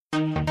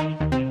Welcome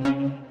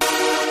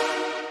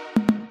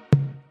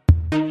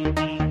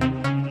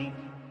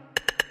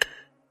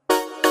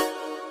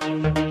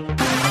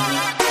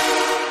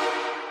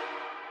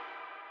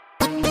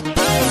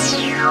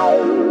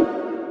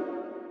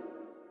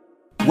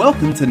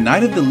to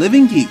Night of the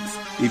Living Geeks.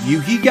 If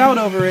you geek out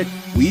over it,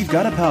 we've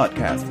got a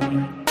podcast for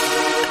it.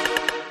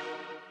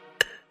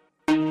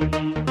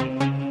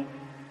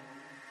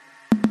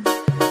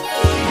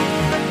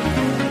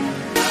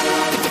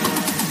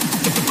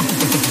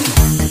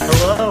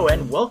 Hello,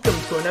 and welcome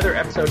to another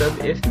episode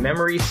of If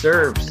Memory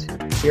Serves,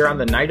 here on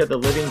the Night of the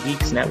Living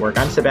Geeks Network.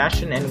 I'm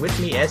Sebastian, and with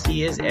me, as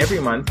he is every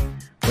month,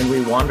 when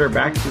we wander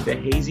back through the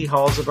hazy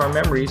halls of our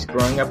memories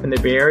growing up in the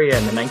Bay Area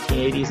in the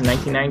 1980s and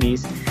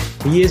 1990s,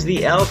 he is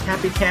the El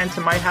Capitan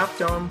to my Half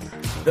Dome,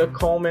 the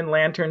Coleman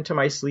Lantern to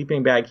my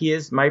sleeping bag. He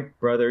is my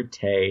brother,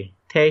 Tay.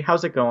 Tay,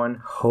 how's it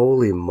going?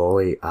 Holy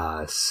moly,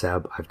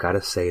 Seb, I've got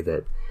to say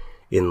that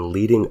in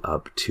leading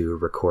up to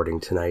recording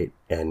tonight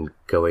and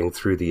going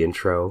through the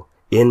intro,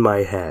 in my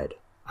head,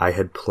 I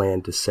had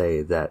planned to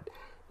say that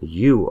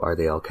you are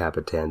the El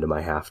Capitan to my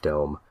Half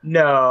Dome.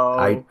 No.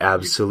 I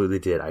absolutely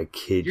did. I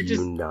kid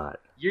you not.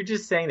 You're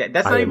just saying that.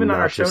 That's not even on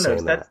our show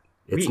notes.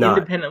 We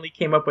independently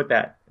came up with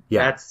that.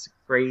 Yeah. That's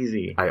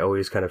crazy. I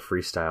always kind of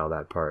freestyle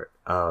that part.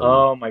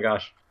 Oh my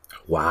gosh.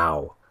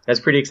 Wow. That's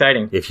pretty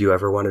exciting. If you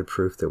ever wanted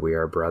proof that we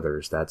are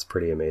brothers, that's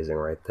pretty amazing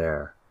right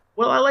there.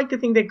 Well, I like to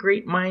think that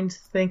great minds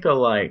think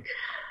alike.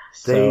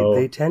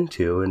 They tend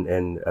to,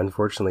 and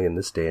unfortunately in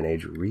this day and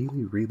age,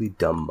 really, really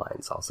dumb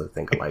minds also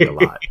think alike a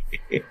lot.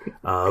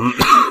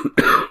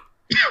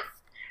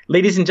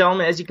 Ladies and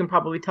gentlemen, as you can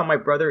probably tell, my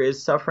brother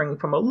is suffering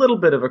from a little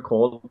bit of a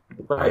cold.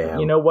 But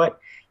you know what?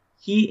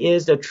 He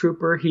is a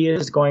trooper. He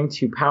is going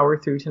to power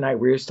through tonight.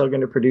 We're still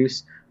going to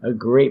produce a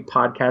great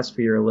podcast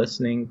for your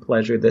listening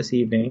pleasure this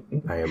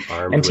evening. I am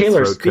armed and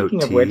Taylor, with throat speaking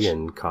coat of which, tea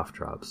and cough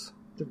drops.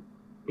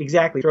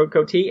 Exactly, throat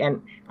coat tea.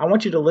 And I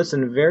want you to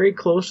listen very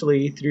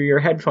closely through your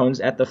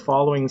headphones at the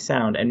following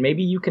sound. And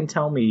maybe you can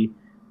tell me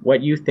what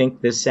you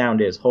think this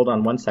sound is. Hold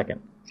on 1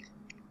 second.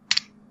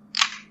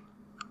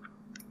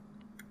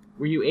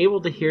 Were you able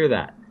to hear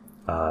that?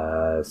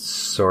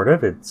 Sort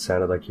of. It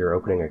sounded like you're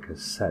opening a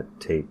cassette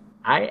tape.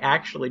 I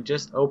actually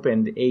just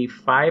opened a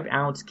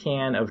 5-ounce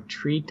can of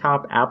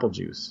Treetop apple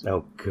juice.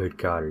 Oh, good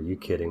God, are you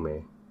kidding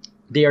me?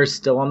 They are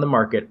still on the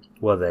market.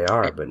 Well, they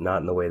are, but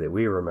not in the way that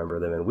we remember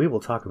them, and we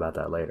will talk about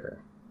that later.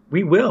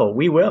 We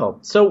will.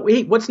 So,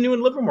 wait, what's new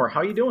in Livermore?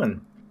 How are you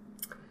doing?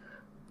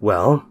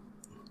 Well,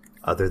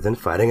 other than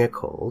fighting a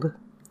cold,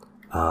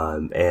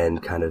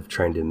 and kind of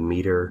trying to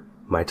meter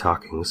my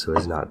talking so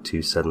as not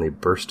to suddenly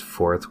burst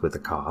forth with a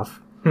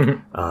cough.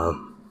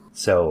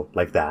 So,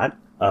 like that.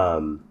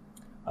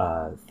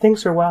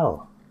 Things are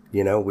well.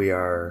 You know, we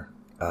are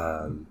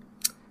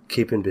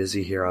keeping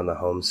busy here on the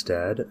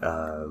homestead.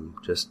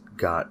 Just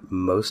got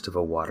most of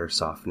a water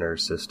softener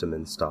system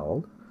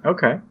installed.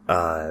 Okay.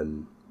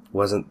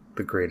 Wasn't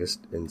the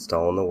greatest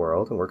install in the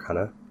world, and we're kind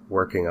of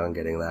working on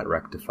getting that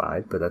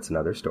rectified, but that's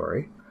another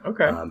story.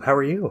 Okay. How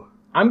are you?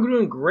 I'm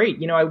doing great.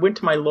 You know, I went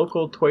to my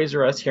local Toys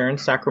R Us here in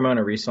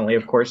Sacramento recently.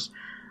 Of course,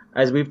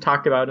 as we've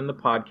talked about in the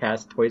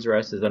podcast, Toys R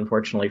Us is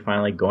unfortunately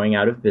finally going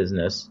out of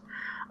business.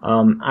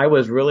 I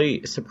was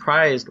really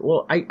surprised.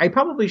 Well, I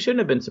probably shouldn't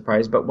have been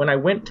surprised, but when I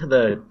went to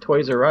the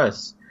Toys R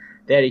Us,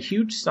 they had a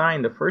huge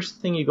sign. The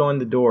first thing you go in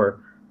the door,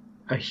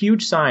 a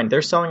huge sign.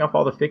 They're selling off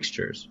all the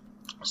fixtures.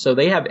 So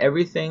they have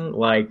everything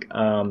like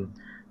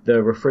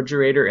the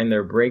refrigerator in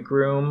their break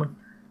room,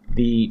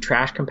 the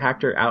trash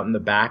compactor out in the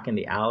back in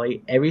the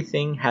alley.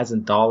 Everything has a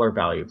dollar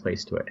value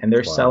placed to it, and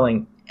they're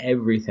selling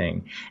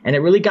everything. And it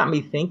really got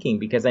me thinking,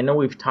 because I know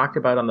we've talked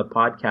about on the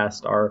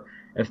podcast our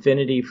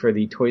affinity for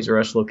the Toys R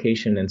Us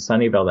location in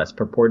Sunnyvale that's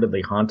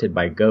purportedly haunted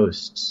by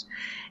ghosts.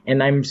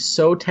 And I'm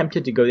so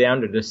tempted to go down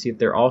there to see if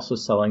they're also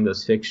selling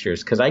those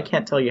fixtures, because I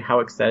can't tell you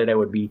how excited I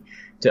would be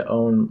to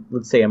own,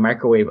 let's say, a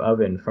microwave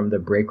oven from the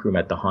break room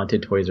at the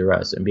haunted Toys R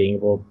Us and being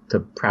able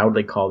to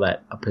proudly call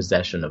that a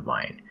possession of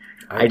mine.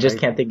 I just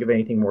can't think of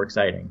anything more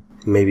exciting.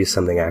 Maybe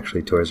something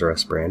actually Toys R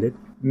Us branded?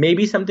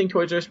 Maybe something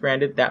Toys R Us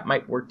branded. That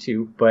might work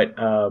too. But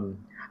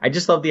I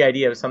just love the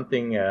idea of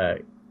something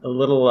a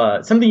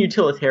little something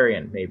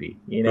utilitarian, maybe.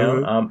 You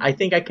know, Mm-hmm. I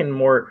think I can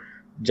more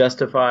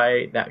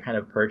justify that kind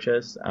of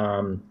purchase.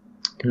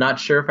 Not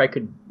sure if I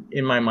could,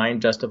 in my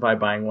mind, justify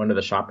buying one of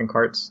the shopping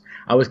carts.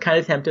 I was kind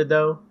of tempted,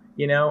 though.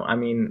 You know, I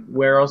mean,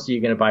 where else are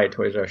you going to buy a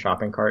Toys R Us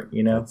shopping cart?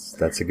 You know,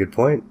 that's a good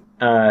point.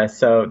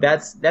 So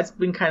that's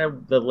been kind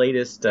of the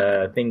latest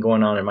thing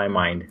going on in my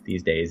mind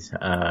these days.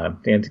 I'm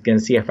going to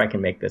see if I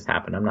can make this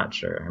happen. I'm not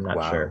sure.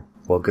 Sure.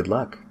 Well, good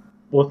luck.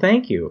 Well,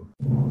 thank you.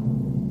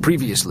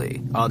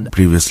 Previously on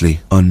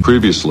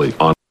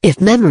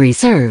If Memory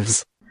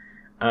Serves.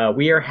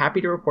 We are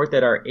happy to report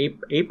that our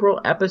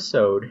April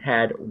episode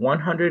had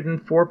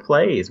 104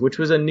 plays, which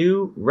was a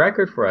new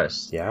record for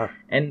us. Yeah.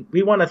 And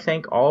we want to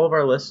thank all of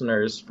our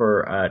listeners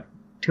for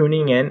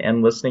tuning in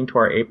and listening to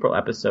our April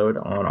episode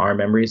on our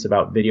memories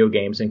about video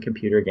games and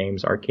computer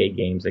games, arcade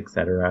games,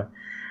 etc.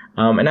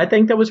 And I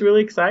think that was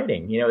really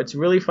exciting. You know, it's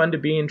really fun to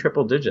be in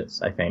triple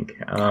digits, I think.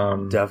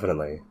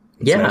 Definitely.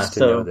 It's nice to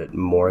know that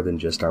more than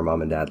just our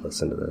mom and dad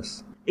listen to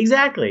this.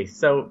 Exactly.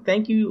 So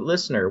thank you,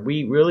 listener.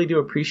 We really do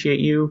appreciate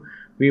you.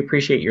 We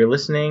appreciate your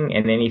listening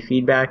and any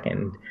feedback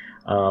and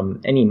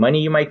any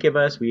money you might give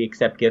us. We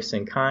accept gifts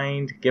in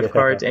kind, gift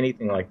cards,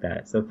 anything like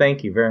that. So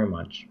thank you very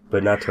much.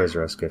 But not Toys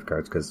R Us gift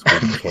cards, because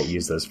we can't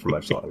use those for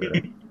much longer.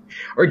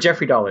 Or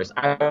Jeffrey dollars.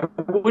 I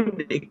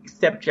wouldn't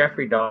accept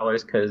Jeffrey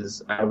dollars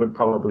because I would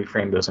probably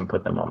frame those and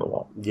put them on the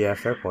wall. Yeah,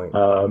 fair point.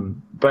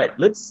 But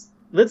let's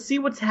see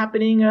what's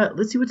happening.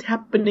 Let's see what's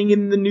happening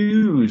in the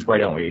news. Why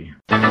don't we?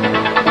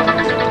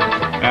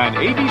 An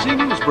ABC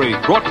News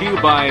Brief brought to you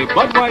by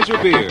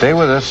Budweiser Beer. Stay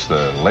with us.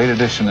 The late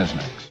edition is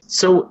next.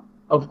 So,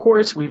 of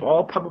course, we've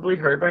all probably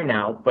heard by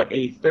now, but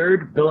a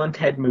third Bill and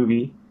Ted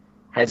movie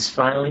has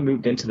finally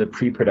moved into the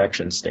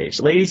pre-production stage.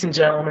 Ladies and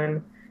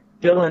gentlemen,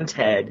 Bill and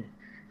Ted,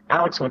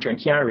 Alex Winter and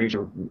Keanu Reeves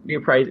are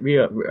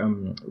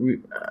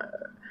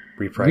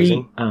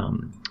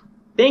reprising?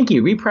 Thank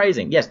you,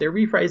 reprising. Yes, they're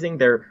reprising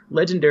their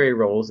legendary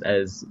roles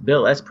as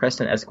Bill S.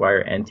 Preston Esquire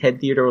and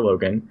Ted Theodore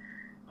Logan.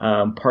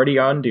 Party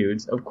on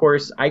dudes. Of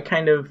course,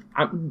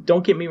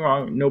 don't get me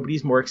wrong,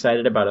 nobody's more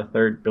excited about a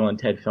third Bill and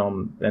Ted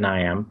film than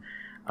I am.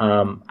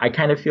 I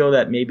kind of feel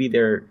that maybe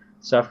they're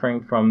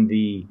suffering from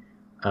the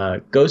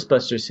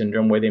Ghostbusters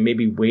syndrome, where they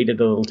maybe waited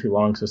a little too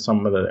long, so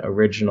some of the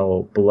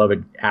original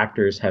beloved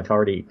actors have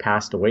already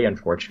passed away,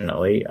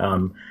 unfortunately.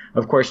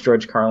 Of course,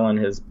 George Carlin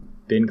has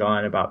been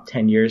gone about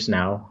 10 years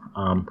now,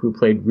 who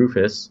played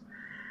Rufus.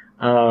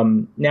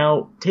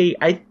 Now, Tate,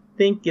 I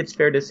think it's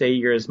fair to say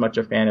you're as much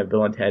a fan of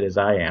Bill and Ted as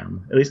I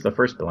am, at least the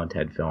first Bill and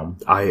Ted film.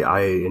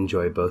 I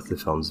enjoy both the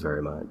films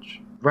very much.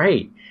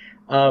 Right.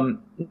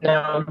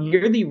 Now,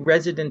 you're the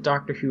resident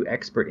Doctor Who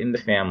expert in the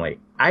family.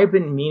 I've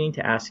been meaning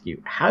to ask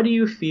you, how do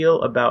you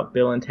feel about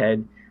Bill and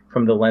Ted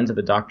from the lens of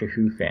a Doctor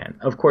Who fan?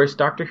 Of course,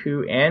 Doctor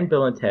Who and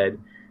Bill and Ted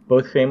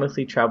both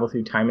famously travel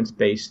through time and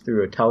space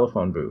through a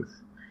telephone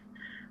booth.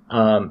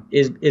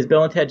 Is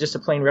Bill and Ted just a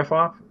plain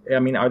riff-off? I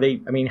mean, how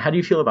do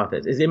you feel about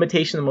this? Is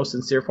imitation the most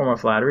sincere form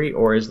of flattery,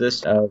 or is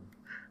this,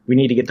 we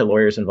need to get the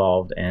lawyers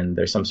involved and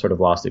there's some sort of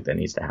lawsuit that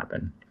needs to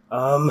happen?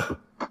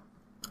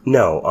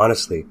 No,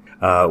 honestly.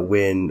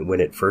 When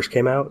it first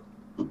came out,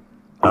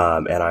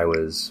 and I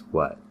was,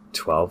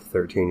 12,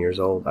 13 years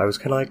old, I was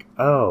kind of like,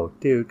 oh,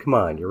 dude, come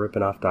on, you're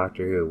ripping off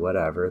Doctor Who,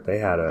 whatever. They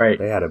had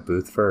a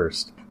booth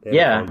first. They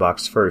had a phone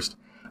box first.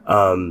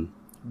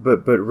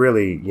 But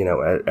really, you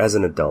know, as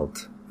an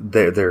adult,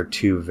 they're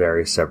two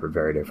very separate,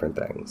 very different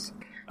things.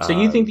 So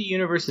you think the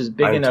universe is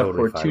big enough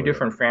for two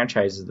different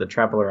franchises that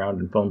travel around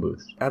in phone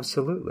booths?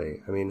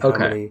 Absolutely. I mean, how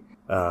many,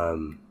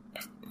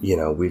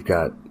 we've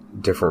got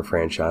different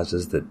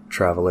franchises that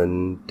travel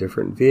in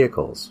different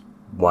vehicles.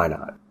 Why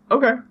not?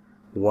 Okay.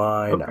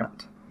 Why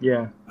not?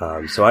 Yeah.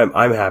 So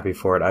I'm happy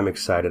for it. I'm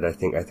excited. I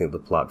think the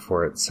plot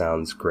for it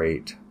sounds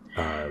great.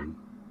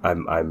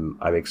 I'm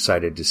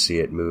excited to see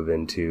it move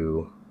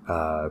into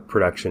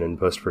production and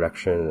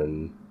post-production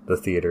and the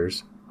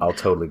theaters. I'll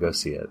totally go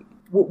see it.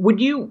 Would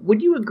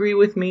you agree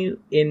with me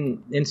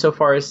in so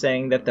far as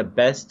saying that the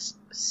best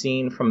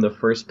scene from the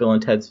first Bill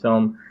and Ted's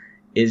film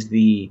is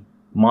the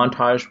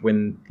montage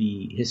when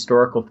the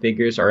historical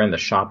figures are in the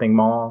shopping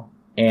mall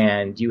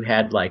and you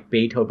had like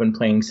Beethoven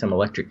playing some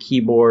electric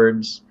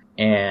keyboards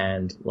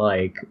and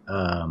like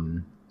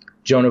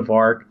Joan of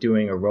Arc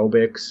doing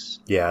aerobics?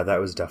 Yeah, that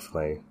was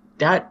definitely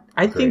that.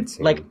 I think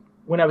scene. Like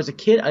when I was a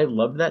kid, I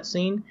loved that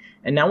scene,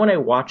 and now when I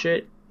watch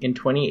it in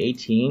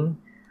 2018.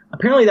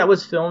 Apparently that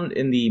was filmed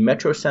in the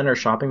Metro Center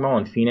shopping mall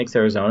in Phoenix,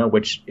 Arizona,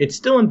 which it's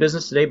still in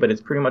business today, but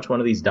it's pretty much one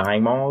of these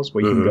dying malls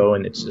where you can go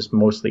and it's just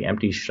mostly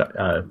empty. It's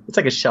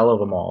like a shell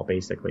of a mall,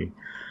 basically.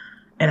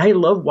 And I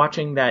love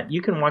watching that.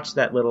 You can watch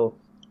that little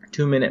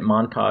 2-minute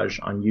montage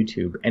on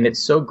YouTube, and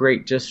it's so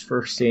great just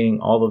for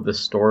seeing all of the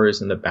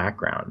stores in the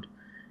background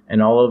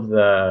and all of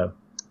the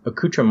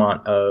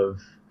accoutrement of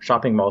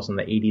shopping malls in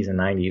the 80s and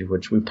 90s,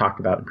 which we've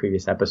talked about in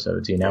previous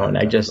episodes, you know, yeah, and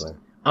definitely.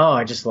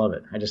 I just love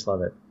it. I just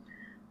love it.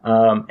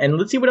 And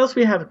let's see what else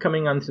we have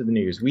coming onto the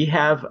news. We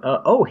have,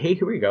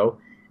 here we go.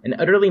 An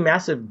utterly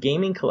massive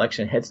gaming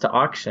collection heads to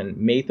auction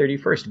May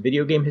 31st.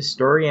 Video game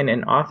historian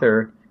and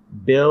author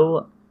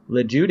Bill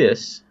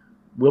LeJudas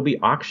will be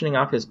auctioning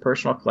off his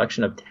personal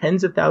collection of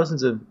tens of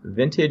thousands of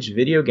vintage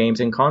video games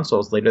and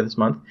consoles later this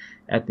month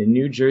at the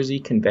New Jersey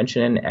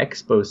Convention and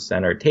Expo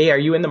Center. Tay, are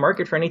you in the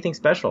market for anything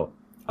special?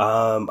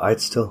 I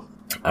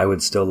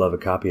would still love a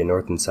copy of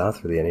North and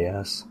South for the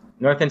NES.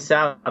 North and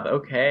South,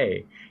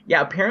 okay.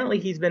 Yeah, apparently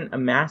he's been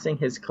amassing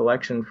his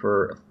collection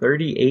for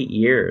 38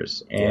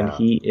 years, and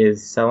he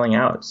is selling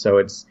out. So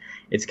it's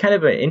kind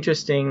of an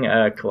interesting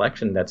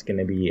collection that's going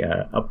to be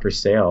up for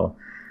sale.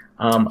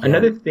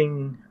 Another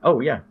thing... Oh,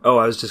 yeah. Oh,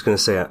 I was just going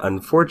to say,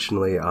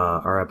 unfortunately,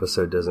 our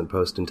episode doesn't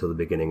post until the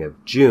beginning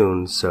of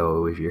June,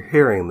 so if you're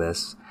hearing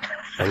this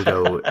and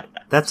go,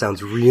 that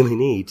sounds really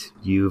neat,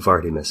 you've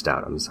already missed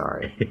out. I'm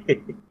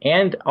sorry.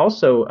 And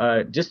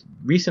also, just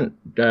recent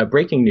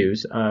breaking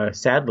news,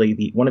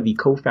 sadly, one of the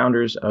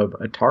co-founders of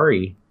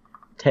Atari,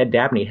 Ted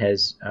Dabney,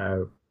 has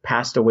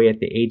passed away at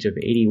the age of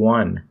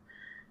 81,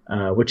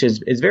 which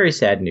is very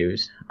sad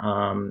news.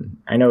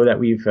 I know that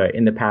we've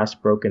in the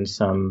past broken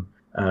some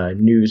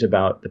news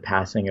about the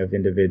passing of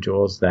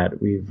individuals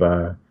that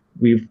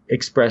we've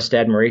expressed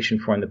admiration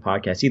for in the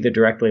podcast, either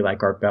directly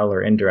like Art Bell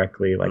or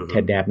indirectly like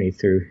Ted Dabney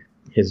through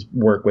his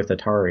work with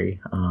Atari.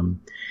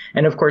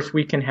 And of course,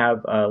 we can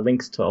have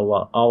links to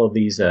all of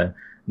these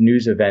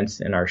news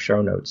events in our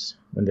show notes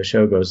when the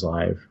show goes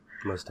live.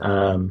 Most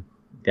definitely.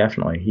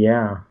 Definitely,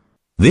 yeah.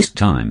 This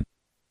time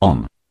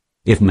on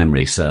If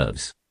Memory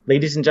Serves.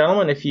 Ladies and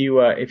gentlemen, if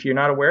you're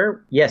not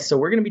aware, yes, so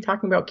we're going to be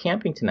talking about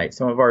camping tonight.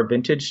 Some of our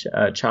vintage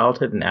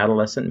childhood and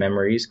adolescent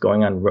memories,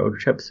 going on road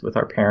trips with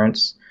our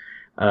parents,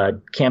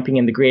 camping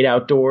in the great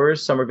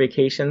outdoors, summer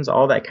vacations,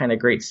 all that kind of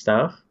great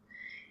stuff.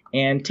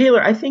 And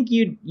Taylor, I think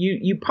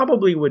you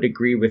probably would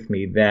agree with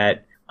me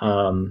that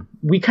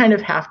we kind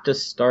of have to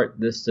start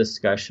this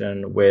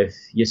discussion with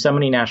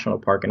Yosemite National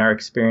Park and our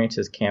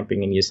experiences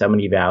camping in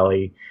Yosemite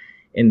Valley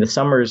in the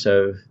summers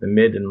of the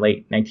mid and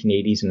late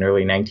 1980s and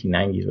early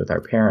 1990s with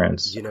our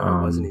parents. It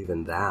wasn't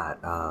even that.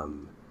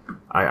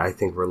 I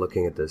think we're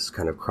looking at this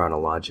kind of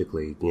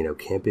chronologically.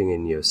 Camping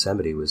in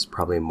Yosemite was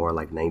probably more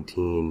like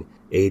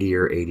 1980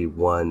 or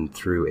 81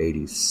 through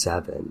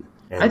 87.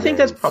 And I think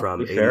that's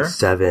probably from fair.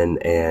 87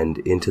 and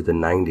into the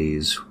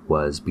 90s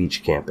was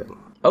beach camping.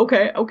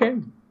 Okay.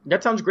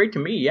 That sounds great to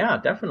me. Yeah,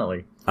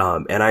 definitely.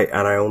 And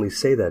I only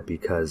say that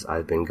because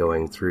I've been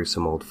going through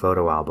some old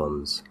photo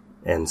albums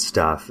and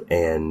stuff,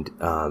 and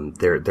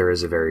there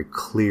is a very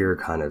clear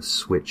kind of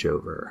switch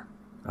over.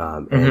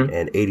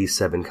 And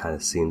 87 kind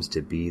of seems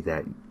to be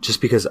that,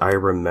 just because I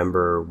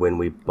remember when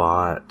we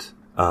bought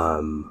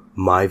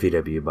my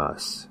VW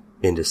bus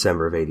in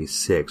December of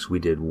 86, we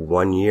did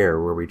 1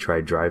 year where we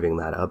tried driving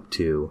that up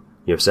to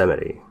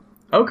Yosemite.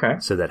 Okay.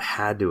 So that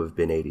had to have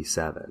been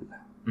 87.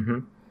 Mm-hmm.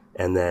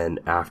 And then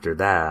after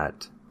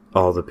that,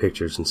 all the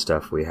pictures and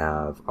stuff we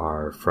have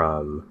are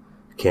from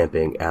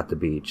camping at the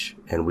beach,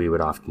 and we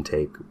would often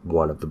take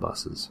one of the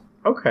buses.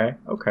 Okay.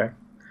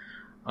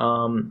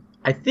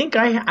 I think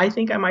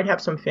I might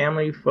have some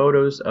family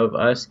photos of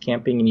us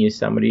camping in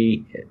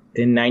Yosemite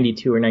in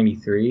 92 or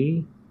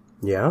 93.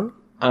 Yeah?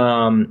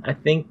 I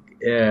think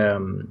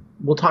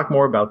we'll talk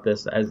more about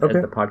this as the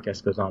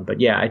podcast goes on. But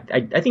yeah,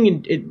 I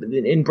think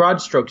in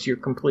broad strokes, you're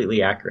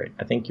completely accurate.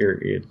 I think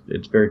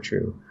it's very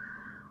true.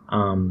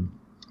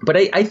 But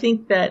I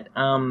think that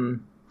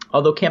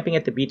although camping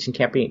at the beach and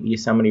camping at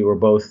Yosemite were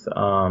both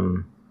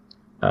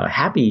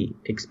happy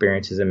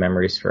experiences and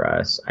memories for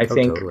us, I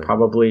think totally.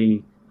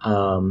 Probably.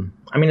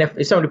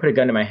 If somebody put a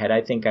gun to my head,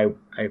 I think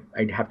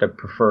I'd have to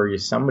prefer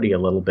Yosemite a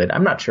little bit.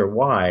 I'm not sure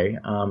why.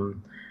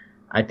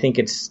 I think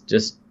it's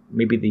just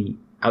maybe the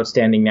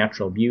outstanding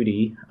natural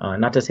beauty.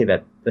 Not to say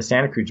that the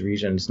Santa Cruz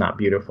region is not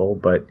beautiful,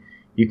 but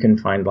you can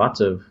find lots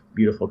of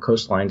beautiful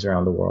coastlines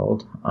around the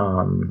world.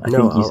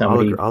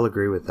 I'll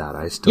agree with that.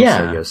 I still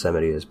say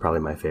Yosemite is probably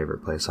my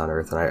favorite place on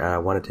earth, and I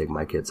want to take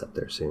my kids up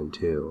there soon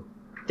too.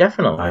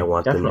 Definitely. I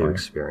want them to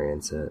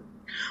experience it.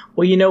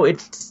 Well,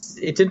 it's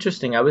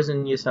interesting. I was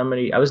in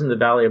Yosemite. I was in the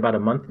valley about a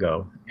month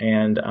ago,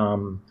 and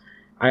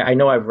I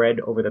know I've read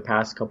over the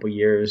past couple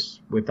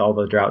years with all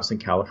the droughts in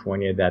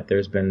California that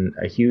there's been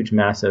a huge,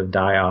 massive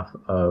die-off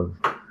of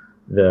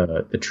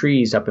the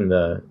trees up in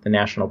the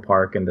national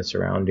park and the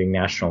surrounding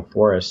national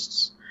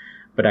forests.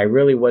 But I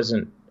really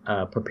wasn't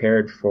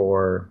prepared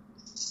for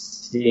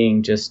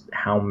seeing just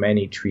how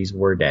many trees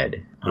were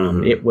dead.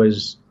 It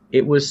was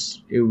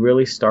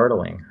really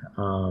startling.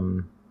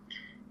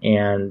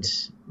 And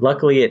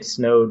luckily it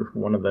snowed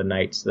one of the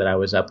nights that I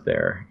was up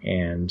there,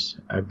 and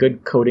a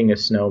good coating of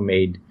snow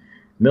made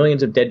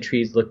millions of dead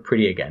trees look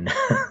pretty again.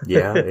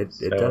 Yeah, it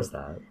does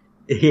that.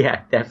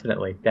 Yeah,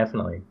 definitely.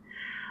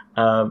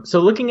 So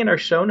looking at our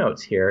show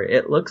notes here,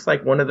 it looks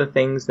like one of the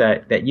things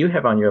that you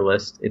have on your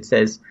list, it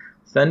says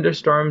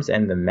thunderstorms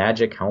and the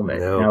magic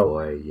helmet. Oh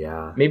boy,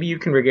 yeah. Maybe you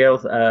can regale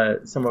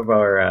some of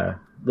our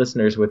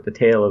listeners with the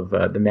tale of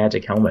the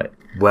magic helmet.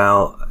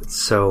 Well,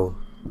 so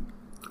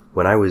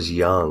when I was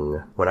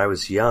young,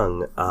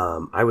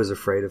 I was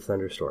afraid of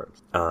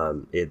thunderstorms.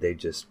 They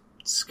just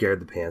scared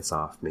the pants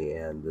off me,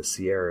 and the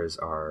Sierras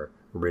are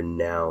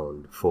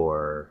renowned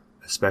for,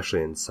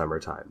 especially in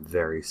summertime,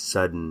 very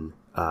sudden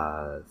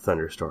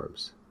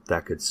thunderstorms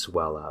that could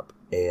swell up.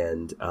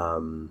 And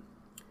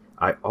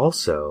I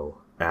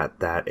also, at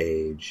that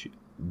age,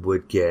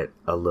 would get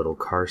a little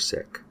car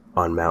sick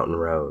on mountain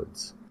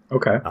roads.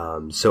 Okay.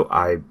 So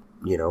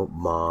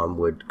Mom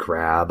would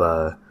grab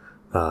a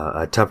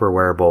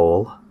Tupperware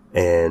bowl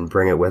and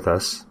bring it with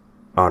us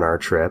on our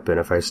trip. And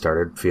if I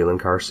started feeling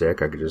car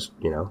sick, I could just,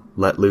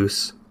 let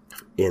loose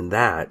in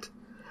that.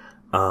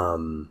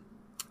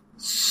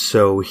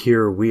 So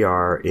here we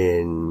are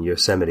in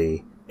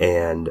Yosemite,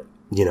 and,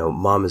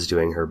 Mom is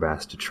doing her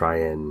best to try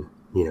and,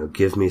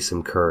 give me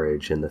some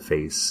courage in the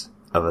face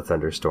of a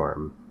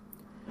thunderstorm.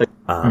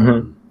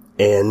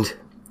 And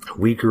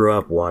we grew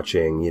up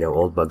watching,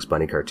 old Bugs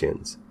Bunny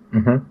cartoons.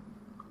 Mm-hmm.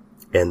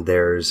 And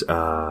there's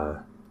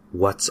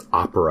What's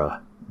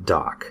Opera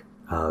doc,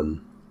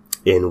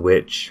 in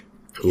which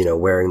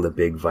wearing the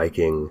big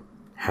Viking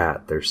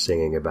hat they're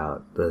singing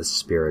about, the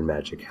spear and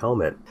magic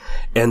helmet.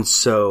 And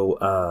so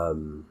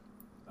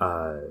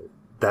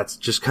that's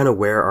just kind of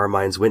where our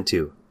minds went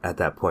to at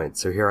that point.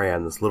 So here I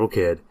am, this little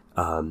kid,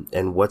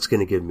 and what's going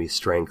to give me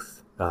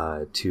strength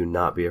to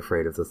not be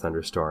afraid of the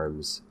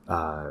thunderstorms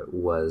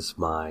was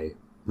my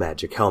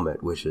magic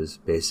helmet, which is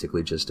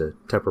basically just a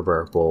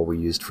Tupperware bowl we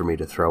used for me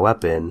to throw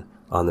up in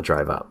on the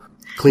drive up.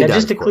 Cleaned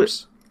out, of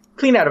course.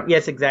 Clean out.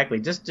 Yes, exactly.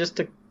 Just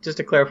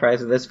to clarify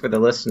this for the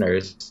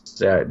listeners,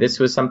 this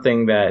was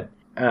something that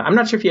I'm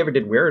not sure if you ever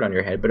did wear it on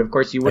your head, but of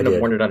course you wouldn't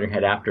have worn it on your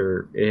head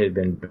after it had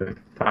been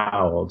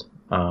befouled,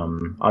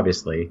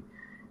 obviously.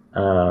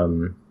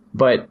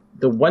 But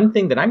the one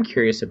thing that I'm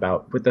curious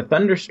about with the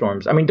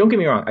thunderstorms, I mean, don't get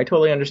me wrong, I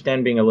totally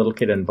understand being a little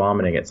kid and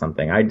vomiting at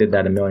something. I did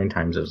that a million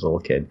times as a little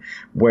kid.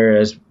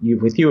 Whereas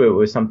with you, it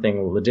was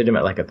something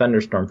legitimate like a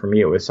thunderstorm. For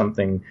me, it was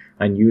something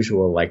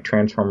unusual like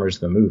Transformers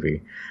the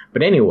movie.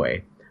 But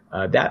anyway,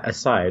 that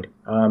aside,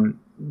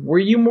 were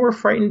you more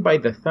frightened by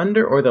the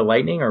thunder or the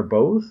lightning or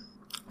both?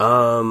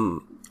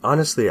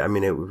 Honestly, I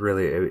mean, it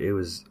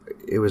was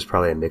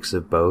probably a mix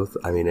of both.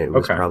 I mean, it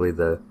was probably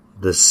the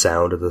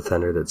sound of the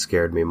thunder that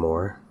scared me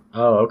more.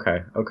 Oh,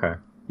 okay.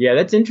 Yeah,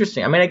 that's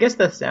interesting. I mean, I guess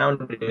the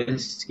sound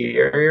is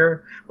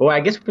scarier. But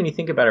I guess when you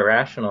think about it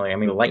rationally, I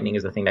mean, lightning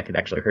is the thing that could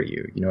actually hurt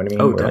you. You know what I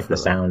mean? Oh, where, definitely. Like the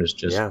sound is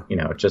just,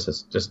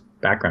 it's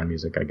just background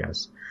music, I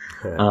guess.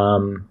 Yeah.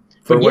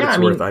 For what it's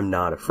worth, I'm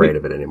not afraid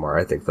of it anymore.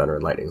 I think thunder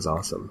and lightning is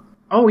awesome.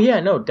 Oh, yeah,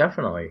 no,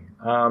 definitely.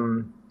 I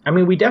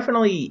mean, we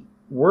definitely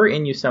were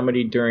in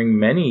Yosemite during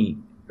many,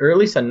 or at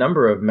least a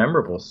number of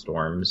memorable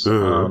storms.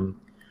 Mm-hmm.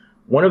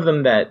 One of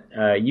them that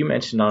you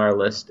mentioned on our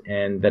list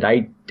and that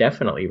I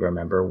definitely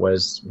remember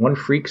was one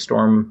freak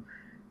storm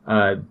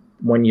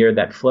one year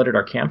that flooded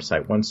our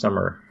campsite one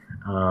summer.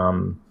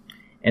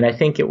 And I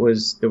think there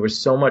was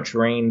so much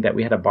rain that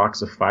we had a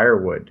box of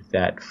firewood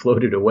that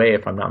floated away,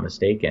 if I'm not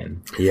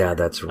mistaken. Yeah,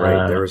 that's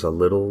right. There was a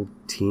little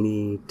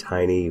teeny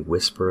tiny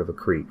whisper of a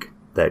creek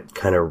that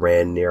kind of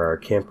ran near our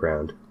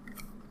campground.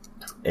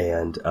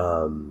 And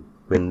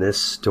when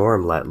this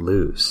storm let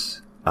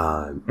loose,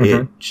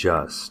 it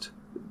just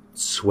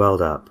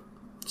swelled up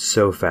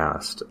so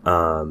fast.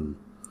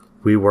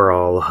 We were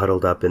all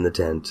huddled up in the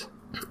tent,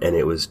 and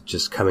it was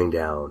just coming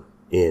down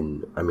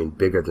in, I mean,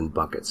 bigger than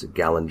buckets,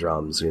 gallon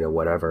drums,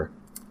 whatever.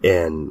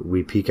 And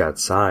we peek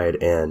outside,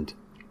 and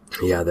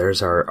yeah,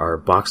 there's our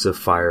box of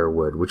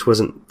firewood, which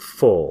wasn't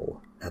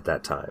full at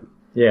that time.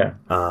 Yeah.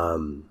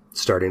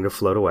 Starting to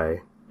float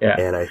away. Yeah.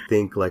 And I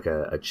think like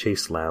a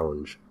chase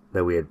lounge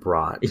that we had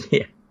brought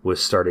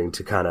was starting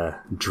to kind of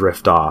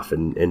drift off,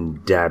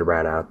 and Dad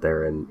ran out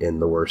there in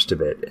the worst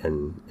of it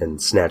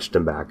and snatched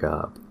him back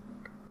up.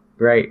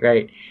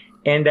 Right.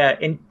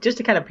 And just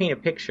to kind of paint a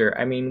picture,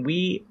 I mean,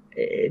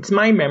 it's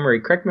my memory,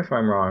 correct me if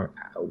I'm wrong,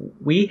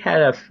 we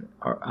had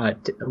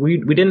we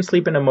didn't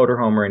sleep in a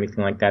motorhome or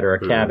anything like that, or a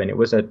cabin. It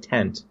was a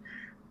tent.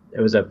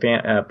 It was a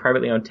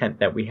privately owned tent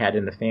that we had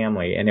in the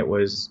family, and it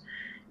was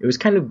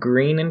kind of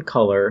green in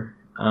color.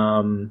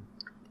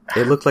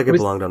 It looked like it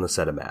belonged on the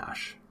set of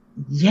MASH.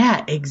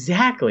 Yeah,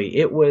 exactly.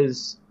 It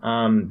was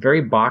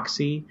very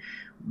boxy.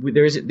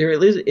 There is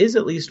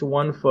at least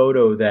one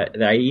photo that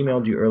I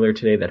emailed you earlier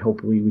today that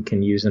hopefully we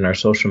can use in our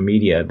social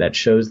media that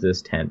shows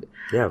this tent.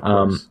 Yeah, of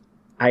course.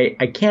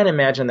 I can't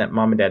imagine that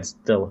Mom and Dad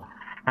still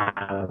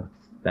have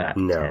that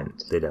tent. No,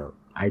 they don't.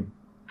 I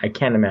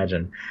can't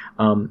imagine.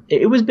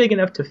 It was big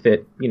enough to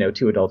fit,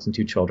 2 adults and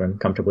 2 children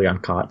comfortably on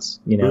cots,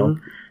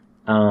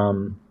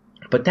 Mm-hmm.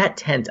 But that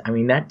tent, I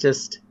mean, that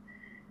just...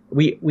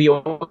 We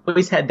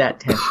always had that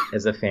tent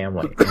as a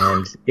family,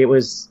 and it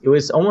was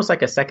almost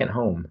like a second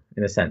home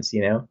in a sense,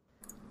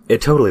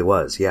 It totally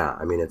was, yeah.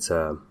 I mean, it's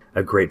a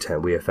great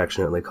tent. We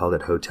affectionately called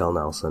it Hotel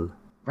Nelson.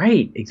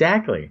 Right,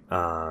 exactly.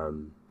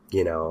 Lots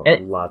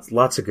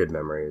of good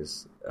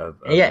memories of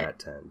that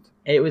tent.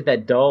 It was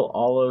that dull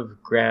olive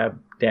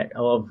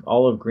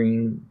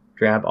green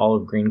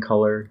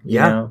color. You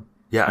know?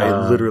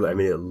 Yeah. It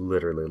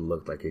literally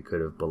looked like it could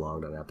have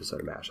belonged on an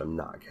episode of MASH. I'm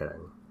not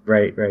kidding.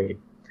 Right.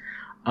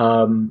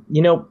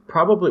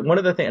 Probably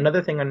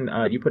another thing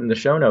you put in the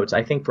show notes,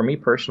 I think for me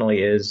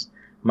personally, is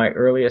my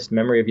earliest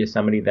memory of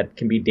Yosemite that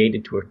can be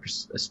dated to a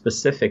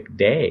specific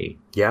day.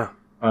 Yeah.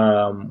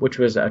 Which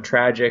was a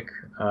tragic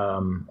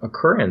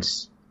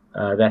occurrence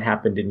that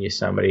happened in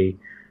Yosemite,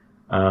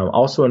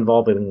 also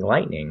involving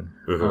lightning,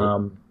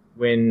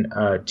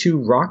 when 2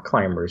 rock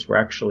climbers were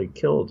actually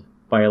killed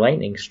by a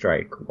lightning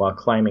strike while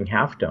climbing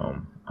Half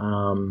Dome.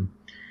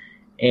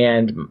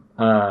 And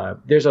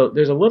there's a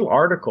little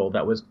article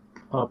that was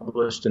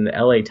published in the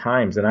LA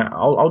Times, and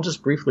I'll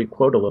just briefly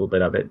quote a little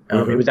bit of it.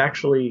 It was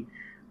actually,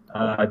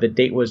 the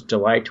date was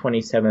July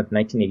 27th,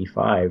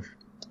 1985.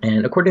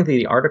 And according to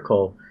the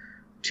article,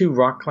 2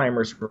 rock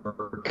climbers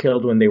were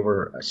killed when they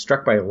were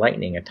struck by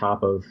lightning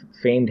atop of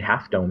famed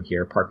Half Dome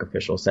here, park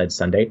officials said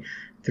Sunday.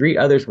 3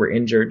 others were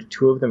injured,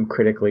 2 of them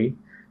critically.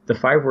 The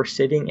 5 were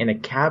sitting in a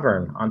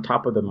cavern on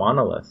top of the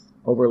monolith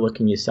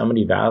overlooking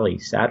Yosemite Valley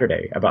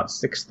Saturday about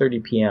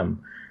 6:30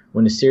 p.m.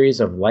 when a series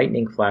of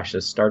lightning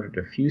flashes started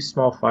a few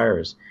small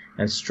fires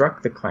and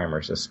struck the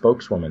climbers, a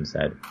spokeswoman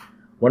said.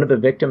 One of the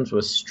victims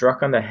was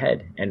struck on the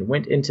head and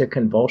went into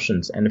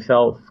convulsions and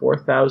fell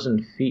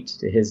 4,000 feet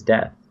to his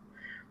death.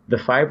 The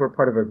 5 were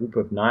part of a group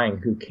of 9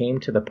 who came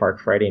to the park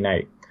Friday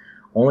night.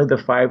 Only the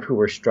 5 who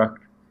were struck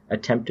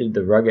attempted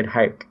the rugged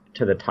hike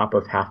to the top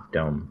of Half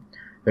Dome.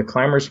 The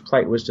climbers'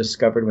 plight was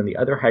discovered when the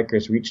other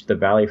hikers reached the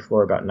valley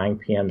floor about 9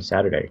 p.m.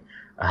 Saturday.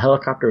 A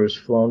helicopter was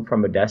flown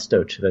from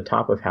Modesto to the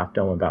top of Half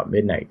Dome about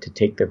midnight to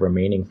take the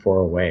remaining 4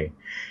 away.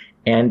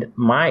 And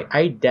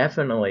I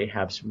definitely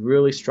have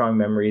really strong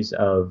memories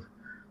of,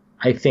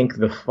 I think,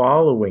 the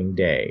following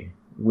day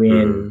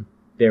when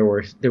it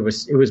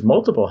was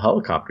multiple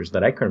helicopters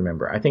that I can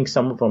remember. I think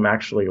some of them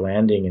actually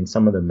landing in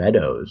some of the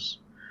meadows.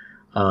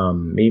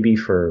 Maybe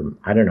for,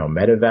 I don't know,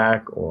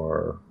 medevac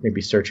or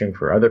maybe searching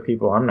for other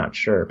people. I'm not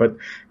sure. But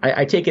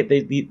I take it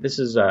this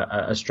is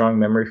a strong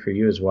memory for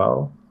you as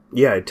well.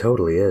 Yeah, it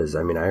totally is.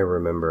 I mean, I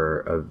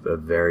remember a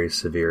very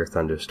severe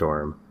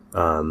thunderstorm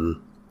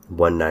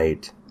one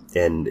night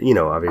and,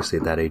 obviously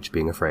at that age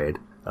being afraid.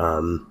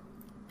 And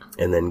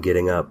then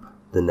getting up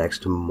the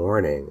next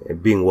morning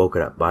and being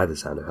woken up by the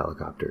sound of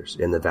helicopters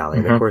in the valley.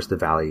 And of course the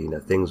valley,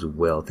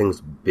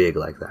 things big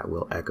like that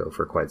will echo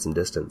for quite some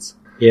distance.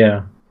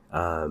 Yeah.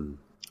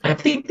 I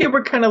think they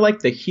were kind of like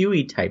the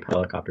Huey type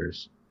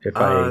helicopters.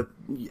 I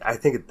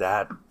think at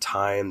that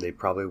time they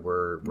probably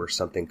were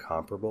something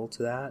comparable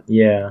to that.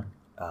 Yeah.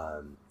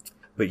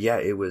 But yeah,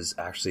 it was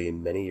actually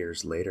many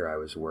years later. I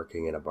was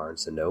working in a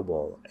Barnes &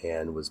 Noble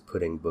and was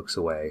putting books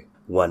away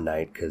one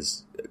night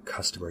because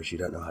customers, you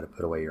don't know how to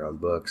put away your own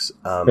books.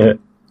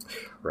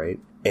 Right?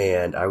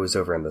 And I was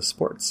over in the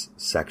sports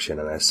section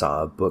and I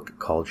saw a book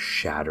called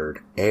Shattered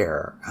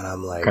Air. And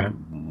I'm like,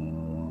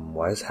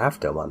 why is Half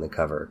Dome on the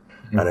cover?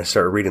 Mm-hmm. And I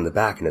started reading the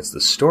back and it's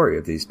the story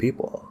of these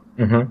people.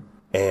 Mm-hmm.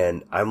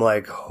 And I'm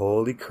like,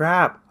 holy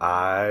crap,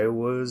 I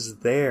was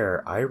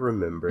there. I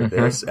remember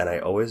this and I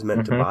always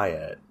meant to buy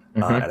it.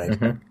 And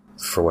I,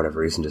 for whatever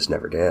reason, just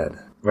never did.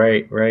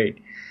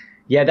 Right.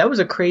 Yeah, that was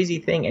a crazy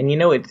thing. And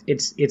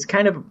it's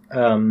kind of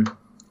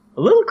a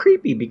little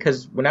creepy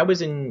because when I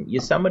was in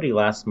Yosemite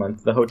last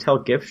month, the hotel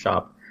gift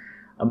shop,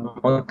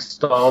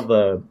 amongst all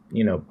the,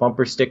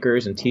 bumper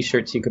stickers and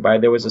T-shirts you could buy,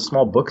 there was a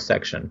small book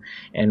section.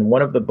 And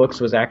one of the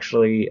books was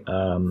actually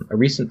a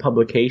recent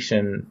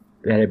publication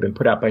that had been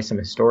put out by some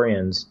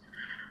historians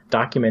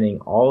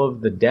documenting all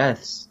of the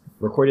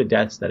recorded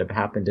deaths that have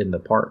happened in the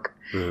park.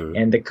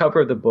 And the cover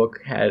of the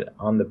book had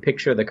on the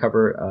picture of the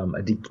cover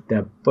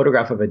the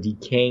photograph of a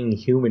decaying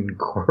human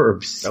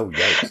corpse. Oh,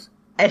 yikes.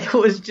 And it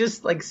was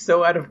just like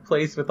so out of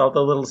place with all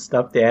the little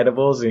stuffed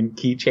animals and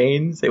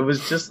keychains. It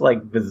was just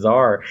like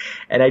bizarre.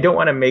 And I don't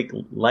want to make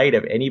light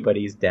of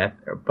anybody's death,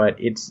 but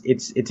it's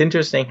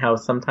interesting how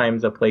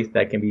sometimes a place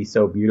that can be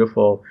so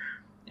beautiful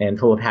and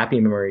full of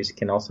happy memories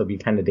can also be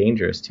kind of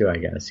dangerous too, I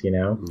guess,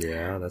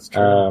 Yeah, that's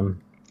true.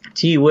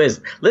 Gee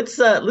whiz.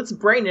 Let's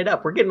brighten it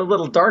up. We're getting a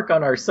little dark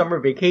on our summer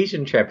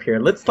vacation trip here.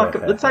 Let's talk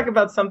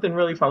about something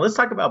really fun. Let's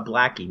talk about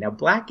Blackie. Now,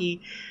 Blackie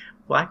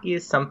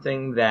is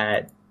something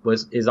that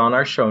is on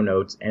our show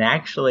notes, and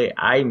actually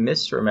I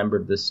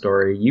misremembered this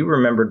story. You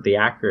remembered the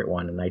accurate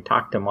one, and I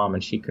talked to Mom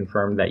and she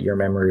confirmed that your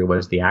memory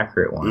was the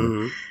accurate one.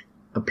 Mm-hmm.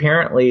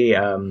 Apparently,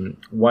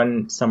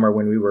 one summer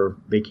when we were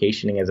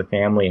vacationing as a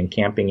family and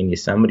camping in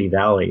Yosemite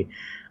Valley,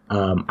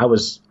 I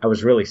was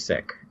really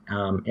sick.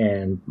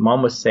 And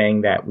Mom was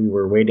saying that we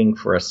were waiting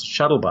for a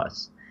shuttle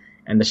bus,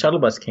 and the shuttle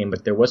bus came,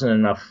 but there wasn't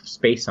enough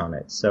space on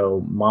it.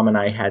 So Mom and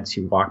I had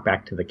to walk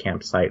back to the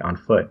campsite on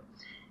foot.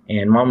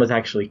 And Mom was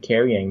actually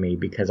carrying me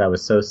because I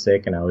was so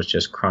sick and I was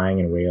just crying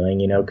and wailing,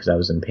 because I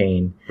was in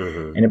pain.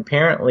 Mm-hmm. And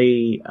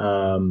apparently,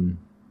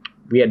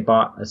 we had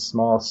bought a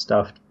small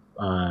stuffed,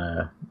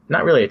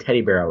 not really a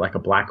teddy bear, like a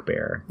black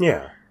bear.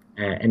 Yeah.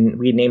 And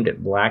we named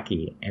it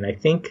Blackie. And I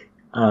think,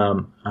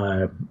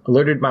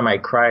 alerted by my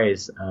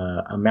cries,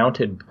 a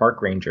mounted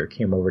park ranger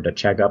came over to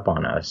check up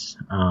on us.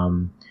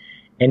 And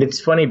it's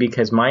funny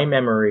because my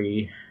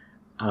memory,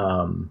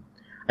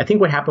 I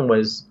think what happened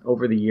was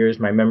over the years,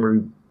 my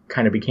memory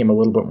kind of became a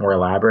little bit more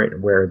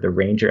elaborate where the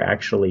ranger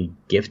actually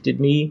gifted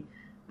me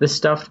the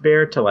stuffed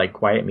bear to like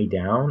quiet me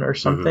down or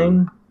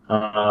something.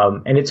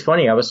 Mm-hmm. And it's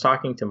funny. I was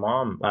talking to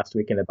Mom last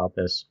weekend about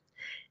this.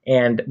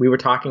 And we were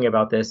talking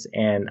about this,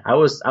 and I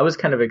was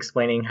kind of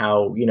explaining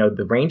how,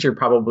 the ranger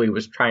probably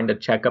was trying to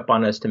check up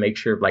on us to make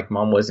sure, like,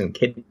 Mom wasn't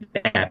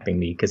kidnapping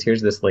me, because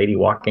here's this lady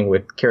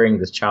carrying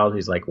this child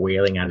who's, like,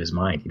 wailing out his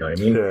mind, you know what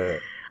I mean? Sure.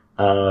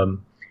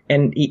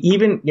 And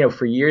even,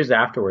 for years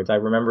afterwards, I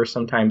remember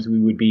sometimes we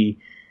would be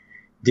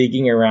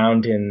digging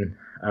around in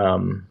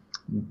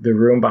the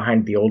room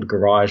behind the old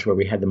garage where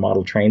we had the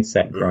model train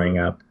set growing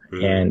up,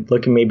 and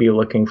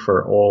looking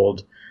for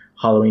old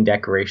Halloween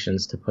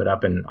decorations to put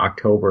up in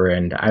October,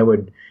 and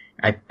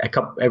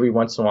every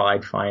once in a while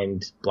I'd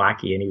find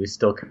Blackie, and he was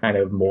still kind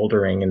of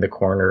moldering in the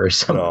corner or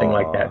something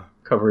like that,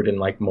 covered in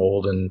like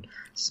mold and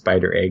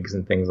spider eggs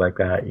and things like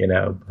that,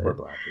 Poor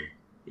Blackie.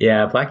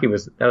 Yeah, Blackie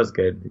was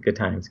good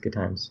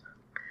times.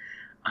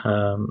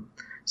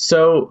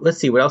 So let's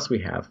see what else we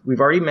have. We've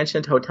already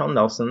mentioned Hotel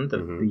Nelson,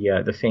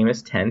 the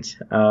famous tent.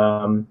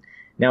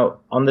 Now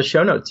on the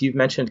show notes, you've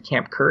mentioned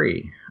Camp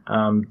Curry.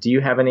 Do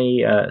you have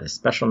any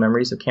special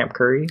memories of Camp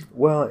Curry?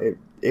 Well,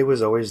 it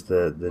was always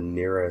the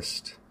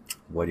nearest,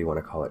 what do you want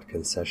to call it,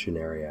 concession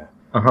area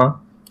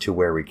to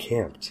where we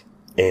camped,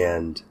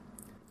 and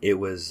it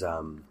was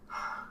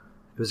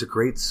a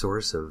great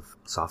source of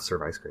soft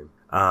serve ice cream,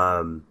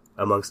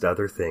 amongst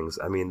other things.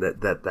 I mean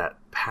that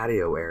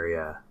patio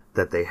area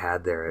that they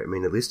had there. I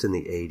mean, at least in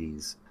the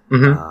 80s,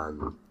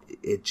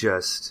 it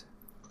just.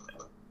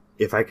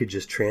 If I could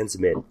just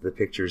transmit the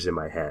pictures in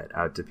my head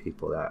out to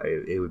people,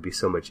 it would be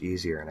so much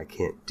easier, and I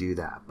can't do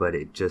that. But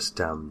it just,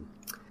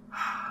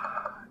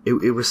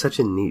 it was such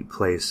a neat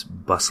place,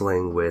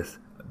 bustling with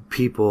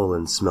people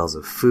and smells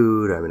of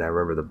food. I mean, I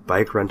remember the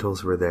bike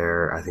rentals were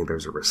there. I think there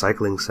was a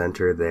recycling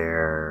center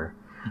there.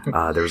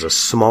 There was a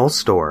small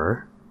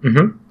store,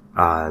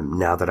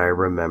 now that I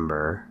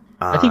remember.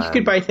 I think you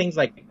could buy things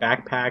like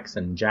backpacks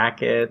and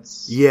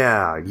jackets.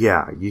 Yeah.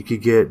 You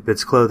could get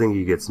Bits Clothing.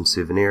 You get some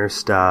souvenir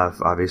stuff.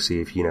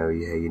 Obviously, if you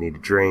need a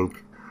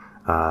drink,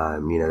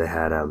 they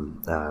had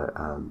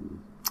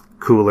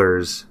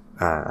coolers,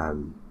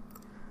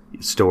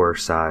 store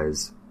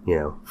size,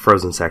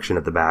 frozen section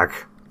at the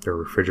back, or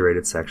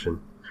refrigerated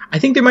section. I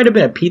think there might have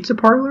been a pizza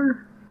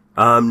parlor.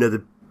 No,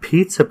 the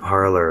pizza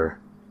parlor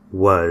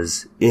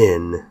was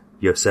in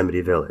Yosemite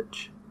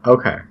Village.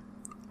 Okay.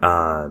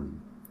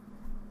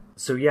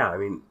 So yeah, I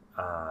mean,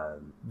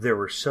 there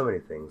were so many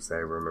things that I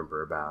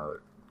remember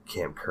about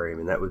Camp Curry. I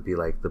mean, that would be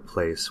like the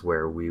place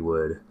where we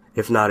would,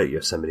 if not at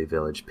Yosemite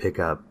Village, pick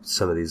up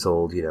some of these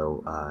old,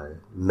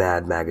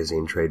 Mad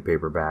Magazine trade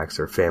paperbacks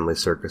or Family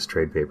Circus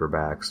trade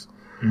paperbacks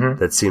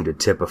that seemed to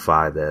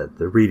typify the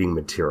reading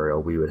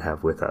material we would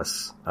have with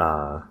us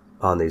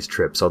on these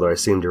trips. Although I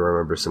seem to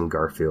remember some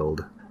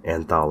Garfield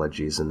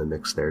anthologies in the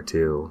mix there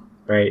too.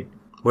 Right.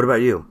 What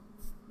about you?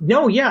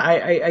 No, yeah,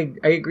 I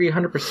agree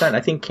 100%.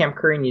 I think Camp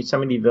Curry and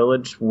Yosemite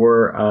Village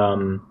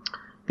were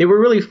they were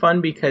really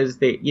fun because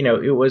they,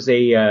 it was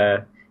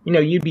a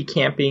you'd be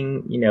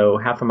camping,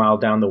 half a mile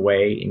down the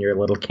way in your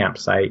little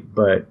campsite,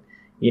 but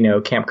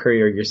Camp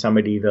Curry or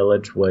Yosemite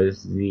Village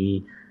was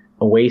the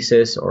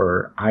oasis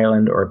or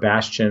island or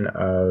bastion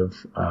of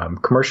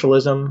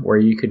commercialism, where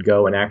you could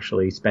go and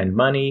actually spend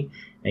money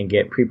and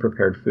get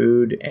pre-prepared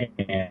food,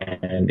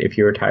 and if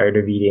you were tired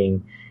of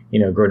eating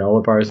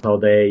granola bars all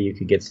day, you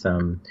could get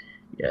some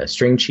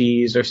string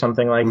cheese or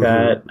something like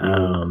that.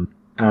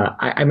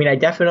 I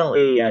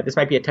definitely, this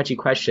might be a touchy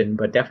question,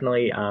 but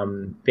definitely,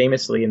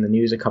 famously in the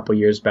news a couple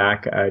years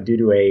back, due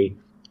to a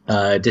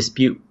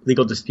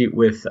legal dispute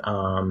with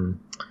the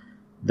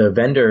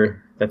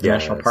vendor that the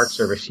National Park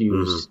Service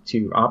used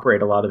to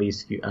operate a lot of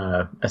these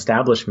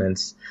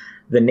establishments,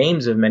 the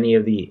names of many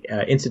of the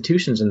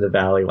institutions in the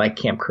valley, like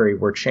Camp Curry,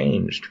 were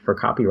changed for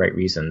copyright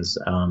reasons.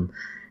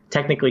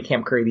 Technically,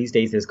 Camp Curry these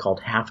days is called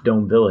Half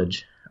Dome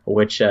Village,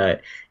 which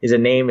is a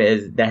name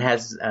that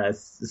has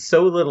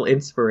so little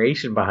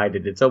inspiration behind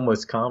it. It's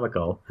almost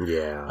comical.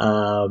 Yeah.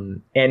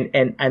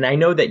 And I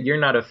know that you're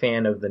not a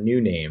fan of the new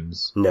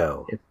names.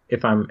 No.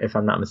 If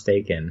I'm not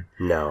mistaken.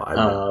 No, I'm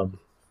not.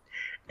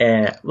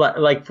 And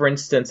like for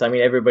instance, I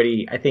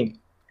think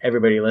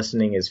everybody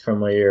listening is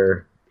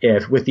familiar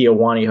with the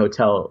Ahwahnee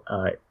Hotel.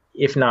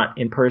 If not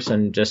in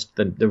person, just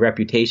the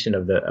reputation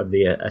of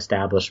the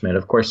establishment.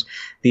 Of course,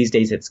 these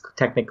days it's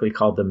technically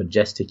called the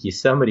Majestic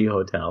Yosemite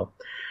Hotel.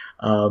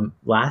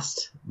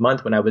 Last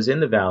month when I was in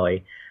the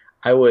valley,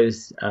 I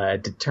was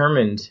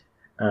determined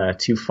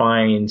to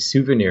find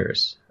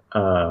souvenirs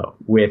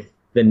with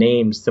the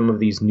names, some of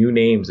these new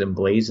names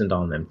emblazoned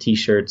on them,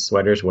 T-shirts,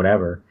 sweaters,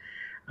 whatever.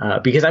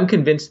 Because I'm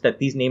convinced that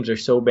these names are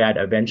so bad,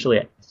 eventually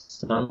at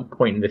some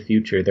point in the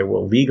future, there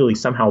will legally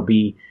somehow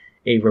be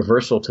a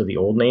reversal to the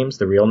old names,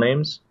 the real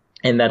names,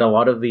 and that a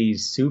lot of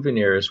these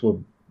souvenirs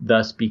will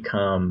thus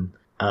become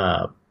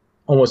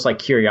almost like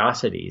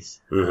curiosities,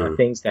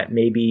 things that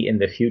maybe in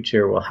the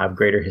future will have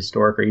greater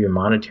historic or even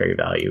monetary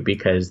value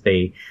because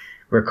they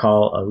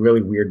recall a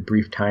really weird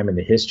brief time in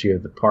the history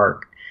of the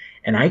park.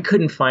 And I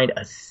couldn't find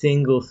a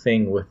single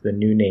thing with the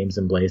new names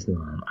emblazoned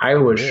on them. I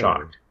was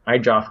shocked. My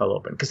jaw fell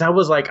open because I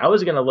was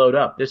going to load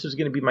up. This was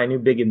going to be my new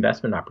big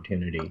investment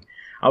opportunity.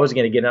 I was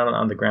going to get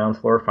on the ground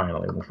floor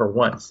finally for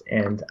once,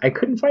 and I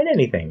couldn't find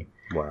anything.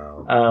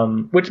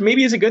 Wow. Which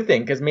maybe is a good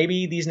thing because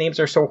maybe these names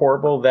are so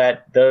horrible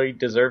that they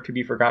deserve to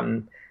be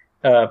forgotten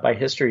by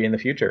history in the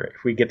future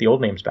if we get the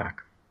old names back.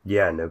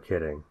 Yeah, no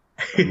kidding.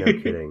 No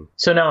kidding.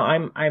 So now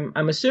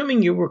I'm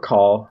assuming you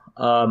recall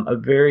a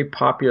very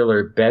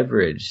popular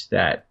beverage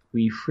that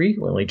we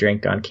frequently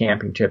drank on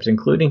camping trips,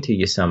 including to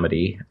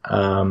Yosemite.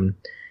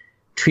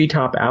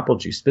 Treetop apple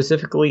juice,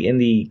 specifically in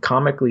the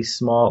comically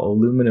small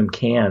aluminum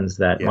cans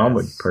that Mom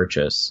would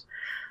purchase.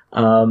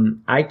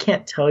 I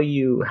can't tell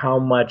you how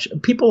much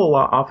people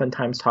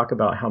oftentimes talk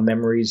about how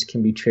memories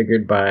can be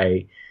triggered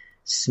by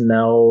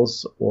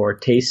smells or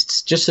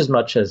tastes just as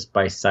much as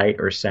by sight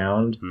or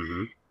sound.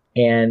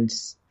 And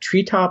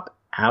treetop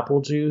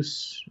apple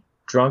juice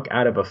drunk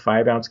out of a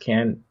 5-ounce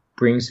can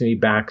brings me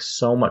back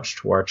so much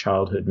to our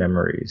childhood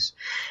memories.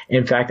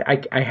 In fact,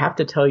 I have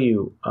to tell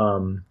you,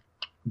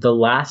 the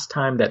last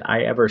time that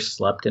I ever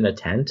slept in a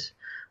tent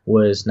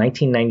was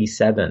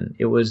 1997.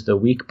 It was the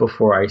week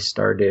before I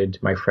started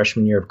my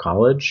freshman year of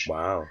college.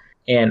 Wow.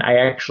 And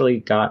I actually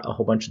got a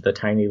whole bunch of the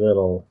tiny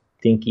little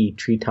dinky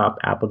treetop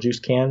apple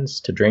juice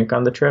cans to drink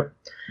on the trip.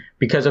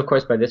 Because, of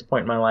course, by this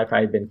point in my life,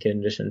 I had been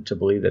conditioned to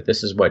believe that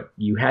this is what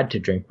you had to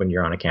drink when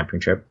you're on a camping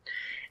trip.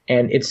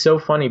 And it's so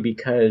funny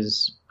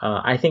because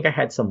I think I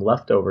had some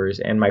leftovers.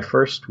 And my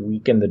first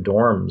week in the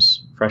dorms,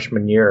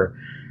 freshman year,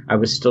 I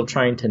was still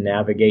trying to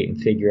navigate and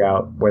figure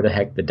out where the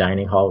heck the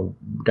dining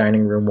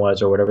room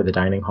was, or whatever the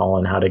dining hall,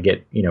 and how to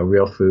get,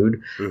 real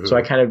food. Mm-hmm. So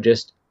I kind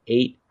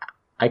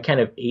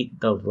of ate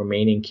the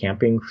remaining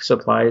camping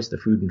supplies, the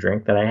food and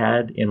drink that I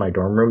had in my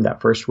dorm room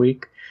that first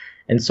week.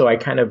 And so I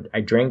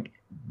drank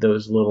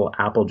those little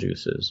apple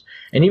juices.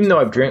 And even though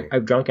I've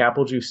drunk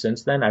apple juice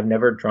since then, I've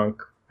never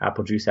drunk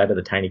apple juice out of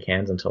the tiny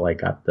cans until I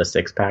got the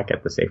 6-pack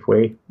at the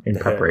Safeway in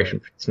preparation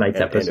for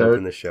tonight's episode. And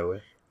open the show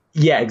with.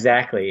 Yeah,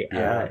 exactly.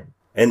 Yeah.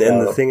 And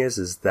the thing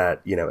is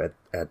that,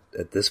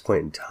 at this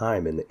point in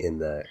time in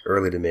the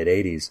early to mid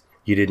 80s,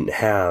 you didn't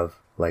have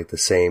like the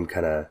same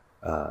kind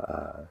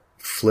of,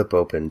 flip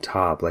open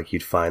top like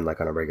you'd find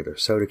like on a regular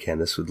soda can.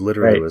 This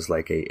was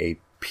like a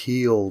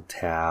peel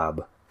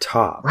tab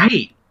top.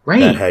 Right.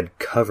 That had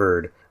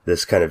covered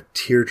this kind of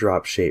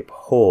teardrop shaped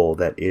hole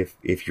that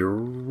if you're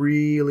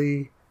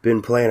really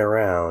been playing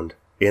around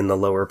in the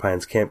Lower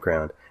Pines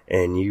campground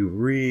and you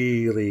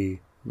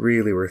really,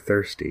 really were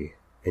thirsty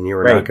and you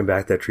were knocking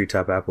back that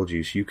treetop apple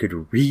juice, you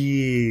could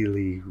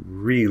really,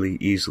 really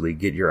easily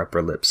get your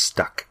upper lip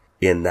stuck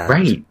in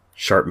that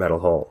sharp metal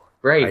hole.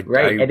 Right.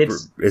 And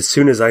it's as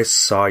soon as I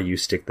saw you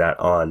stick that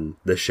on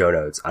the show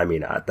notes, I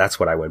mean, that's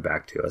what I went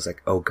back to. I was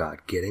like, oh God,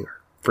 getting our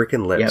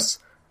freaking lips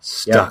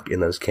stuck in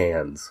those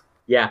cans.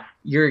 Yeah,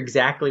 you're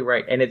exactly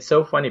right. And it's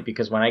so funny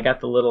because when I got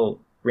the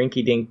little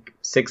rinky-dink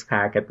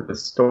 6-pack at the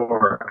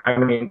store, I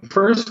mean,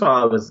 first of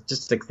all, I was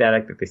just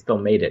ecstatic that they still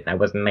made it. And I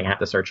wasn't going to have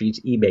to search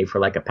eBay for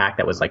like a pack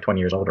that was like 20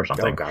 years old or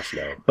something. Oh gosh,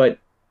 no. But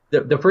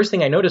the first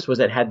thing I noticed was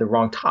it had the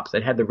wrong tops.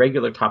 It had the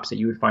regular tops that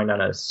you would find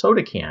on a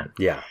soda can.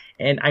 Yeah.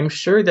 And I'm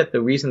sure that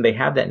the reason they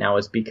have that now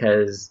is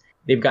because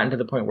they've gotten to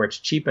the point where it's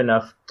cheap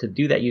enough to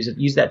do that,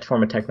 use that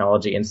form of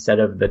technology instead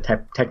of the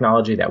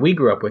technology that we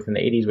grew up with in the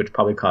 80s, which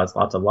probably caused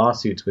lots of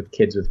lawsuits with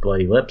kids with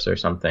bloody lips or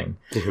something.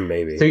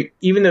 Maybe. So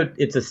even though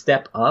it's a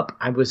step up,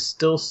 I was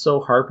still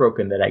so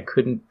heartbroken that I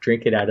couldn't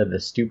drink it out of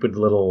the stupid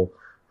little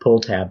pull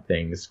tab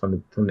things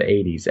from the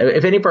 80s.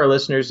 If any of our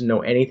listeners know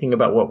anything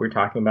about what we're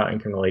talking about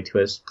and can relate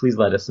to us, please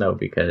let us know,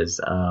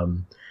 because I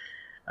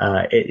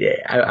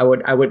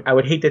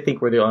would hate to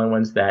think we're the only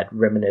ones that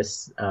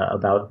reminisce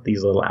about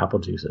these little apple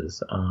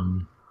juices.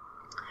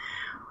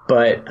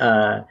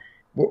 But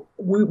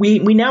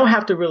we now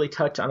have to really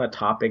touch on a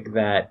topic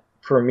that,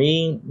 for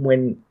me,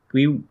 when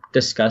we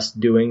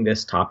discussed doing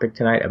this topic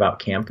tonight about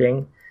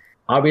camping,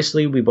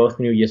 obviously we both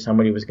knew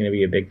Yosemite was going to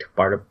be a big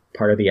part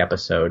of the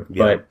episode.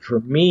 Yeah. But for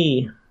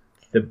me,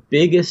 the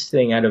biggest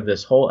thing out of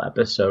this whole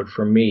episode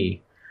for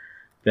me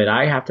that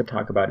I have to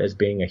talk about as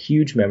being a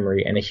huge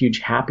memory and a huge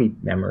happy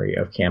memory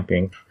of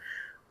camping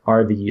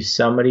are the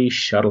Yosemite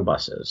shuttle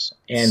buses.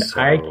 And so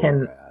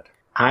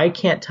I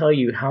can't tell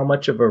you how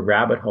much of a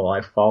rabbit hole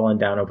I've fallen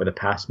down over the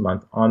past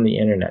month on the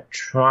internet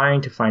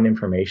trying to find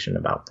information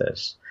about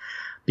this.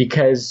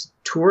 Because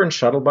tour and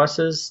shuttle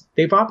buses,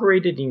 they've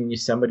operated in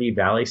Yosemite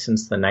Valley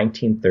since the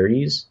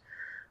 1930s.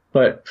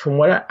 But from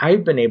what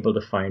I've been able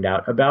to find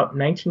out, about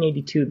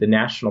 1982, the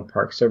National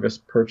Park Service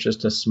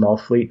purchased a small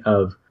fleet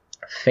of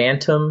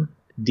Phantom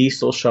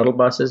diesel shuttle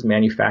buses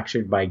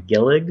manufactured by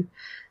Gillig.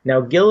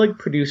 Now, Gillig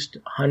produced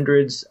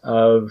hundreds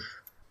of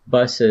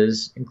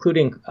buses,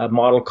 including a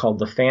model called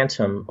the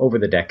Phantom, over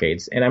the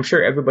decades. And I'm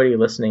sure everybody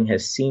listening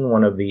has seen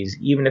one of these,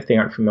 even if they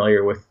aren't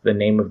familiar with the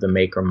name of the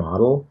make or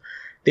model.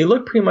 They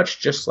look pretty much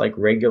just like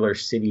regular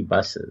city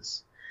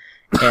buses.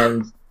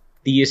 And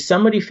the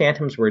Yosemite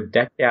Phantoms were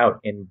decked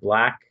out in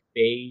black,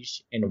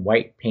 beige, and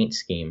white paint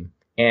scheme.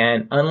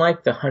 And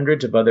unlike the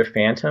hundreds of other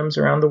Phantoms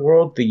around the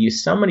world, the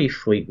Yosemite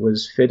fleet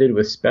was fitted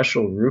with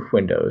special roof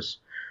windows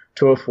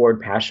to afford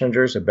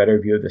passengers a better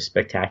view of the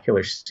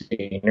spectacular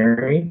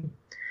scenery.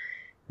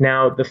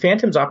 Now, the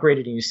Phantoms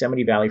operated in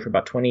Yosemite Valley for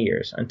about 20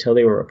 years until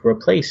they were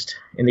replaced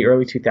in the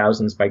early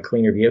 2000s by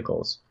cleaner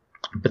vehicles.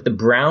 But the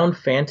brown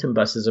Phantom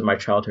buses of my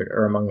childhood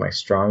are among my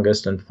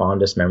strongest and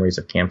fondest memories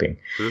of camping.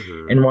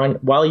 Mm-hmm.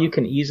 And while you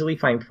can easily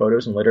find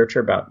photos and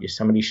literature about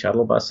Yosemite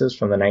shuttle buses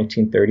from the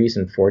 1930s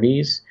and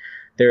 40s,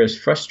 there is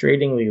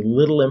frustratingly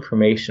little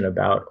information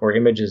about or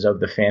images of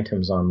the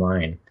Phantoms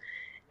online.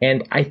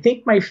 And I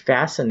think my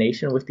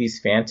fascination with these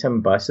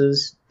Phantom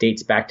buses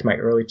dates back to my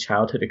early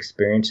childhood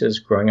experiences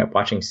growing up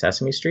watching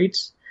Sesame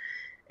Streets.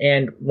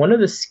 And one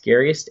of the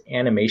scariest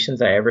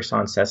animations I ever saw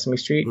on Sesame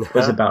Street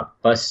was about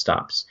bus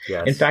stops.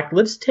 Yes. In fact,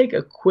 let's take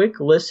a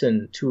quick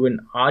listen to an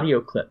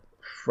audio clip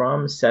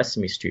from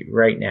Sesame Street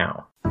right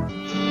now.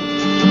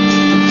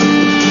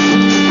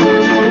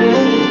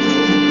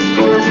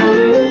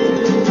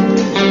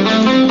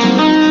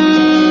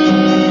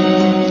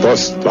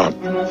 Basta.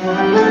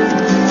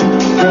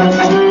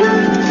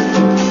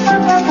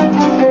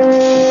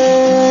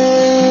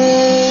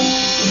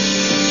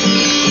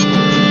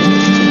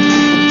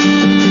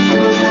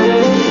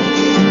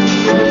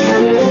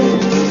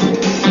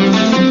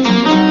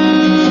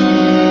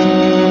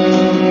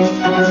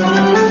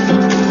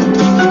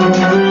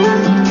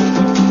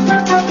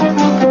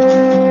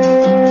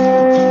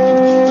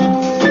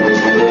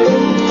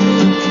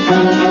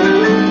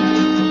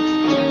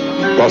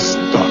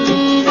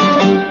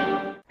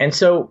 And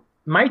so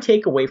my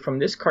takeaway from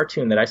this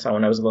cartoon that I saw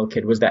when I was a little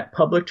kid was that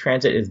public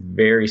transit is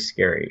very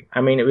scary.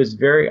 I mean, it was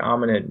very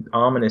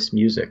ominous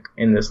music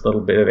in this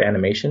little bit of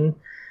animation.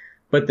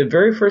 But the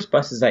very first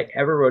buses I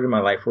ever rode in my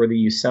life were the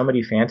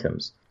Yosemite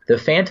Phantoms. The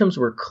Phantoms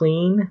were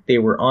clean. They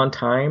were on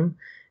time.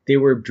 They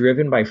were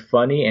driven by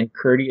funny and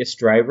courteous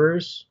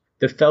drivers.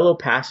 The fellow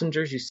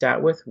passengers you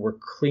sat with were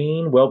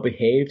clean,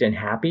 well-behaved, and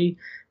happy.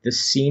 The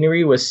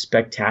scenery was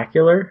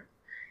spectacular.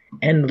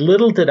 And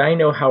little did I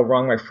know how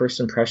wrong my first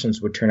impressions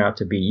would turn out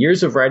to be.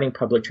 Years of riding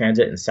public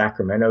transit in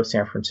Sacramento,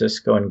 San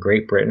Francisco, and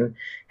Great Britain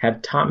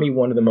have taught me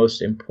one of the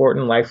most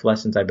important life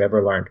lessons I've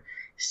ever learned.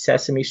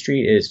 Sesame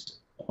Street is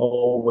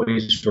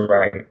always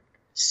right.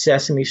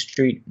 Sesame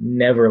Street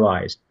never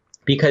lies.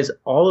 Because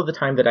all of the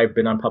time that I've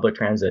been on public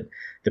transit,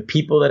 the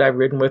people that I've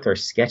ridden with are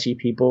sketchy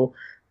people.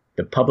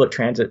 The public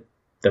transit,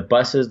 the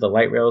buses, the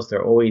light rails,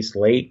 they're always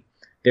late.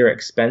 They're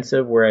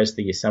expensive, whereas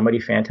the Yosemite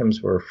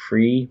Phantoms were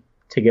free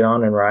to get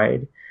on and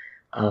ride.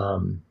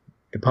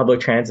 The public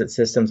transit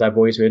systems I've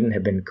always ridden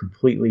have been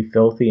completely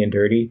filthy and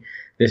dirty.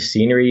 The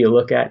scenery you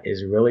look at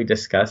is really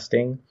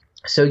disgusting.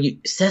 So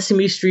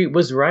Sesame Street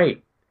was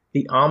right.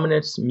 The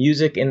ominous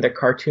music in the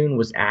cartoon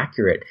was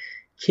accurate.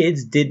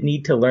 Kids did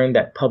need to learn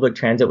that public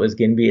transit was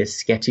going to be a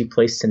sketchy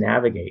place to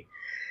navigate.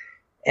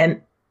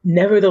 And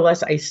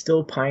nevertheless, I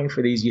still pine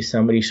for these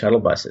Yosemite shuttle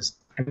buses.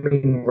 I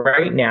mean,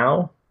 right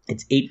now,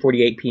 it's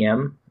 8:48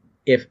 p.m.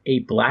 If a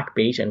black,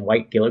 beige, and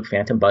white Gillig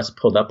Phantom bus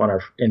pulled up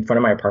in front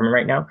of my apartment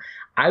right now,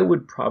 I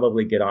would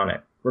probably get on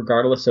it,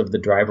 regardless of the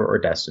driver or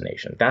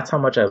destination. That's how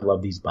much I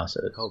love these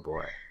buses. Oh,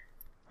 boy.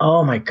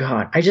 Oh, my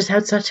God. I just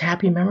had such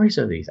happy memories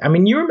of these. I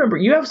mean,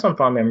 you have some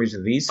fond memories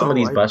of these, some of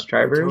these bus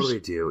drivers. I totally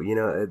do. You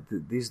know,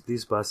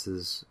 these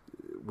buses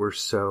were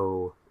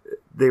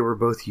they were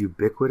both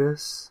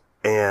ubiquitous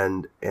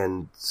and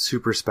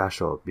super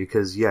special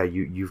because, yeah,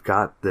 you've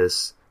got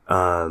this,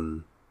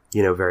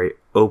 very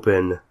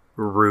open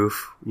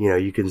roof.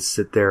 You can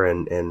sit there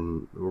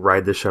and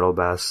ride the shuttle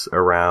bus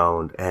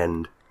around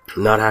and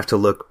not have to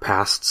look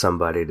past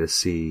somebody to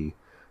see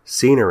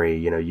scenery.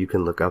 You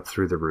can look up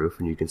through the roof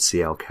and you can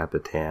see El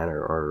Capitan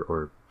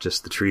or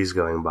just the trees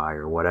going by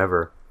or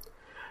whatever.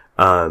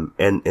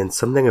 And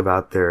something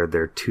about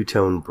their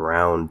two-tone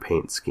brown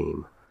paint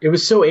scheme. It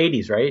was so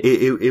 80s, right?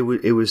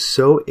 It was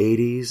so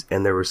 80s,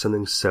 and there was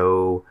something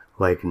so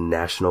like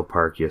National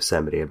Park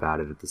Yosemite about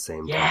it at the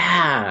same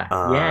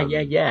time.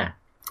 Yeah.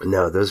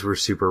 No, those were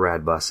super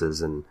rad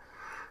buses, and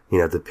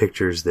the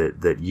pictures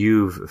that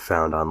you've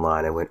found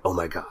online, I went, oh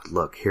my God,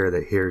 look,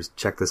 here's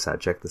check this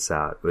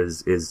out.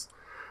 Is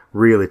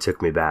really took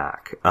me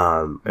back.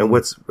 And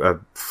what's a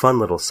fun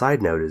little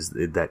side note is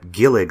that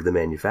Gillig, the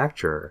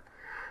manufacturer,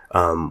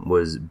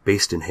 was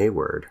based in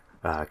Hayward,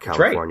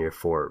 California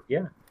for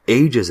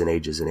ages and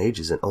ages and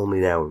ages, and only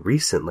now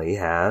recently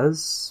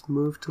has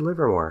moved to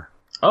Livermore.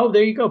 Oh,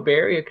 there you go, Bay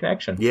Area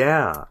connection.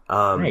 Yeah.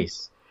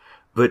 Nice.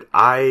 But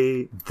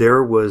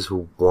there was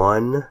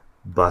one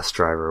bus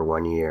driver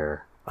one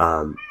year,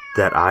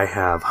 that I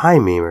have, hi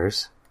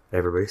Memers,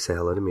 everybody say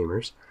hello to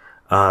Memers.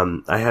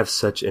 I have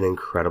such an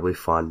incredibly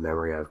fond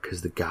memory of,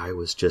 because the guy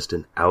was just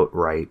an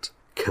outright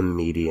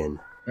comedian.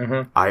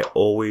 Mm-hmm. I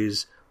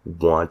always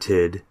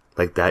wanted,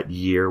 like that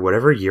year,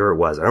 whatever year it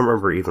was, I don't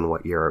remember even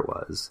what year it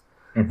was,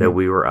 that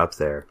we were up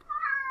there.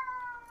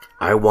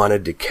 I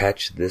wanted to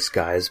catch this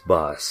guy's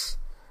bus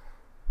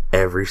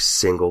every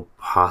single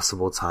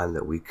possible time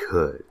that we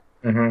could.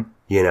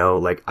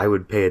 Mm-hmm. Like I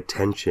would pay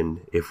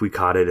attention if we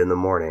caught it in the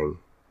morning.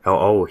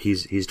 Oh,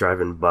 he's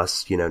driving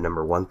bus,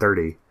 number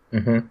 130.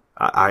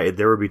 Mm-hmm.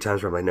 There would be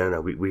times where I'm like,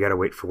 no, we got to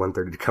wait for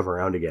 130 to come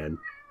around again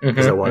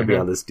because I want to be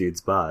on this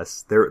dude's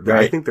bus.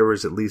 Right. I think there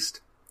was at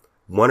least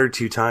one or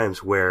two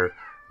times where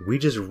we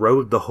just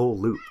rode the whole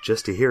loop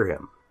just to hear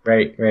him.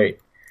 Right.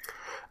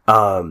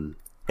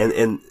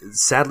 And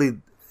sadly,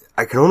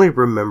 I can only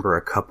remember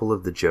a couple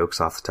of the jokes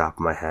off the top of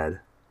my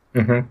head.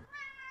 Mm-hmm.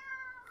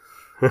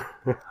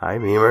 Hi,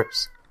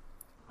 Memers.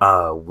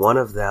 One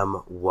of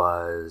them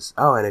was,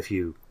 and if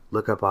you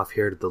look up off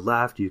here to the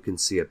left, you can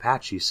see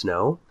Apache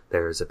snow.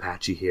 There's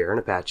Apache here and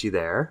Apache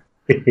there.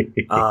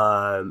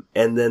 And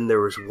then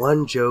there was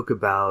one joke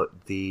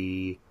about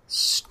the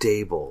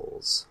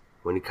stables.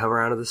 When you come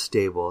around to the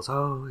stables,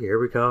 here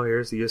we go,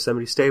 here's the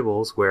Yosemite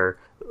stables, where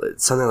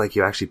it's something like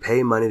you actually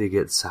pay money to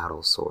get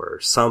saddle sore,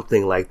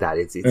 something like that.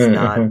 It's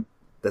not,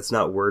 that's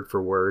not word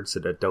for word, so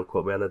don't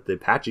quote me on that. The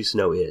Apache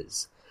snow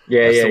is.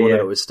 That's the one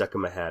that was stuck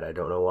in my head. I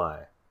don't know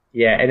why.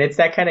 Yeah, and it's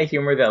that kind of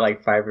humor that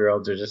like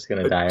 5-year-olds are just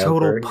gonna die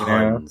Total over.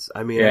 puns. You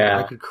know? I mean, Yeah.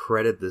 I could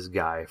credit this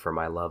guy for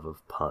my love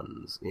of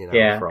puns,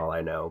 Yeah. for all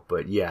I know.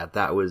 But yeah,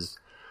 that was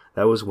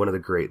one of the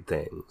great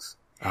things.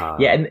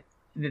 Yeah, and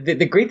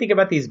the great thing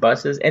about these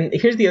buses, and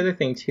here's the other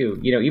thing too,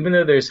 even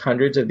though there's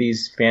hundreds of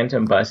these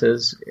Phantom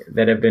buses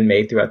that have been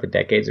made throughout the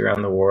decades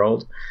around the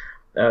world,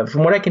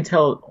 from what I can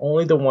tell,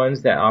 only the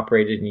ones that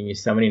operated in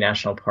Yosemite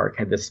National Park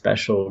had this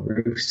special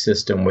roof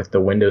system with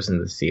the windows in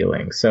the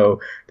ceiling. So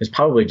there's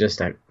probably just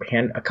a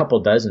couple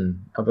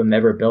dozen of them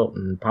ever built,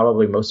 and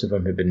probably most of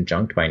them have been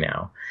junked by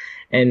now.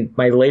 And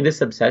my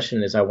latest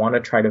obsession is I want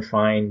to try to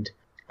find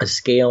a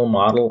scale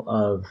model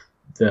of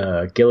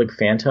the Gillig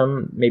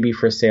Phantom, maybe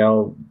for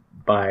sale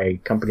by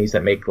companies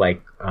that make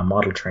like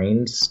model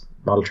train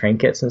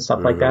kits and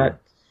stuff like that.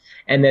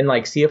 And then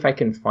like see if I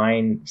can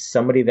find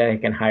somebody that I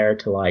can hire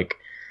to like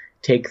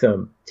take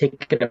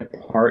it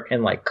apart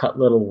and like cut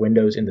little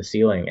windows in the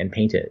ceiling and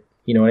paint it.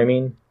 You know what I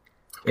mean?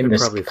 In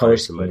this probably color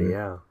find scheme. somebody,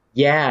 yeah.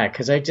 Yeah,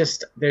 because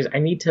I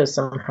need to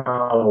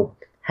somehow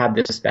have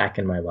this back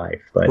in my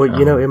life. But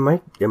Well,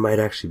 it might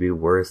actually be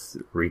worth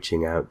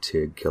reaching out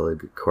to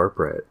Gillig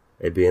Corporate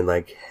and being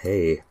like,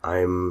 hey,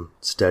 I'm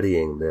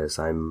studying this,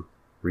 I'm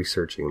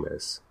researching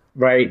this.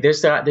 Right.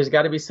 There's got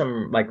to be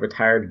some like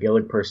retired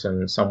Gillig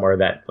person somewhere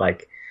that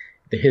like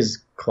his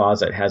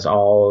closet has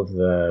all of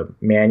the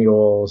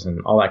manuals and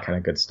all that kind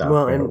of good stuff.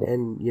 Well,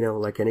 and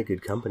like any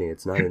good company,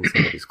 it's not in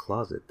somebody's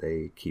closet.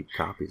 They keep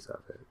copies of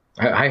it.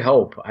 I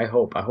hope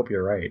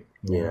you're right.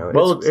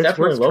 Well, it's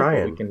definitely local.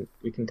 Trying.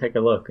 We can take a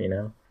look.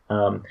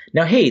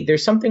 Now, hey,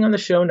 there's something on the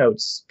show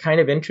notes kind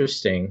of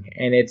interesting,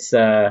 and it's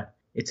a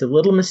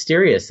little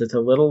mysterious. It's a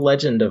little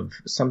legend of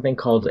something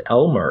called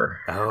Elmer.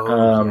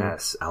 Oh,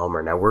 yes,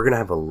 Elmer. Now, we're going to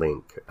have a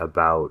link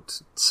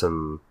about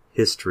some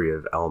history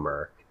of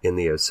Elmer in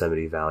the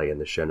Yosemite Valley in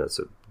the show notes.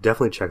 So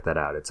definitely check that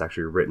out. It's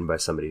actually written by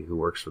somebody who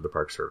works for the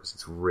Park Service.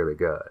 It's really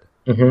good.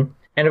 Mm-hmm.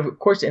 And of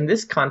course, in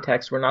this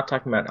context, we're not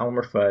talking about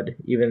Elmer Fudd,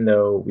 even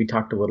though we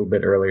talked a little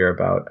bit earlier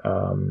about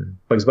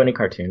Bugs Bunny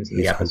cartoons in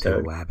the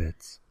episode.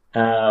 Wabbits.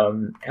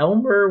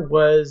 Elmer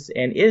was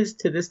and is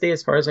to this day,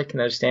 as far as I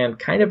can understand,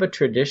 kind of a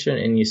tradition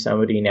in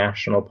Yosemite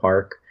National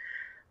Park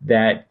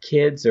that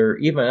kids or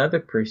even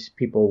other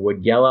people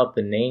would yell out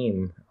the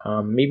name,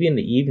 maybe in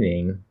the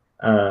evening,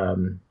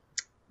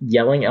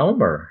 yelling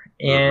Elmer.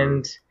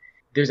 And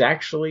there's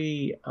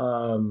actually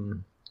not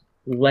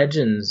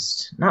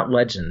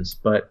legends,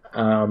 but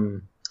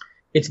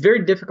it's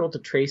very difficult to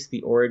trace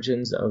the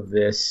origins of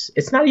this.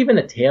 It's not even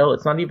a tale.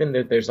 It's not even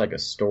that there's like a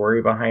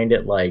story behind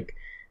it, like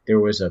there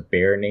was a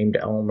bear named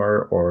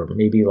Elmer, or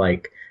maybe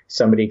like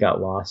somebody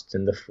got lost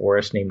in the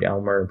forest named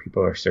Elmer and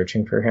people are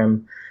searching for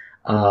him.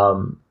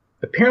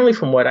 Apparently,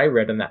 from what I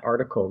read in that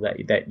article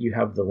that you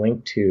have the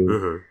link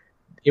to,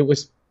 it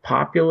was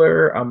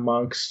popular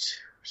amongst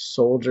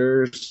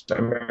soldiers,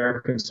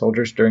 American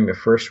soldiers during the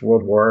First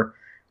World War,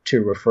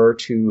 to refer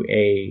to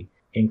a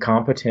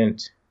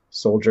incompetent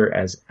soldier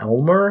as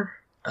Elmer.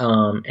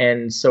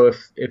 And so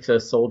if a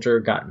soldier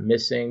got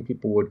missing,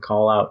 people would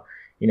call out,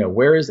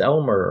 where is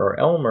Elmer, or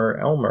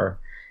Elmer,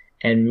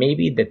 and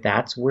maybe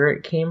that's where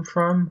it came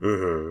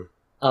from.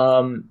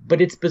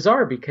 But it's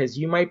bizarre because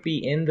you might be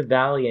in the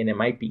valley and it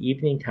might be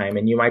evening time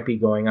and you might be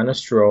going on a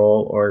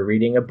stroll or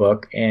reading a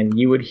book, and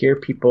you would hear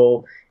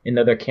people in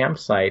other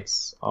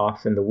campsites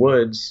off in the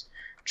woods,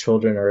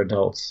 children or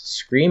adults,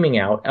 screaming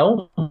out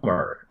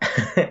Elmer.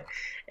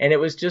 And it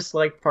was just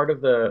like part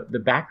of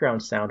the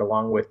background sound,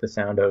 along with the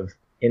sound of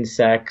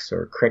insects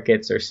or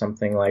crickets or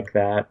something like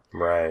that.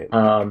 Right.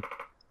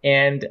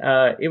 And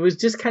it was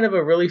just kind of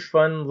a really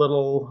fun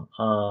little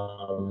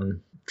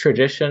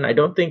tradition. I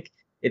don't think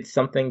it's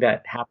something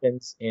that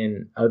happens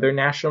in other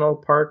national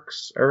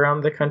parks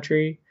around the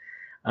country,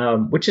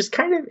 which is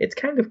kind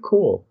of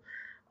cool.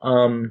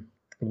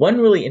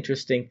 One really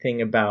interesting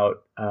thing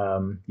about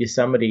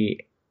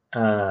Yosemite,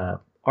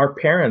 our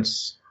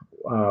parents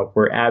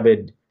were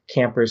avid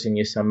campers in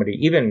Yosemite,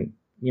 even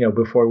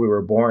before we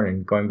were born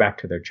and going back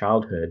to their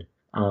childhood.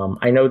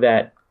 I know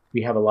that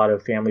we have a lot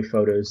of family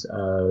photos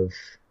of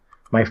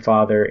my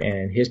father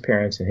and his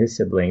parents and his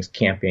siblings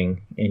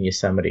camping in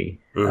Yosemite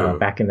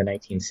back in the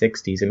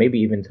 1960s and maybe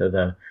even to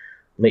the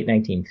late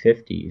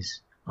 1950s.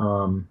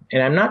 And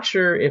I'm not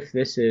sure if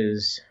this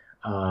is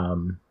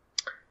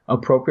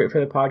appropriate for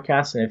the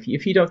podcast. And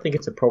if you don't think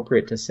it's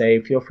appropriate to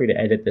say, feel free to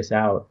edit this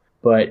out.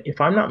 But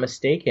if I'm not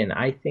mistaken,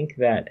 I think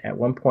that at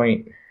one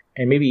point,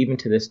 and maybe even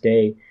to this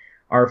day,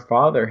 our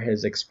father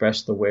has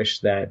expressed the wish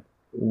that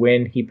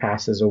when he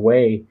passes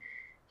away,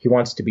 he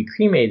wants to be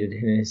cremated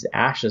and his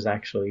ashes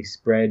actually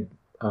spread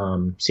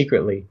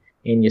secretly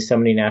in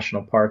Yosemite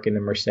National Park in the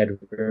Merced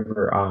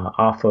River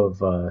off of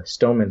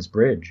Stoneman's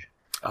Bridge.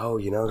 Oh,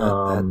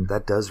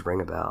 that does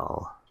ring a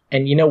bell.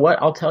 And you know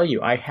what? I'll tell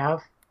you, I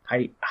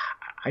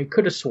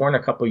could have sworn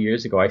a couple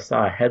years ago I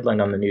saw a headline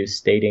on the news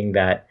stating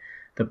that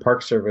the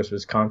Park Service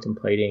was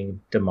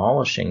contemplating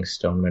demolishing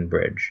Stoneman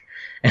Bridge.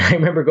 And I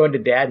remember going to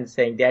Dad and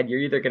saying, Dad,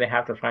 you're either going to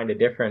have to find a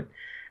different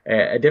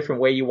a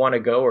different way you want to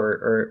go,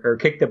 or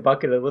kick the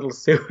bucket a little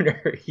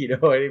sooner. You know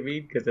what I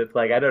mean? Because it's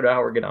like, I don't know how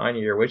we're going to honor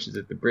your wishes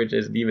if the bridge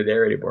isn't even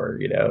there anymore,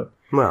 you know?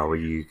 Well,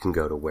 you can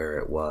go to where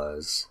it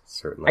was,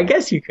 certainly. I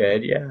guess you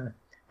could, yeah.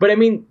 But I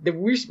mean, the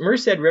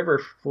Merced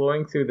River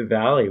flowing through the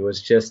valley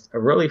was just a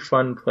really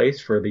fun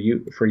place for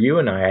you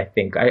and I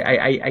think.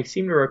 I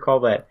seem to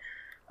recall that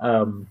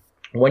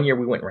one year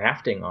we went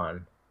rafting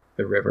on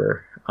the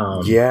river.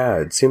 Yeah,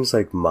 it seems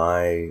like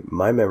my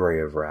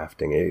memory of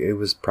rafting, it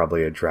was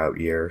probably a drought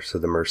year, so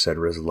the Merced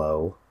was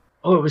low.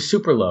 Oh, it was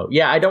super low.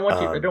 Yeah, I don't want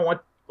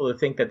people to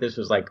think that this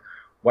was like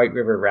White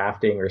River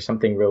rafting or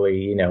something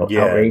really,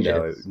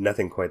 outrageous. No,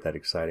 nothing quite that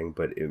exciting,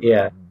 but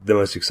the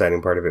most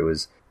exciting part of it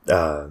was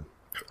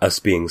us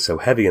being so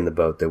heavy in the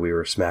boat that we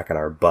were smacking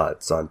our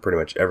butts on pretty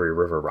much every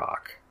river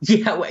rock.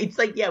 Yeah, well, it's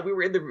like, we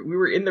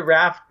were in the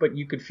raft, but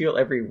you could feel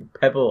every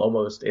pebble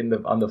almost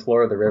on the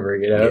floor of the river,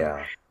 you know?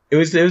 Yeah. It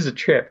was a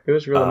trip. It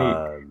was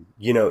really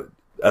neat.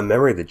 A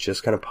memory that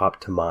just kind of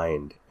popped to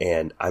mind,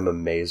 and I'm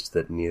amazed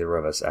that neither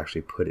of us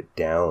actually put it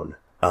down.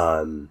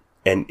 And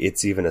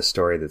it's even a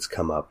story that's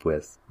come up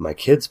with my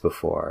kids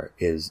before,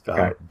 is,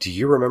 do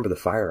you remember the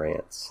fire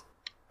ants?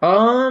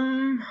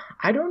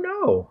 I don't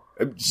know.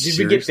 Did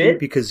we get bit?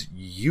 Because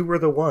you were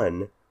the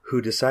one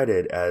who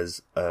decided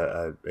as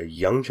a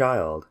young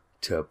child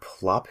to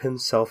plop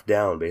himself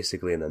down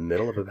basically in the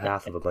middle of a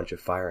path of a bunch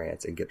of fire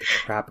ants and get the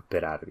crap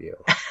bit out of you.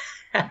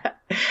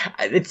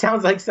 It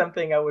sounds like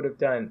something I would have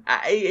done.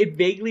 It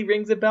vaguely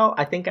rings a bell.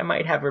 I think I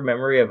might have a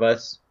memory of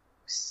us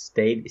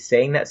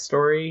saying that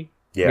story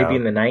maybe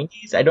in the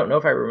 90s. I don't know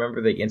if I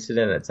remember the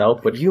incident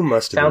itself, but you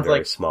must have been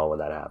very small when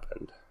that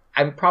happened.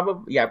 It's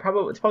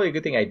probably a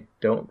good thing I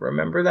don't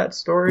remember that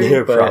story.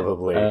 Yeah, but,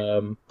 probably.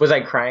 Was I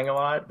crying a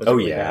lot? Oh,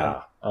 yeah.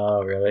 Bad?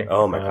 Oh, really?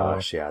 Oh my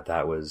gosh, yeah.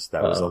 That was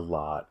a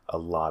lot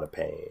of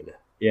pain.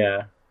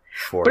 Yeah.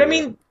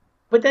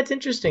 But that's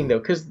interesting though,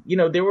 because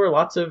there were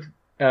lots of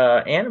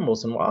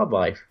animals and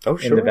wildlife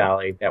in the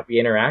valley that we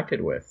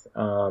interacted with,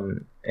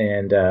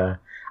 and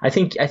I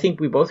think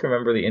we both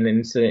remember an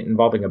incident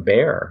involving a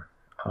bear.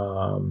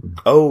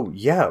 Oh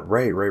yeah,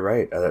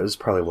 right. That was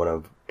probably one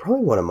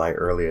of my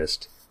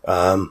earliest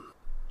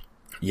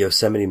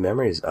Yosemite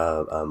memories.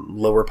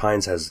 Lower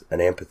Pines has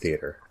an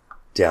amphitheater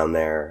down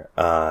there,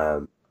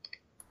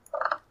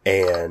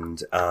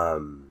 and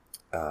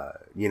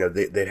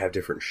they'd have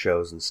different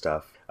shows and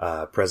stuff,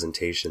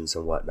 presentations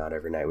and whatnot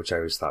every night, which I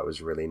always thought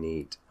was really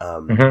neat.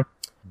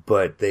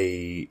 But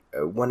they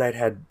one night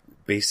had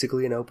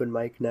basically an open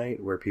mic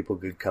night where people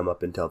could come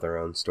up and tell their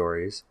own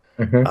stories.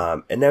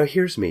 And now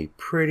here's me,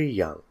 pretty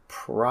young,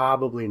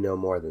 probably no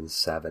more than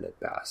 7 at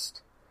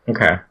best.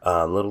 Okay.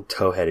 Little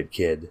tow-headed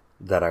kid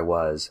that I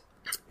was.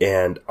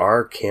 And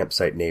our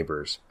campsite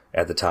neighbors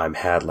at the time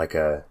had like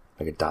a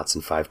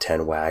Datsun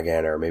 510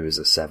 wagon, or maybe it was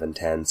a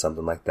 710,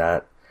 something like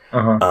that.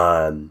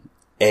 And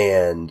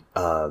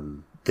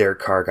their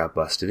car got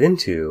busted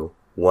into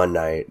one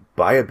night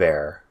by a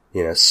bear,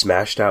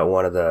 smashed out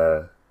one of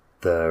the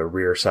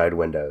rear side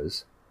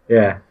windows.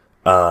 Yeah.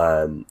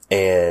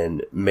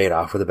 And made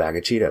off with a bag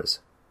of Cheetos.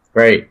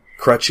 Right.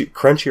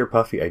 Crunchy or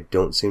puffy, I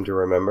don't seem to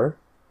remember.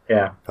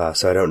 Yeah.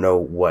 So I don't know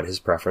what his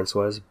preference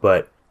was,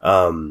 but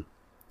I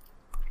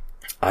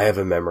have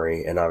a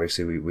memory, and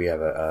obviously we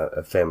have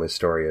a family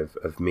story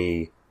of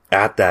me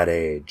at that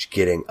age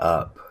getting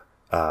up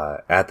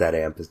at that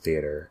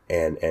amphitheater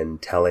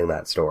and telling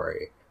that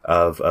story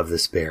of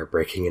this bear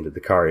breaking into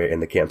the car in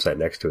the campsite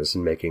next to us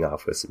and making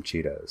off with some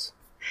Cheetos.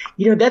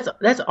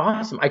 That's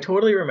awesome. I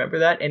totally remember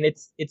that, and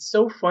it's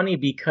so funny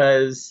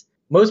because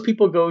most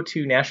people go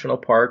to national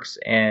parks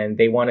and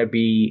they want to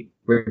be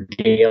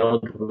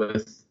regaled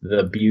with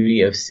the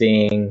beauty of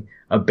seeing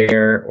a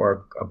bear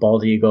or a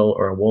bald eagle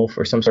or a wolf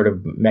or some sort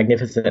of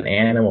magnificent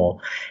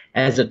animal.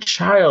 As a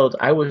child,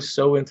 I was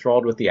so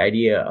enthralled with the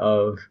idea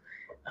of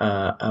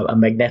a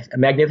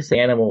magnificent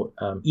animal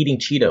eating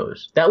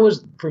Cheetos. That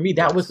was, for me,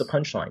 that was the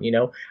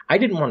punchline. I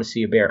didn't want to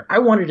see a bear. I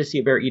wanted to see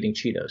a bear eating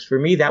Cheetos. For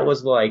me, that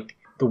was like,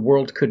 the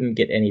world couldn't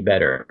get any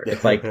better.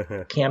 It's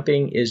like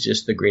camping is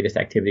just the greatest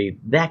activity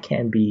that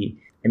can be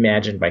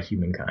imagined by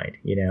humankind,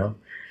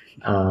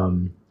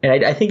 And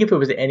I think if it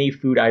was any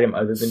food item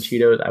other than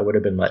Cheetos, I would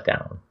have been let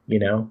down,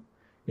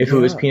 If it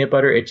was peanut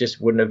butter, it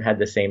just wouldn't have had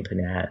the same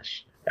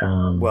panache.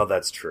 Well,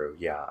 that's true.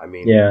 Yeah. I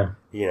mean,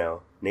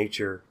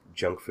 nature,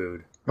 junk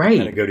food, right,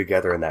 kind of go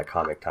together in that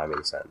comic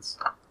timing sense.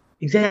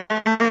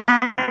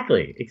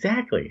 Exactly.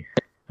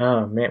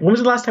 Oh man. When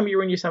was the last time you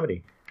were in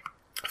Yosemite?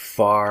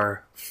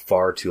 Far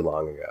too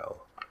long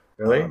ago.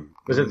 Really?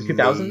 Was it the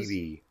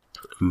 2000s?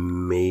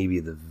 Maybe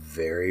the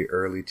very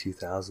early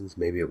 2000s.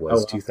 Maybe it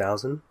was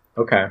 2000.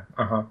 Okay.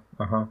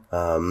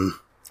 I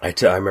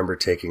remember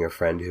taking a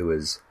friend who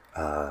was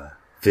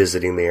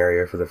visiting the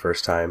area for the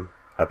first time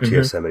up to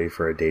Yosemite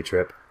for a day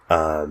trip,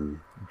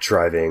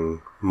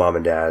 driving mom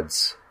and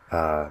dad's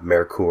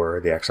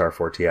Merkur, the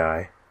XR4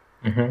 Ti,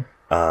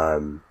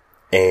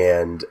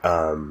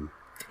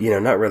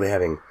 not really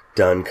having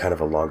done kind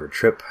of a longer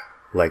trip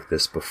like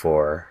this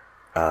before.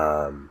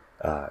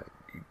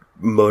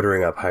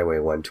 motoring up Highway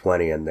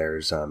 120, and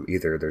there's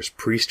there's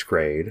Priest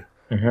Grade,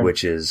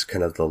 which is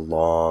kind of the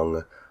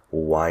long,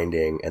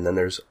 winding, and then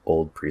there's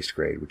Old Priest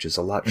Grade, which is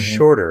a lot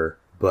shorter,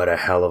 but a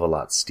hell of a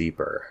lot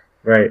steeper.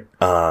 Right.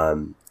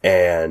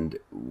 And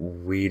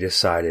we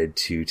decided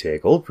to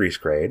take Old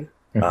Priest Grade.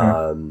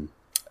 I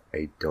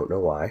don't know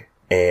why.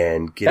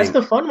 And that's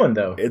the fun one,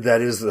 though.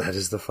 That is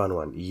the fun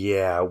one.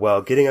 Yeah.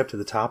 Well, getting up to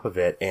the top of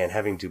it and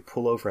having to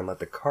pull over and let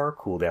the car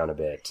cool down a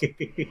bit,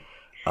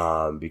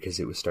 because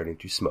it was starting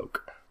to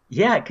smoke.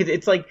 Yeah, because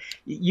it's like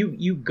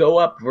you go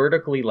up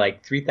vertically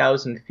like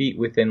 3,000 feet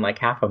within like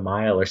half a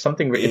mile or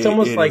something. It's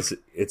almost like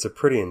it's a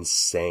pretty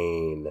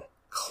insane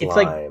climb. It's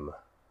like,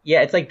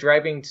 yeah, it's like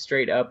driving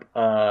straight up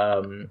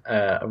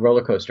a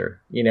roller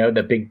coaster. You know,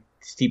 the big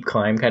steep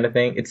climb kind of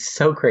thing. It's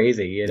so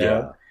crazy. You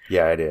know.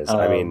 Yeah, it is.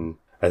 I mean,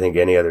 I think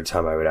any other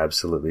time I would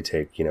absolutely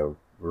take,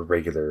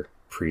 regular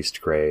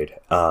Priest Grade.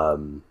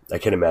 I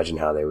can imagine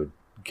how they would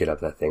get up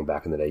that thing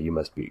back in the day. You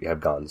must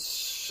have gone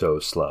so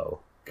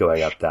slow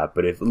going up that.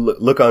 But if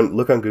look on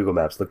Google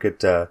Maps, look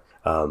at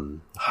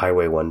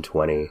Highway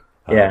 120,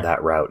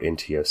 that route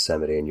into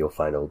Yosemite, and you'll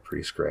find Old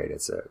Priest Grade.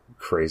 It's a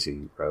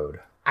crazy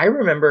road. I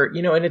remember,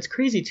 and it's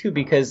crazy too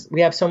because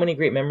we have so many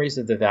great memories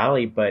of the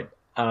valley. But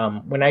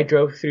when I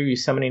drove through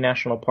Yosemite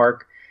National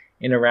Park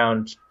in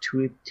around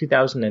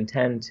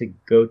 2010 to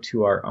go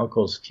to our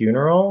uncle's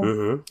funeral.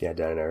 Mm-hmm. Yeah,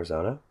 down in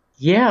Arizona.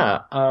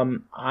 Yeah.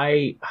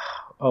 I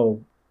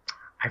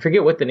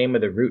forget what the name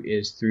of the route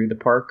is through the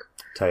park.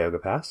 Tioga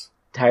Pass?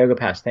 Tioga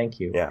Pass,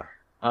 thank you. Yeah.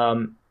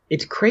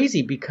 It's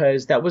crazy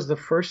because that was the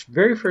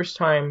very first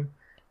time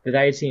that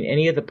I had seen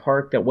any of the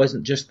park that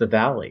wasn't just the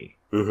valley.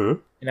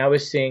 Mm-hmm. And I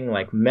was seeing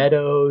like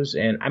meadows,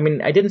 and I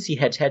mean, I didn't see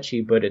Hetch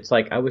Hetchy, but it's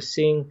like I was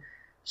seeing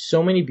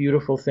so many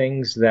beautiful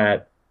things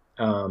that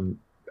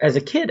as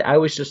a kid, I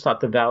always just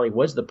thought the valley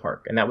was the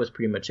park, and that was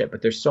pretty much it.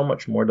 But there's so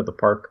much more to the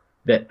park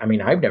that, I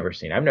mean, I've never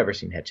seen. I've never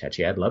seen Hetch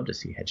Hetchy. I'd love to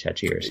see Hetch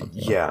Hetchy or something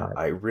like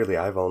that.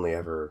 I've only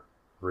ever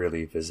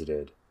really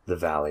visited the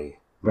valley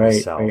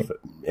myself. Right.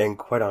 And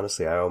quite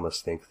honestly, I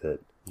almost think that,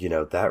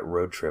 that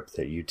road trip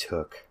that you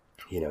took,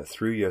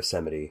 through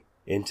Yosemite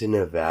into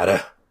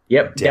Nevada.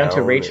 Yep, down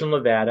to Rachel,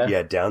 Nevada.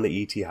 Yeah, down the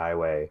E.T.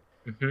 Highway.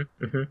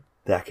 Mm-hmm, mm-hmm.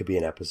 That could be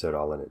an episode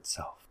all in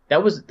itself.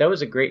 That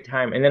was a great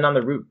time. And then on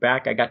the route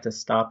back, I got to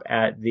stop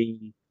at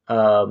the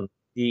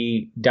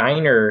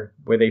diner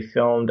where they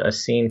filmed a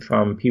scene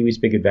from Pee-wee's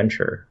Big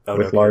Adventure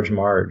with Large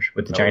Marge,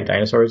 with the giant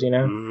dinosaurs,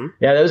 Mm-hmm.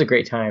 Yeah, that was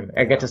a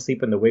I got to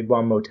sleep in the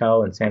Wigwam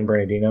Motel in San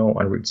Bernardino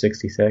on Route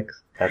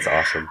 66. That's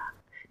awesome.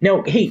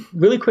 Now, hey,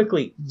 really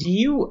quickly,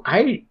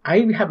 I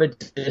have a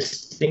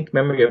distinct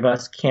memory of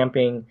us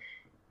camping.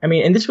 I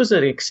mean, and this was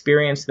an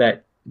experience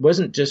that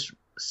wasn't just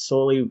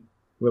solely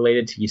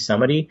related to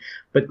Yosemite,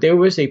 but there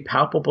was a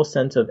palpable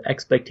sense of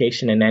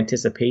expectation and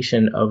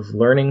anticipation of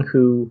learning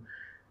who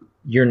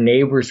your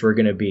neighbors were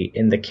going to be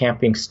in the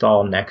camping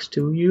stall next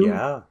to you.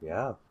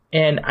 Yeah.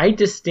 And I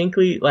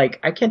distinctly,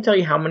 I can't tell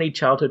you how many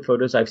childhood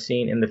photos I've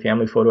seen in the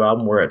family photo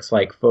album where it's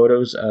like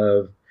photos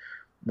of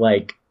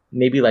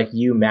maybe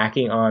you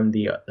macking on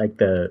the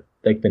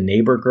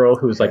neighbor girl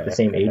who's the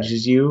same age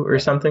as you or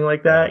something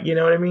like that. You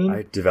know what I mean?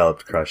 I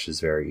developed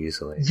crushes very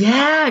easily.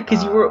 Yeah,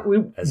 because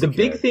the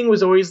big thing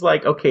was always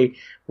okay,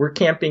 we're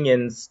camping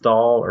in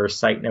stall or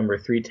site number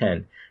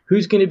 310.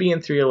 Who's going to be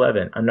in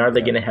 311? And are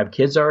they going to have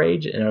kids our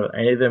age? And are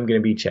any of them going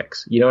to be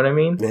chicks? You know what I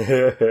mean?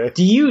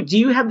 Do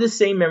you have the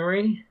same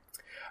memory?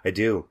 I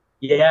do.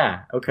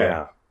 Yeah. Okay.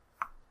 Yeah.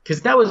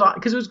 Because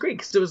it was great.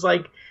 Because it was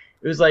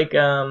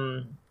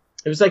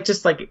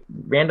just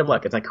random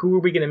luck. It's who are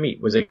we going to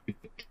meet? Was it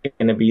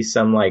going to be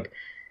some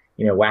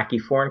wacky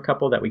foreign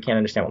couple that we can't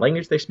understand what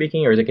language they're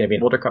speaking? Or is it going to be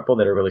an older couple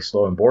that are really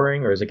slow and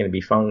boring? Or is it going to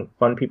be fun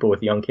people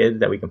with young kids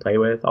that we can play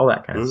with? All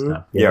that kind of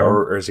stuff. Yeah,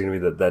 or is it going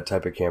to be that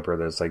type of camper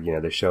that's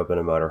they show up in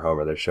a motorhome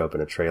or they show up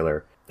in a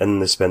trailer and then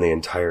they spend the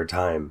entire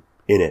time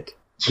in it.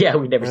 Yeah,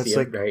 we never see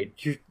it, right?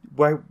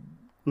 Why?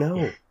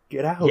 No,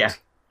 get out.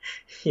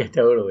 Yeah,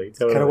 totally. It's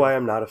kind of why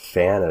I'm not a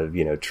fan of,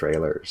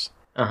 trailers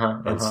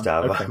and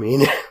stuff. Okay. I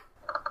mean,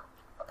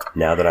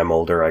 now that I'm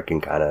older, I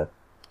can kind of...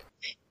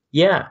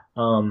 Yeah.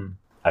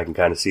 I can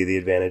kind of see the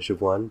advantage of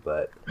one,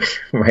 but...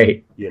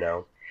 Right.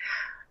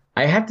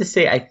 I have to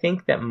say, I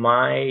think that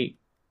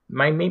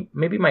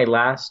maybe my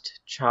last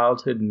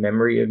childhood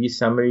memory of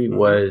Yosemite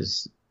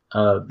was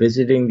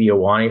visiting the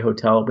Ahwahnee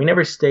Hotel. We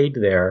never stayed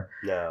there.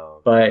 No.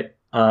 But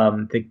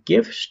the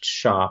gift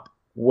shop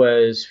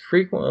was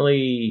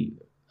frequently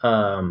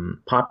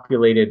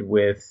populated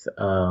with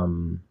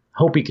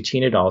Hopi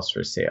Kachina dolls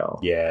for sale.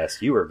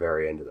 Yes, you were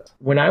very into that.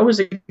 When I was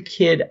a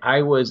kid,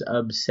 I was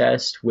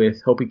obsessed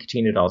with Hopi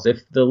Kachina dolls.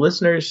 If the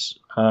listeners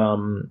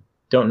don't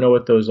know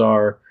what those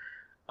are,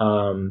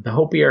 the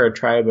Hopi are a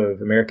tribe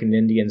of American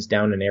Indians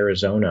down in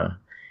Arizona,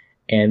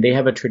 and they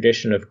have a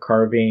tradition of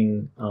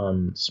carving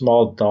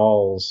small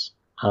dolls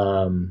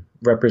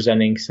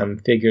representing some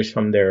figures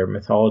from their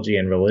mythology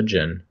and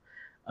religion.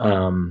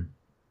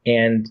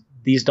 And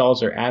these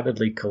dolls are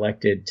avidly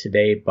collected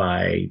today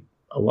by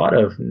a lot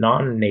of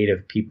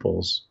non-native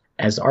peoples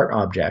as art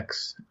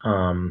objects.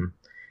 And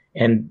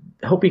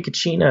Hopi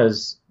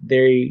Kachinas,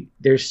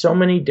 there's so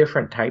many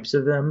different types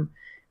of them,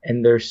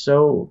 and they're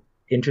so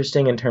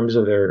interesting in terms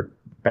of their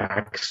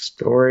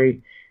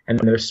backstory, and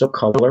they're so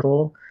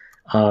colorful.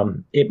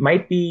 It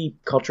might be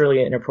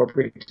culturally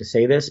inappropriate to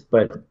say this,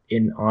 but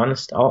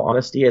all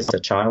honesty, as a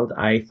child,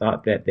 I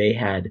thought that they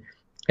had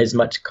as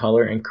much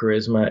color and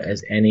charisma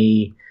as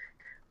any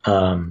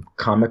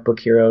comic book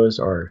heroes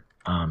or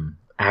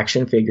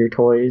action figure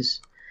toys.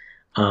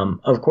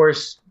 Of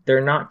course, they're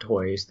not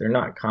toys. They're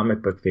not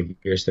comic book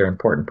figures. They're an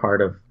important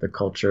part of the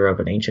culture of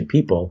an ancient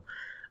people.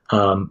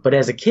 But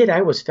as a kid,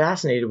 I was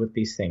fascinated with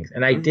these things,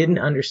 and I didn't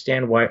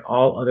understand why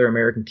all other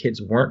American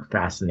kids weren't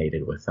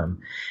fascinated with them.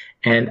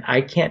 And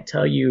I can't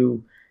tell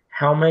you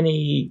how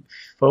many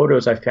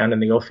photos I found in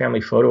the old family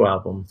photo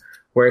album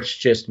where it's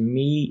just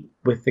me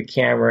with the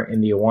camera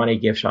in the Ahwahnee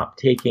gift shop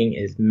taking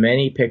as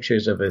many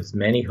pictures of as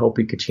many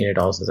Hopi Kachina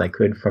dolls as I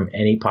could from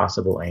any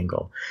possible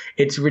angle.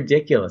 It's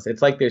ridiculous.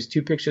 It's like there's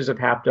 2 pictures of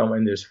Half Dome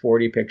and there's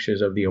 40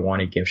 pictures of the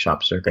Ahwahnee gift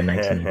shop circa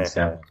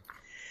 1987.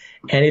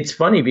 And it's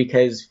funny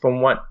because from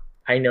what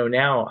I know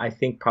now, I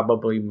think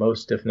probably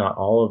most, if not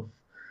all, of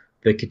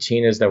the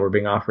Kachinas that were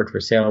being offered for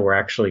sale were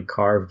actually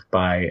carved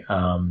by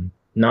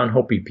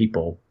non-Hopi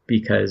people,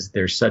 because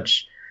there's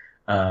such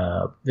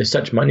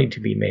money to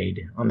be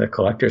made on the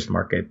collector's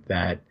market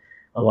that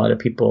a lot of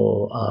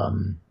people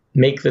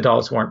make the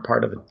dolls who aren't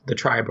part of the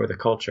tribe or the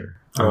culture.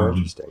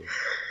 Interesting.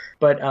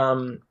 But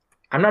I'm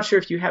not sure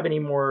if you have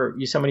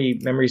so many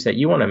memories that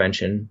you want to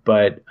mention,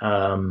 but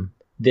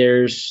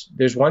there's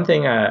one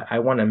thing I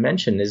want to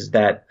mention is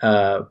that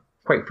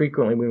quite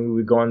frequently when we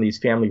would go on these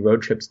family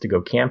road trips to go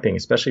camping,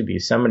 especially the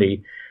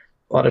Yosemite,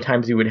 a lot of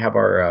times we would have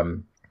our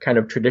kind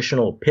of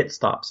traditional pit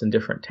stops in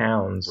different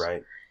towns.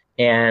 Right.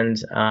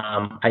 And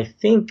I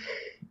think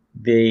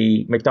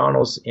the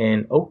McDonald's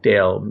in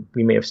Oakdale,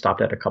 we may have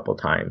stopped at a couple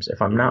times,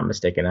 if I'm not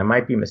mistaken. I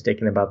might be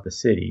mistaken about the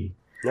city.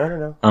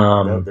 No.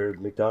 No, there's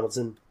McDonald's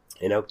in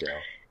Oakdale.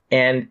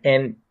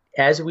 And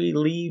as we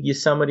leave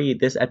Yosemite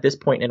at this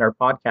point in our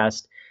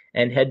podcast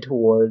and head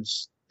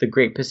towards the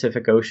Great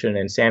Pacific Ocean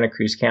and Santa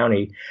Cruz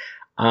County,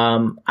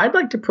 I'd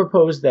like to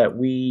propose that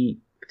we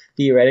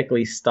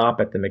theoretically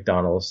stop at the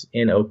McDonald's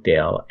in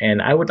Oakdale,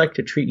 and I would like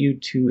to treat you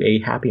to a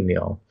Happy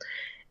Meal.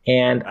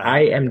 And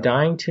I am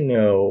dying to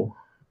know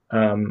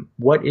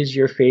what is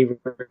your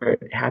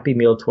favorite Happy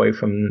Meal toy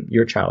from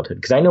your childhood?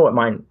 Because I know what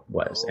mine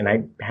was, and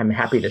I am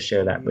happy to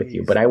share that with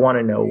you. But I want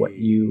to know what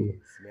you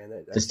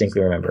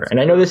distinctly remember. And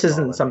I know this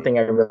isn't something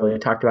I really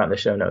talked about in the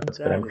show notes,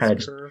 but I'm kind of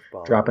just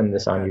dropping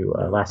this on you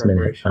last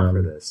minute.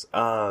 For this.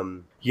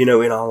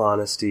 In all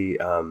honesty,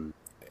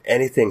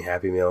 anything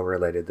Happy Meal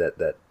related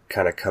that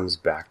kind of comes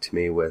back to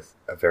me with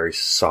a very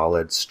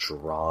solid,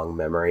 strong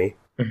memory.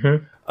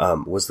 Mm-hmm.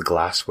 Was the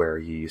glassware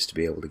you used to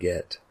be able to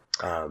get.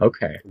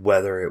 Okay.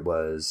 Whether it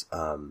was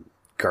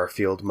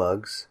Garfield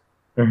mugs,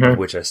 mm-hmm.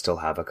 which I still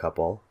have a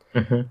couple.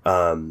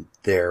 Mm-hmm.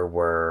 There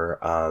were,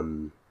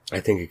 I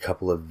think, a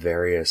couple of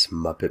various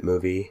Muppet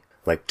movie,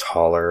 like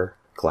taller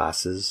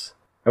glasses.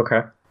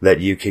 Okay. That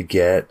you could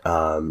get,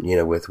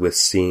 with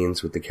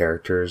scenes with the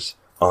characters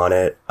on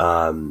it.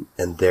 And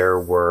there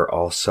were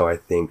also, I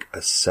think,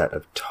 a set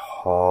of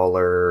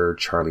taller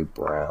Charlie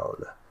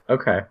Brown.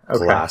 Okay.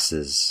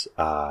 Glasses,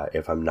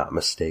 if I'm not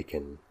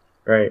mistaken.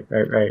 Right.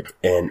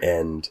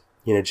 And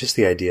just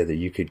the idea that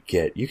you could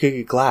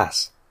get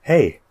glass.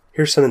 Hey,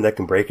 here's something that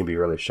can break and be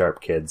really sharp,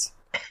 kids.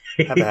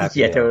 Have a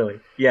happy meal. Totally.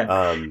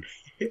 Yeah.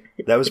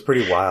 That was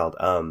pretty wild.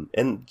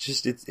 And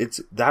just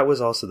that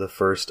was also the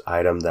first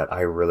item that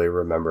I really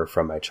remember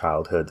from my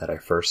childhood that I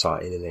first saw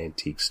in an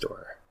antique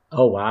store.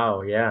 Oh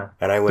wow, yeah.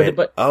 And I went,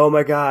 oh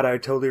my god, I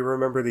totally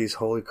remember these.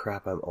 Holy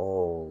crap, I'm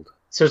old.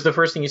 So it's the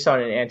first thing you saw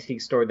in an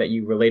antique store that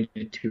you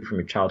related to from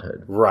your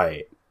childhood.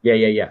 Right.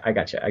 Yeah. I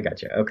gotcha.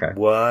 Okay.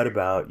 What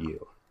about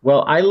you?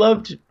 Well, I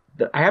loved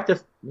a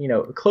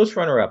close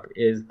runner-up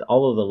is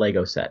all of the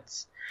Lego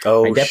sets.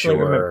 Oh, I definitely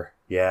sure. Remember,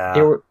 yeah.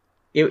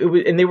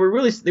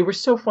 They were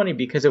so funny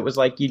because it was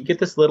like you'd get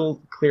this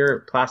little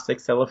clear plastic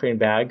cellophane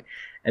bag,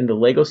 and the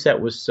Lego set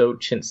was so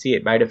chintzy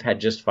it might have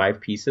had just 5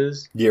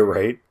 pieces. Yeah,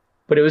 right.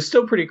 But it was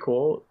still pretty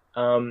cool.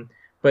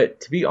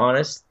 But to be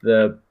honest,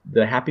 the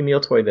Happy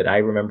Meal toy that I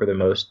remember the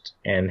most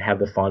and have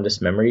the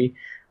fondest memory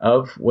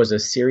of was a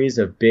series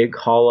of big,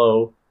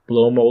 hollow,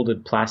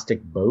 blow-molded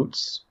plastic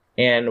boats.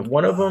 And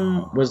one of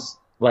them was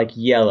like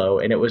yellow,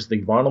 and it was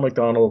the Ronald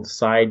McDonald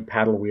side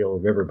paddle wheel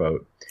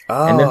riverboat.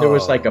 Oh. And then there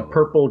was like a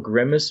purple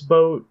Grimace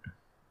boat,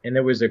 and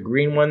there was a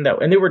green one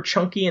and they were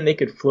chunky and they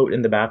could float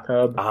in the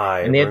bathtub.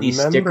 And they had these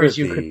stickers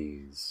you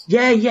could.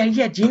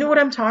 Yeah. Do you know what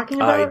I'm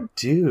talking about? I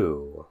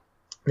do.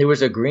 There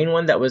was a green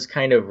one that was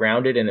kind of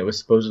rounded, and it was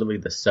supposedly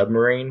the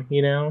submarine,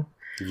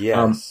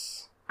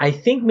 Yes. I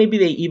think maybe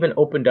they even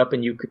opened up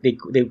and they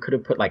could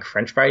have put like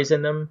French fries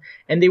in them,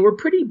 and they were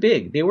pretty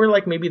big. They were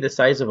like maybe the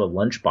size of a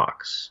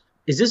lunchbox.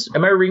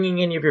 Am I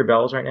ringing any of your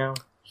bells right now?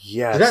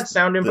 Yes. Does that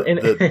sound?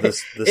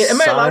 The am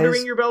I allowed to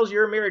ring your bells?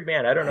 You're a married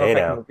man. I don't know if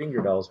I can ring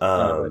your bells.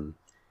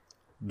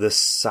 The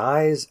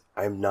size,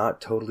 I'm not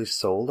totally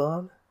sold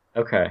on.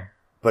 Okay.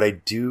 But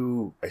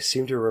I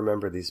seem to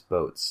remember these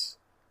boats.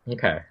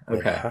 Okay.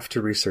 I have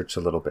to research a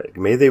little bit.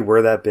 Maybe they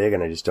were that big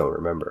and I just don't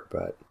remember,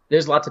 but...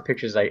 There's lots of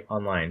pictures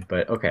online,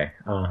 but okay.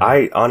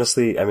 I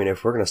honestly, I mean,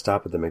 if we're going to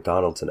stop at the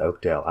McDonald's in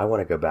Oakdale, I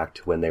want to go back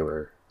to when they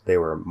were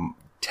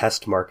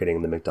test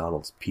marketing the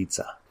McDonald's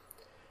pizza.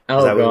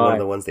 Oh, that was God. one of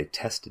the ones they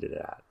tested it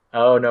at.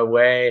 Oh, no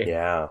way.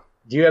 Yeah.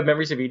 Do you have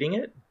memories of eating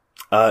it?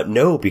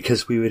 No,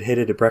 because we would hit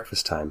it at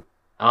breakfast time.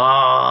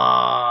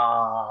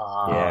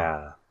 Ah.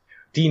 Yeah.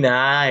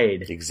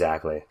 Denied.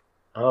 Exactly.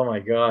 Oh my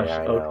gosh. Yeah,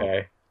 I know.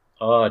 Okay.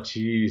 Oh,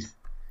 jeez.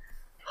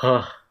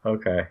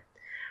 Okay.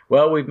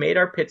 Well, we've made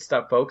our pit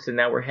stop, folks, and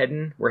now we're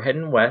heading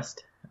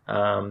west.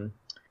 And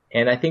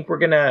I think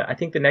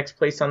the next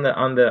place on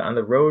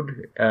the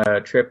road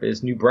trip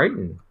is New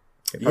Brighton.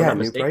 If I'm not New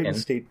mistaken. Brighton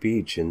State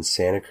Beach in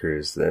Santa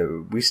Cruz.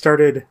 We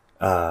started,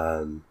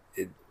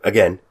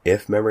 again,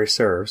 if memory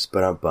serves,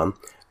 but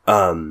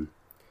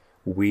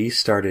we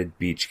started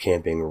beach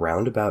camping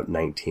around about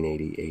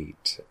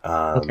 1988.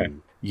 Okay.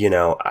 You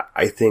know,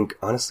 I think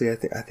honestly, I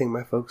think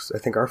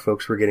our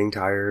folks were getting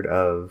tired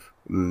of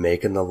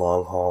making the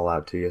long haul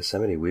out to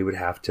Yosemite. We would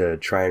have to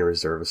try and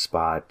reserve a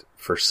spot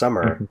for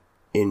summer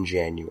in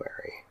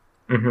January.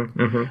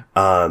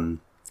 And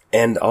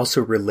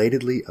also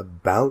relatedly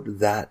about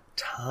that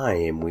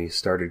time, we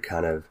started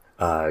kind of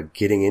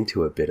getting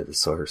into a bit of the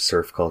sort of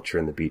surf culture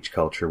and the beach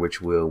culture, which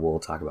we'll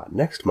talk about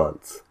next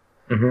month.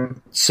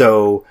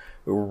 So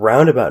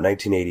around about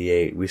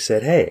 1988, we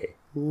said, hey,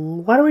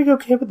 why don't we go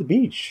camp at the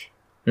beach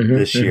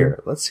this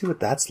year? Let's see what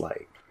that's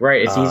like.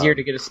 Right. It's easier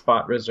to get a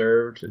spot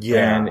reserved.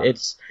 Yeah. And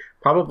it's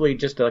probably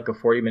just like a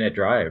 40-minute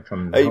drive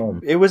from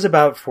home. It was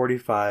about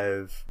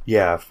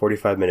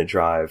 45-minute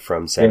drive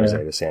from San Jose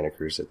to Santa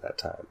Cruz at that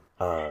time.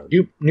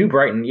 New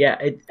Brighton,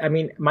 yeah. I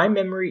mean, my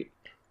memory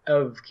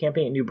of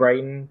camping at New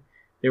Brighton,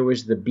 there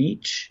was the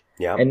beach,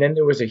 and then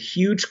there was a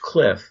huge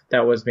cliff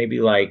that was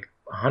maybe like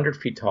 100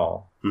 feet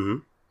tall.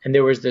 And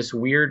there was this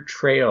weird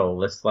trail,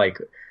 this like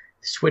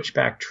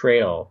switchback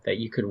trail that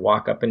you could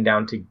walk up and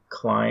down to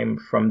climb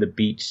from the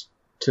beach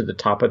to the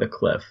top of the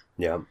cliff.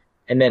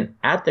 And then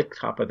at the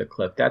top of the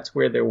cliff, that's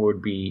where there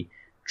would be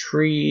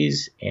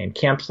trees and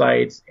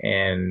campsites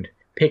and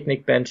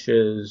picnic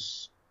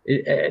benches.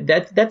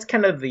 That's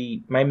kind of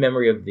my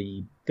memory of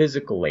the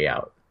physical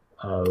layout.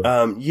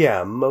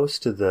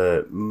 Most of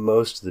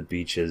the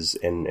beaches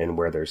and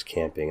where there's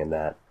camping and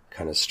that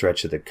kind of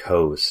stretch of the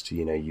coast,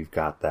 you know, you've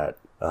got that,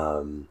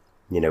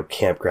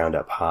 campground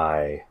up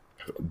high,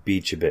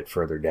 beach a bit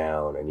further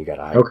down, and you got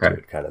a hike to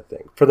it kind of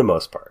thing, for the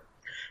most part.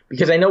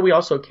 Because I know we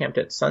also camped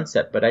at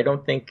Sunset, but I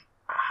think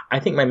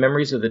my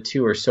memories of the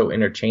two are so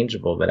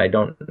interchangeable that I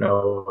don't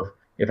know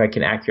if I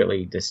can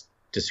accurately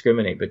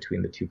discriminate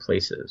between the two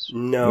places.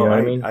 No, you know what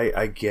I mean?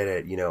 I get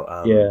it. You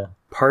know,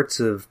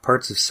 parts of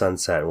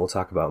Sunset, and we'll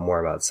talk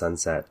more about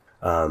Sunset,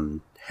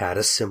 had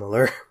a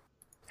similar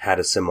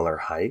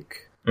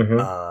hike,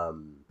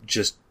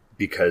 just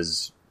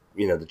because,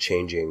 you know, the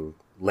changing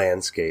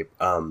landscape.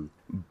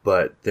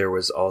 But there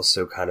was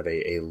also kind of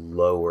a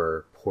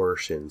lower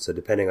portion. So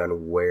depending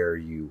on where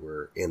you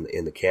were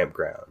in the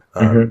campground,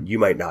 you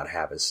might not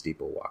have as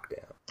steep a walk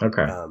down.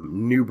 Okay.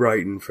 New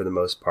Brighton, for the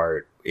most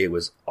part, it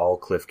was all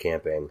cliff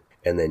camping,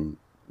 and then,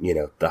 you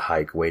know, the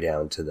hike way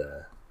down to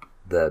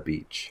the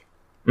beach.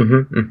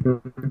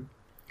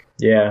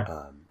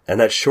 Yeah. And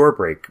that shore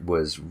break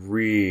was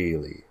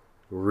really,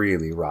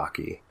 really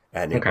rocky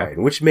at New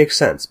Brighton, which makes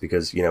sense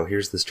because, you know,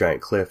 here's this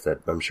giant cliff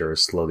that I'm sure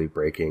is slowly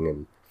breaking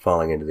and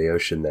falling into the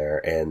ocean there,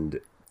 and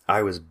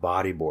I was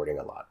bodyboarding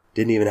a lot.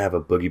 Didn't even have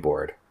a boogie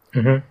board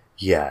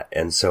yet,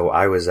 and so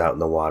I was out in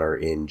the water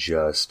in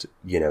just,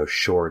 you know,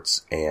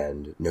 shorts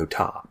and no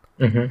top.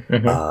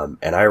 And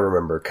I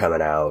remember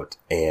coming out,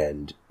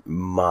 and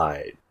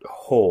my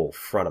whole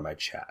front of my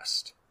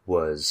chest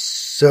was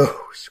so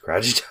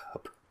scratched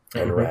up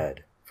and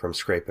red from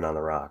scraping on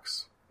the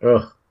rocks.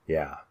 Ugh.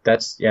 Yeah.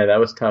 That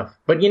was tough.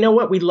 But you know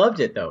what? We loved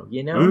it though,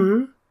 you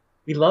know?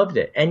 We loved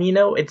it. And you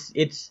know,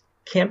 it's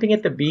camping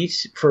at the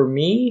beach, for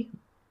me,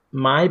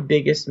 my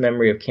biggest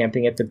memory of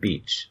camping at the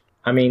beach.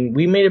 I mean,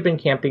 we may have been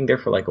camping there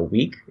for like a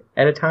week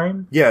at a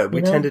time. Yeah,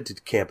 we tended to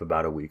camp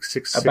about a week,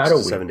 six to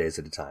 7 days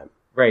at a time.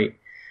 Right.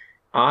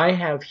 I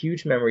have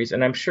huge memories,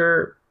 and I'm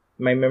sure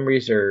my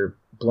memories are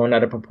blown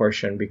out of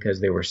proportion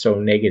because they were so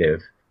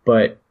negative.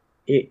 But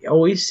it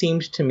always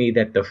seems to me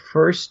that the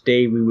first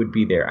day we would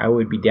be there, I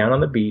would be down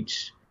on the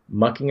beach,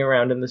 mucking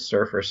around in the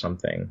surf or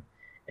something,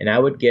 and I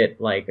would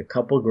get like a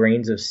couple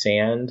grains of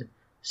sand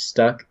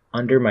stuck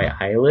under my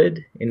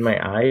eyelid in my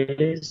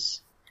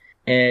eyes,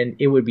 and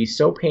it would be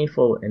so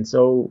painful and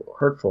so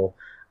hurtful.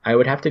 I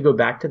would have to go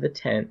back to the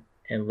tent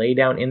and lay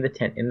down in the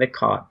tent in the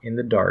cot in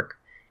the dark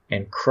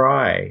and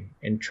cry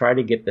and try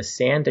to get the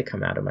sand to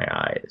come out of my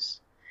eyes.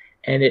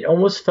 And it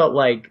almost felt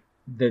like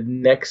the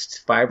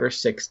next 5 or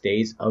 6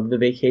 days of the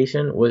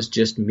vacation was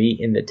just me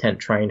in the tent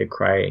trying to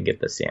cry and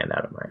get the sand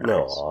out of my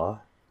eyes. Aww.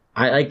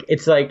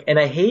 And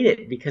I hate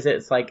it because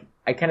it's like,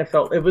 I kind of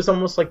felt, it was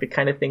almost like the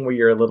kind of thing where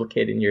you're a little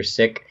kid and you're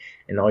sick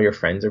and all your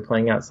friends are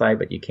playing outside,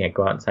 but you can't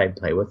go outside and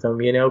play with them,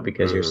 you know,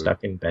 because you're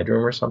stuck in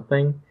bedroom or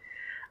something.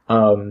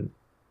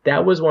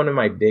 that was one of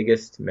my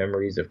biggest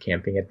memories of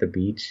camping at the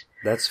beach.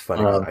 That's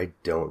funny, 'cause I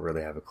don't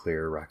really have a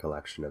clear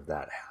recollection of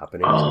that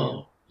happening.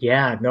 Oh,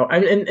 yeah, no,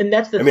 and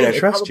that's the I thing. mean, I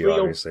trust you,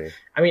 obviously.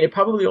 I mean, it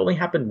probably only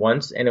happened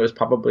once, and it was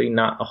probably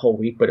not a whole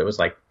week, but it was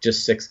like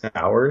just 6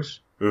 hours.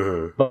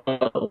 Mm-hmm.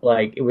 But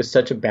like, it was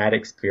such a bad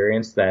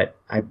experience that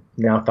I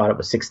now thought it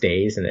was 6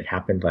 days, and it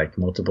happened like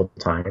multiple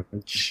times.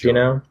 Sure. You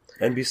know.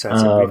 And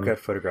besides, we've got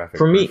photographic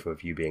for proof me,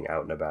 of you being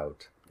out and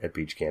about at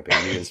beach camping.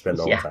 You didn't spend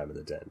the whole time in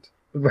the tent.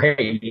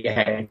 Right,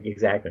 yeah,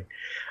 exactly.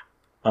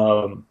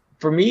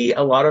 For me,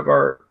 a lot of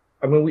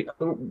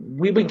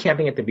we've been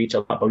camping at the beach a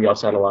lot, but we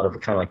also had a lot of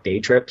kind of like day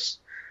trips.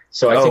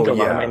 So I think a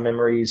lot of my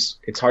memories,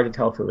 it's hard to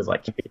tell if it was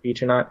like at the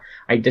beach or not.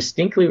 I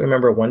distinctly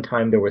remember one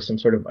time there was some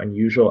sort of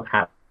unusual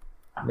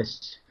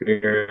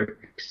atmospheric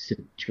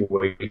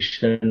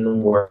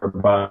situation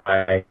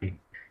whereby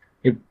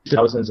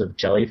thousands of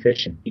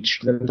jellyfish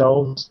beached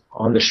themselves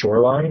on the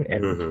shoreline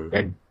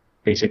and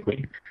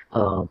basically,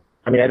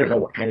 I mean, I don't know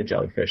what kind of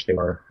jellyfish they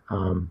were.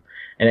 And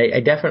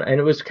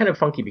it was kind of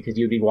funky because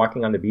you'd be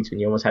walking on the beach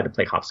and you almost had to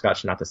play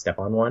hopscotch not to step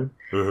on one.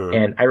 Mm-hmm.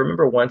 And I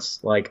remember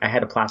once, like, I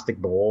had a plastic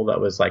bowl that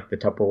was like the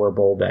Tupperware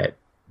bowl that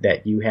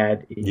you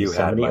had in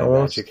Yosemite. You had my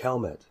magic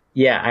helmet.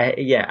 Yeah,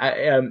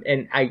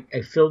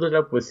 I filled it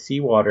up with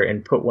seawater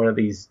and put one of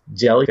these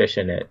jellyfish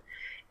in it.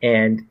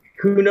 And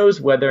who knows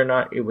whether or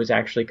not it was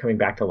actually coming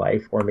back to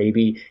life, or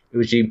maybe it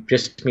was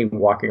just me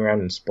walking around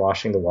and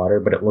splashing the water,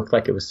 but it looked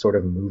like it was sort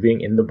of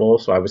moving in the bowl,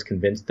 so I was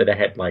convinced that I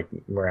had like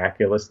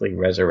miraculously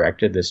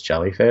resurrected this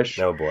jellyfish.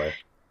 Oh boy.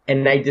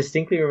 And I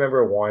distinctly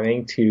remember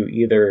wanting to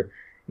either,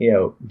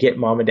 get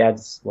mom and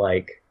dad's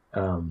like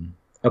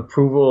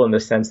approval in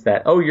the sense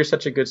that, oh, you're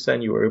such a good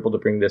son, you were able to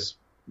bring this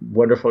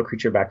wonderful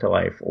creature back to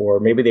life, or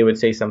maybe they would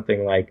say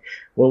something like,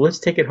 well, let's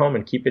take it home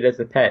and keep it as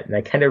a pet. And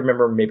I kind of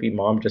remember maybe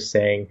mom just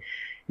saying,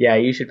 yeah,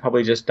 you should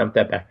probably just dump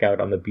that back out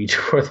on the beach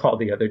with all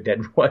the other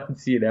dead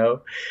ones,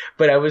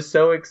 But I was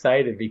so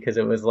excited because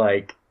it was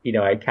like,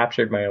 I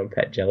captured my own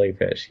pet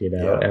jellyfish,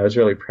 and I was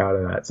really proud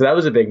of that. So that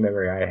was a big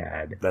memory I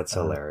had. That's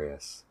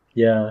hilarious.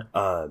 Yeah.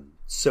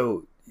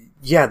 So,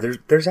 yeah,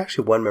 there's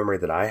actually one memory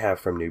that I have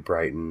from New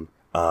Brighton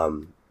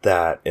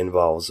that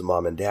involves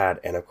mom and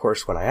dad. And, of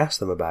course, when I ask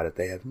them about it,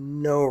 they have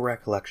no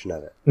recollection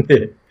of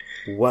it.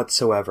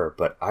 Whatsoever,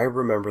 but I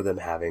remember them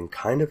having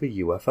kind of a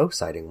UFO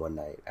sighting one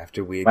night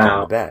after we had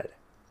gone to bed.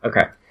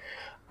 Okay.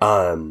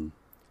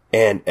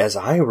 And as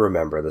I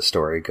remember the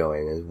story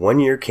going, is 1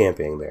 year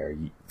camping there,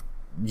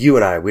 you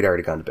and I, we'd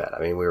already gone to bed.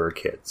 I mean, we were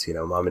kids,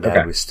 mom and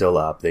dad was still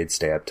up. They'd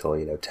stay up till,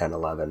 10,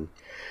 11.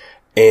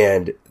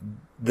 And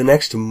the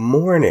next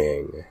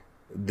morning,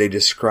 they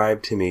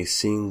described to me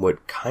seeing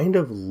what kind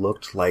of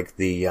looked like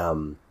the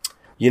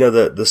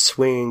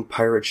swinging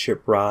pirate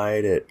ship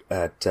ride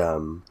at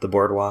the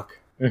boardwalk.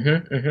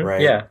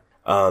 Right? Yeah.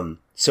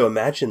 So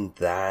imagine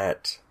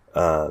that,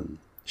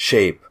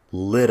 shape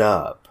lit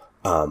up,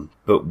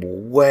 but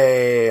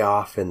way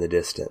off in the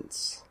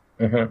distance.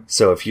 Mm-hmm.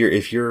 So if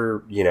you're,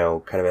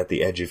 kind of at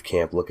the edge of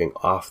camp looking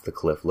off the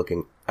cliff,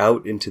 looking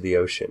out into the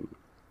ocean,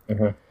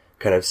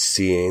 kind of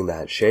seeing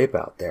that shape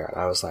out there.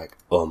 And I was like,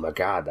 oh my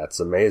God,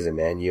 that's amazing,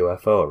 man.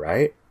 UFO,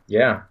 right?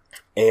 Yeah.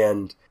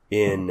 And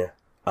in,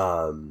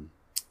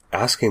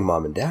 asking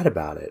mom and dad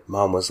about it,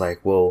 mom was like,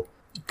 well,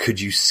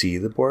 could you see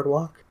the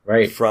boardwalk?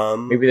 Right.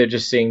 From maybe they're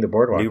just seeing the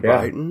boardwalk. New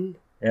Brighton?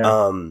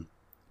 Yeah.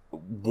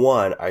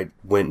 One, I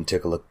went and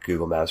took a look at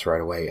Google Maps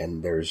right away,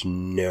 and there's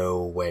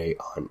no way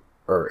on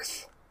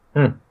earth.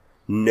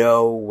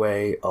 No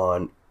way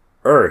on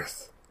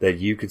earth that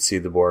you could see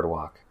the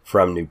boardwalk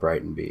from New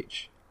Brighton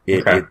Beach.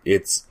 It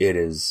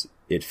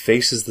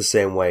faces the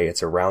same way.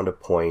 It's around a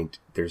point.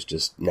 There's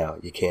just, no,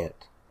 you can't.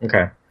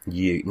 Okay.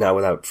 Not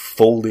without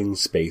folding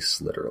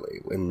space,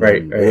 literally. And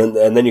right.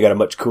 And then you got a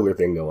much cooler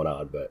thing going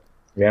on, but.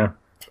 Yeah.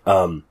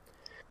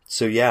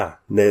 So yeah,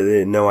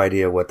 no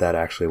idea what that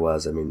actually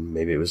was. I mean,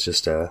 maybe it was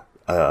just a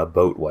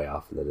boat way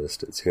off in the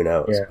distance. Who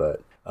knows? Yeah.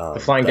 But,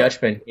 the Flying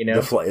Dutchman,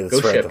 that's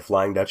right. The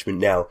Flying Dutchman.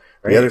 Now,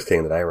 the other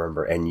thing that I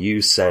remember, and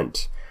you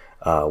sent,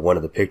 one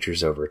of the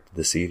pictures over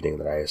this evening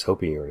that I was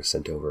hoping you were to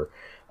send over,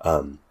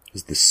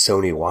 is the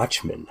Sony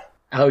Watchman.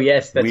 Oh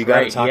yes, that's right. We got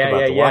to talk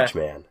about the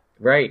Watchman.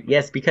 Right,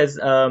 yes, because,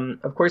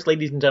 of course,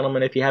 ladies and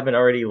gentlemen, if you haven't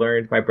already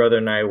learned, my brother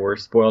and I were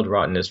spoiled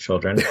rotten as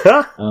children.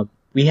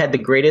 We had the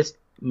greatest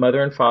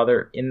mother and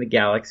father in the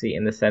galaxy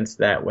in the sense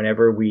that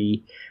whenever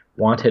we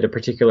wanted a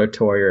particular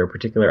toy or a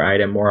particular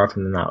item, more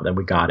often than not, then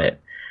we got it.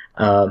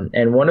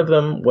 And one of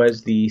them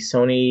was the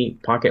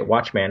Sony Pocket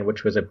Watchman,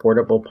 which was a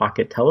portable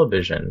pocket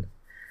television.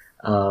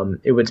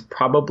 It was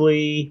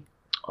probably,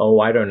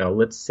 I don't know,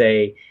 let's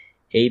say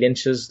 8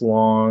 inches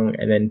long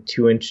and then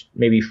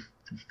maybe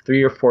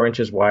 3 or 4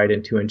 inches wide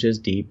and 2 inches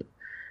deep,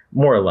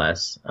 more or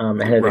less.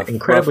 It had an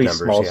incredibly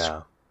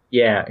small,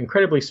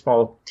 incredibly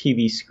small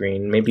TV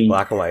screen, maybe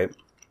black and white,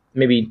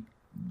 maybe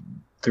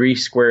 3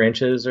 square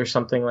inches or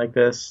something like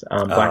this.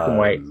 Black and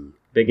white,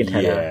 big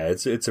antenna. Yeah,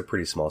 it's a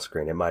pretty small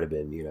screen. It might have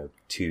been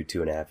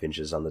 2.5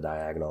 inches on the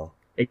diagonal.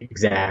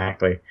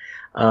 Exactly.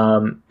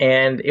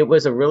 And it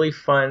was a really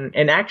fun,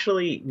 and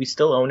actually we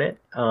still own it.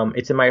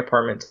 It's in my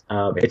apartment.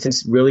 It's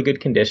in really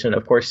good condition.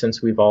 Of course,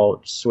 since we've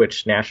all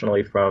switched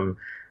nationally from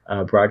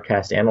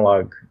broadcast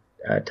analog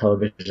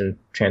television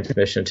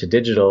transmission to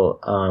digital,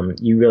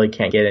 you really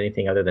can't get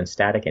anything other than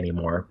static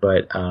anymore.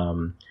 But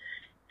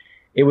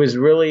it was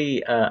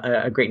really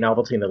a great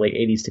novelty in the late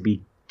 80s to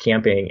be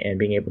camping and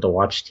being able to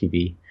watch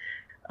TV.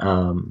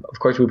 Of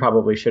course, we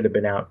probably should have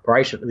been out, or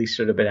I should at least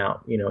have been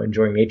out,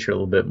 enjoying nature a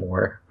little bit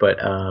more. But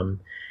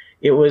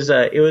it was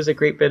a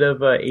great bit of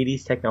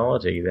 80s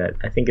technology that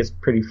I think is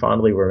pretty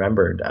fondly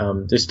remembered.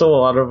 There's still a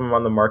lot of them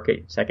on the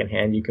market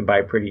secondhand. You can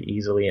buy pretty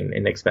easily and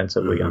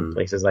inexpensively on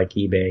places like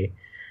eBay.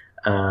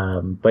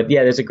 But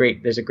yeah, there's a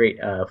great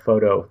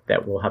photo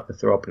that we'll have to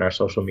throw up in our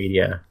social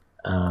media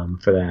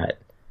for that.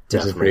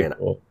 This is pretty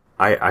cool.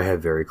 I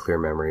have very clear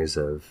memories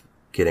of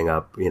getting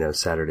up,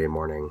 Saturday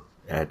morning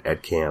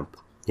at camp,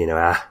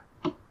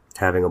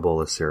 having a bowl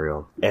of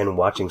cereal and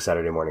watching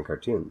Saturday morning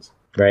cartoons.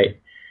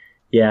 Right.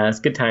 Yeah, it's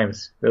good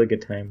times. Really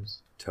good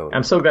times. Totally.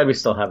 I'm so glad we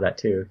still have that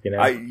too,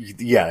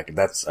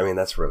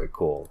 that's really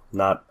cool.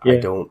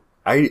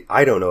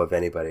 I don't know of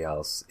anybody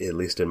else, at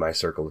least in my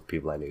circle of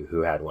people I knew,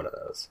 who had one of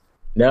those.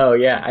 No,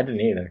 yeah, I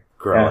didn't either.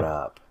 Growing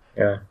up.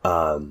 Yeah.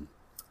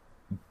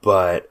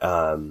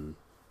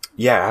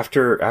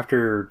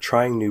 After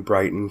trying New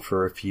Brighton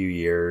for a few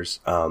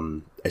years,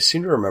 I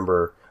seem to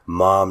remember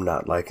Mom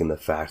not liking the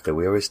fact that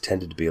we always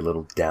tended to be a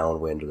little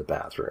downwind of the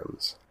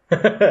bathrooms.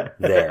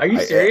 There. Are you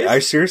serious? I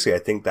seriously, I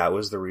think that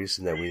was the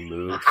reason that we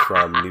moved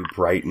from New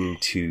Brighton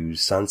to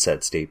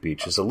Sunset State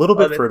Beach. It's a little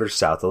bit further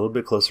south, a little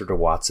bit closer to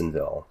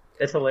Watsonville.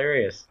 That's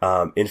hilarious.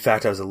 In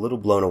fact, I was a little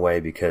blown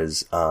away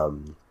because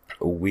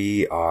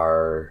we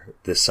are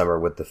this summer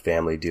with the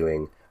family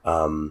doing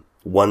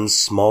one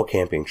small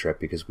camping trip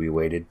because we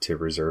waited to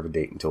reserve a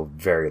date until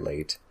very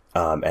late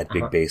at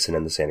Big Basin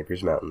in the Santa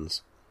Cruz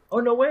Mountains. Oh,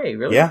 no way.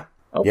 Really? Yeah.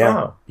 Oh, yeah.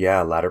 wow.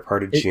 Yeah, latter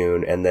part of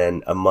June. And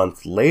then a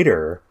month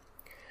later,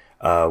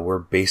 we're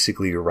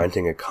basically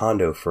renting a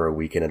condo for a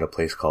weekend at a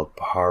place called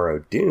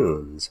Pajaro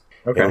Dunes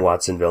in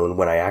Watsonville. And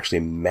when I actually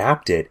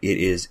mapped it, it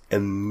is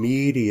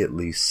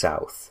immediately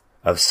south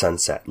of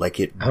Sunset. Like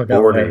it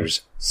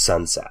borders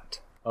Sunset.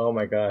 Oh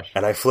my gosh.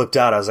 And I flipped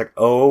out. I was like,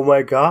 oh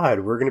my God,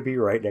 we're going to be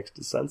right next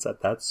to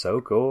Sunset. That's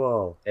so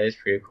cool. That is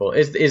pretty cool.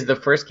 Is the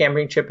first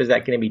camping trip, is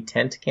that going to be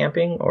tent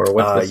camping or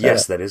what's the setup?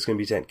 Yes, that is going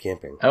to be tent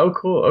camping. Oh,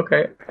 cool.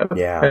 Okay.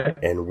 Yeah.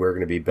 And we're going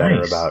to be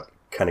better about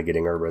kind of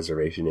getting our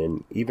reservation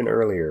in even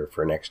earlier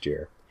for next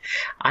year.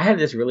 I have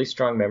this really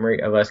strong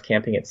memory of us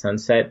camping at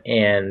Sunset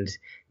and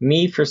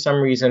me, for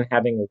some reason,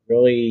 having a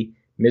really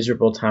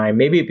miserable time.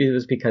 Maybe it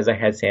was because I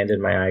had sand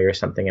in my eye or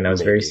something and I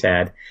was very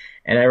sad.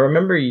 And I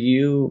remember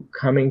you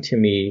coming to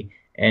me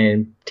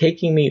and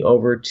taking me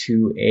over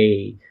to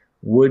a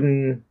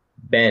wooden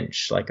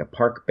bench, like a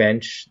park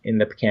bench in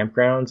the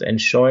campgrounds, and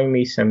showing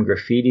me some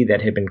graffiti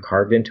that had been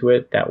carved into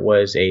it that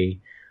was a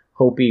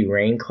Hopi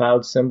rain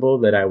cloud symbol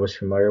that I was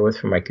familiar with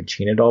from my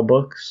Kachina doll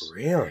books.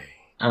 Really?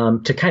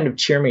 To kind of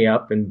cheer me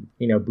up and,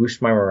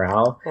 boost my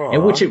morale. Aww.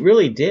 And which it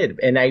really did.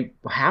 And I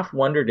half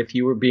wondered if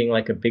you were being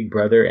like a big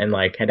brother and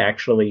like had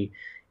actually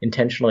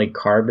intentionally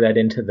carved that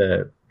into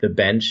the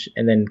bench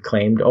and then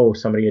claimed,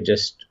 somebody had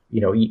just,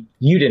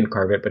 you didn't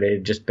carve it, but it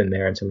had just been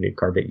there and somebody had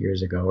carved it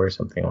years ago or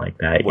something like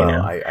that.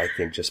 Well, I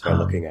think just by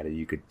looking at it,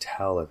 you could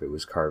tell if it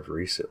was carved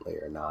recently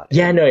or not.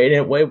 Yeah, no,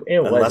 it wasn't.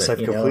 Unless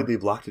I've completely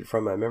blocked it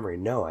from my memory.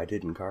 No, I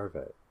didn't carve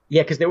it.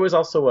 Yeah, because there was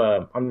also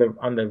on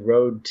the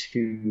road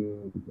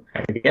to,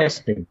 I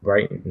guess, New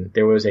Brighton,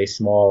 there was a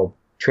small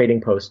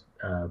trading post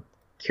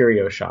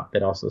curio shop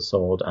that also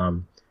sold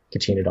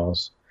Kachina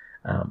dolls,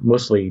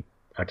 mostly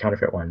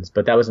counterfeit ones.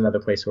 But that was another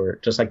place where,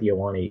 just like the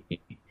Iwani,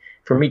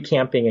 for me,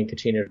 camping and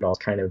Kachina dolls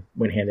kind of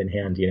went hand in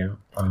hand,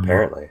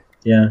 Apparently.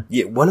 Yeah.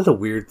 One of the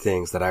weird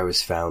things that I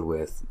was found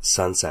with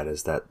Sunset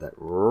is that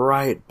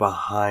right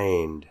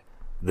behind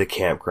the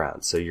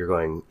campground, so you're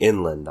going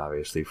inland,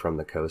 obviously, from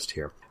the coast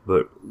here,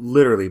 but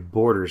literally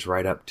borders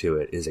right up to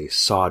it is a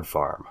sod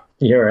farm.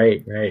 You're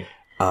right.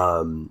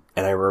 And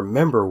I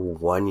remember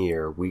one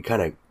year we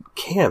kind of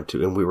camped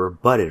and we were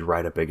butted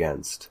right up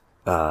against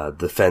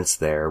the fence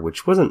there,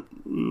 which wasn't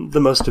the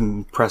most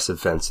impressive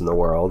fence in the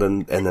world.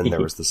 And then there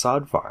was the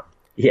sod farm.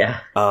 Yeah.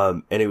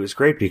 And it was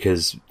great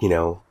because,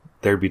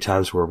 there'd be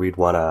times where we'd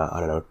want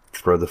to,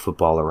 throw the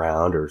football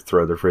around or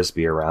throw the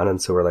frisbee around. And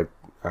so we're like,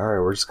 all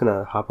right, we're just going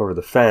to hop over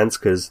the fence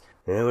because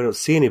we don't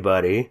see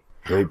anybody.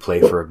 And we'd play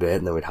for a bit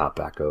and then we'd hop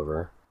back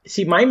over.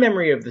 See, my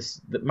memory of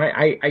this,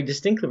 I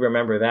distinctly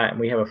remember that, and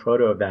we have a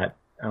photo of that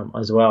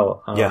as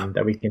well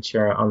that we can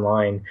share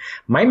online.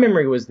 My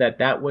memory was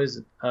that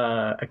was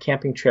a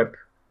camping trip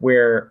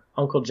where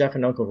Uncle Jeff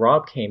and Uncle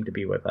Rob came to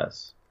be with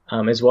us,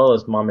 as well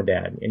as Mom and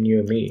Dad and you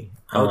and me.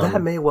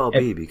 That may well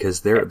be,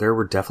 because there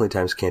were definitely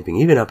times camping,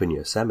 even up in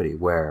Yosemite,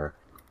 where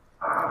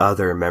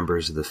other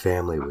members of the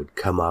family would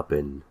come up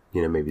and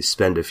maybe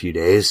spend a few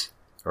days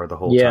or the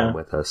whole time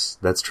with us.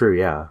 That's true,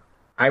 yeah.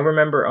 I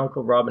remember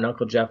Uncle Rob and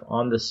Uncle Jeff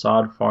on the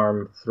sod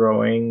farm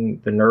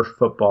throwing the Nerf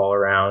football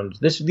around.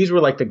 These were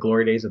like the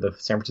glory days of the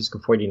San Francisco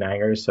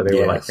 49ers, so they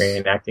were like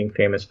reenacting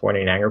famous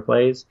 49er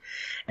plays.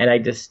 And I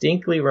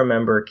distinctly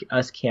remember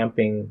us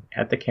camping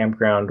at the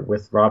campground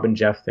with Rob and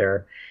Jeff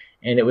there.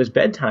 And it was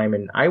bedtime,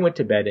 and I went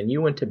to bed, and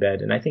you went to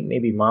bed, and I think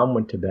maybe Mom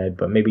went to bed,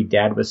 but maybe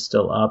Dad was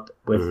still up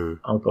with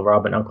Uncle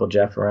Rob and Uncle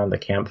Jeff around the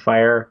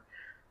campfire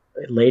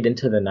late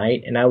into the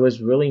night. And I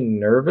was really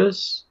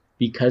nervous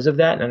because of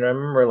that. And I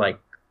remember like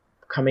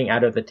coming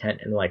out of the tent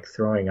and like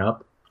throwing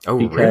up.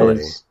 Oh,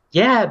 really?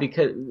 Yeah,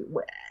 because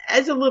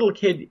as a little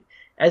kid,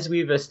 as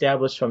we've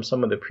established from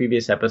some of the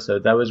previous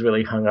episodes, I was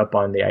really hung up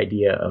on the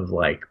idea of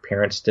like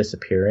parents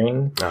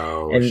disappearing.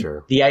 Oh, and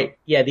sure. The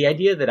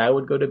idea that I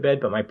would go to bed,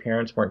 but my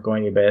parents weren't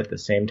going to bed at the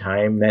same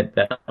time meant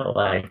that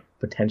like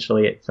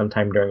potentially at some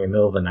time during the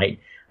middle of the night,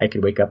 I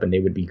could wake up and they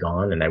would be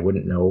gone and I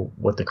wouldn't know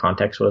what the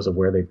context was of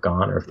where they've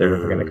gone or if they're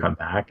ever going to come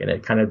back. And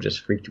it kind of just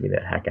freaked me the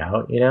heck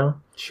out, you know?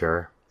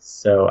 Sure.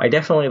 So I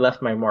definitely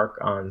left my mark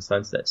on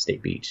Sunset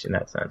State Beach in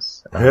that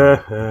sense.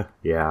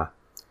 Yeah.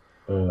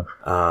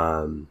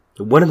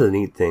 One of the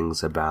neat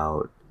things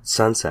about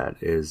Sunset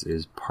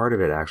is part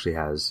of it actually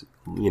has,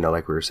 you know,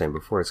 like we were saying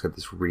before, it's got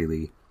this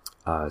really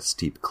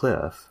steep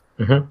cliff.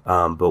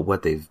 But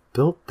what they've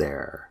built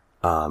there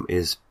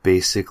is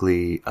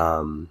basically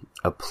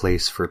a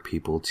place for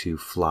people to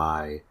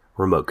fly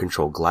remote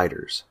control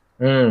gliders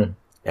and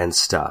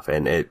stuff.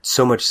 And it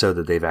so much so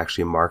that they've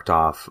actually marked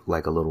off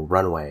like a little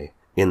runway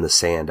in the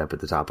sand up at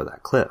the top of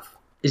that cliff.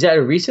 Is that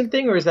a recent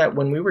thing or is that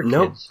when we were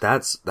kids? No,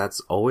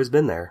 that's always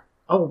been there.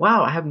 Oh,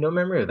 wow. I have no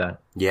memory of that.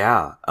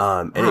 Yeah.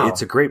 And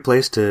it's a great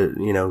place to,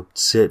 you know,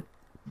 sit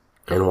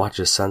and watch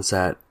a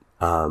sunset.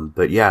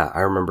 But yeah,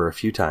 I remember a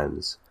few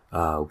times,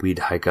 we'd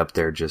hike up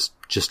there just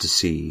to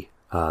see,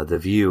 the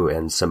view,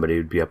 and somebody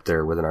would be up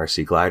there with an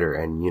RC glider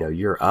and, you know,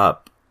 you're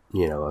up,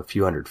 you know, a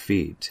few hundred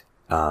feet.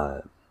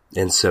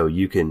 And so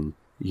you can,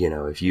 you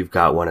know, if you've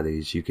got one of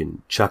these, you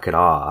can chuck it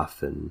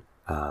off and,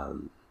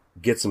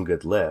 get some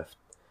good lift.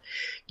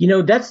 You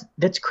know,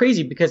 that's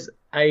crazy because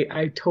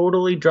I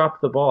totally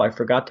dropped the ball. I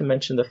forgot to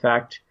mention the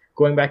fact,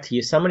 going back to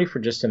Yosemite for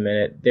just a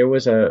minute, there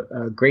was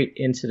a great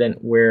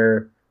incident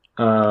where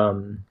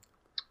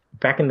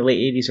back in the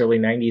late 80s, early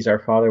 90s, our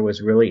father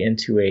was really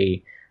into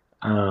a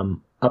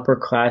upper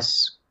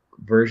class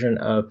version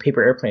of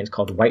paper airplanes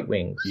called White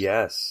Wings.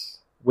 Yes.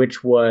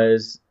 Which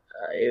was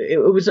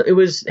it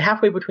was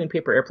halfway between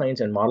paper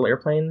airplanes and model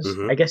airplanes,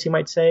 I guess you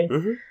might say.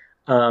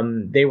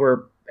 They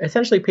were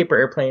essentially paper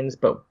airplanes,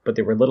 but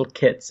they were little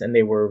kits, and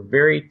they were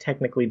very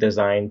technically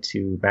designed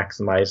to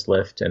maximize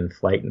lift and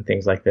flight and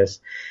things like this.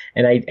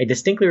 And I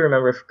distinctly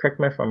remember, correct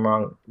me if I'm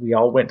wrong, we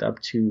all went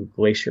up to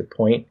Glacier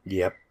Point.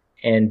 Yep.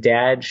 And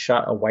Dad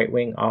shot a White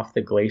Wing off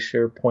the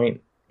Glacier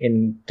Point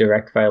in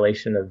direct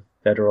violation of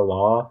federal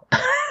law.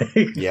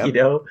 Yep. You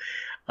know?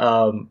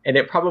 And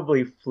it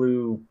probably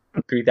flew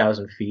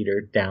 3,000 feet or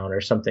down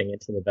or something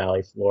into the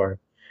valley floor.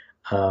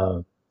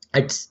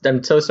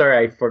 I'm so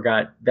sorry I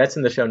forgot. That's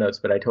in the show notes,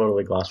 but I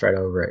totally glossed right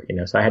over it. You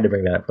know, so I had to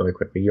bring that up really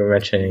quickly. You were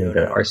mentioning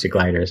the RC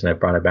gliders, and I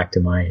brought it back to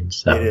mind.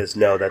 So it is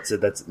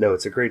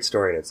it's a great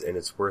story, and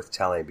it's worth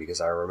telling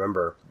because I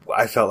remember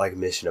I felt like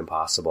Mission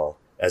Impossible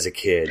as a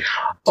kid.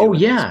 Oh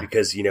yeah,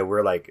 because you know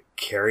we're like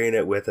carrying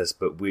it with us,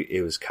 but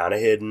it was kind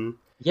of hidden.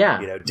 Yeah,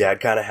 you know,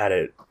 Dad kind of had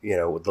it, you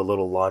know, with the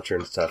little launcher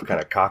and stuff,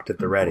 kind of cocked at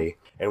the ready.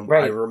 And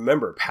I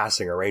remember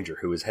passing a ranger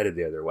who was headed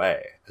the other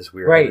way as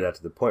we were headed out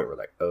to the point. We're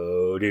like,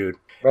 oh, dude.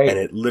 Right. And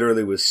it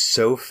literally was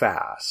so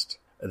fast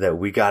that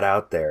we got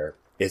out there.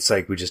 It's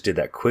like we just did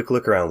that quick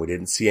look around. We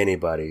didn't see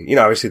anybody. You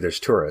know, obviously there's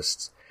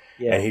tourists.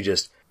 Yeah. And he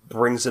just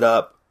brings it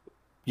up,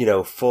 you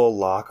know, full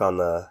lock on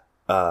the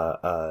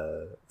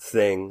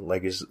thing,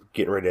 like he's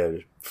getting ready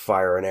to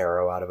fire an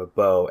arrow out of a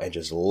bow and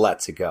just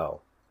lets it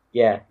go.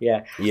 Yeah,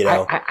 yeah. You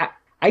know?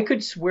 I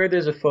could swear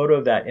there's a photo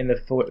of that in the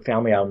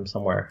family album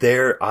somewhere.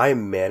 There, I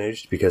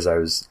managed because I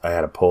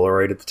had a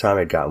Polaroid at the time.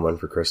 I'd gotten one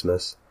for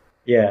Christmas.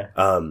 Yeah.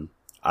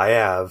 I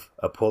have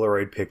a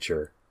Polaroid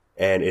picture,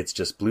 and it's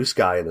just blue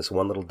sky and this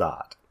one little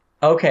dot.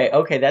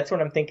 Okay, that's what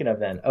I'm thinking of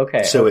then.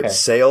 Okay. So it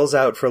sails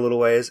out for a little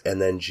ways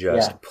and then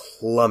just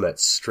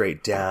plummets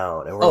straight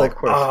down, and we're like,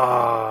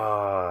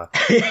 ah.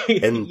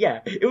 And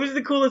yeah, it was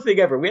the coolest thing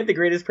ever. We had the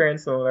greatest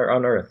parents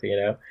on earth, you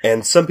know.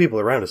 And some people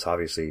around us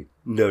obviously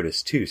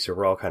noticed too, so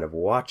we're all kind of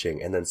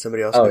watching. And then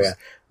somebody else goes,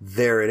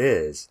 "There it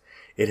is!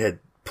 It had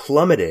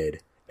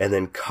plummeted and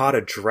then caught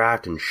a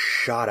draft and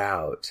shot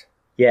out."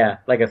 Yeah,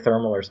 like a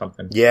thermal or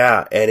something.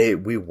 Yeah,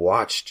 and we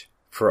watched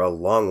for a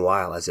long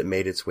while as it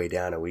made its way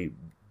down, and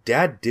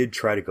Dad did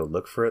try to go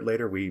look for it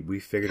later. We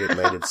figured it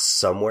landed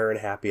somewhere in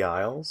Happy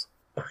Isles.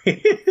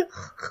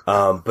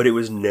 But it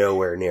was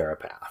nowhere near a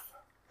path.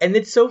 And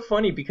it's so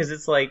funny because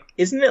it's like,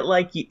 isn't it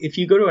like if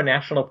you go to a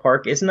national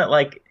park, isn't it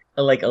like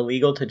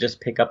illegal to just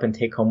pick up and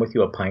take home with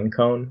you a pine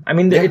cone? I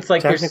mean, it's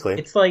like,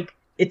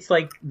 it's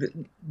like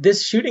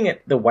this shooting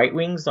at the White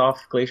Wings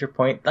off Glacier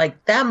Point,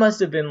 like that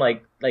must have been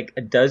like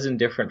a dozen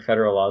different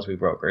federal laws we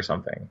broke or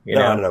something. You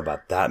know? I don't know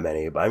about that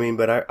many,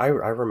 but I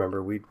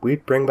remember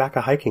we'd bring back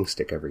a hiking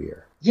stick every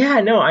year.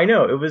 Yeah, no, I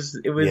know. It was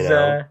You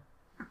know?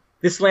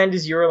 This land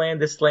is your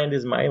land, this land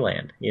is my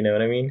land. You know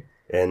what I mean?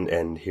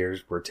 And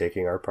we're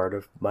taking our part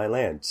of my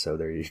land, so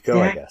there you go,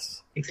 I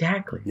guess.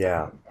 Exactly.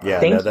 Yeah.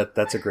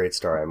 That's a great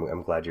story.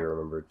 I'm glad you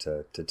remembered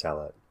to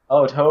tell it.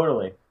 Oh,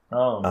 totally.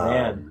 Oh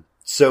man.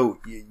 So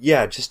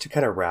yeah, just to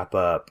kind of wrap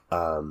up,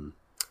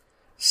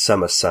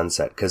 some of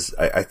Sunset, because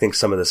I think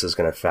some of this is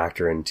going to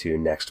factor into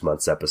next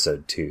month's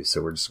episode too.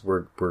 So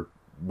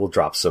we'll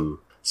drop some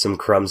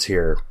crumbs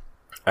here.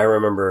 I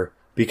remember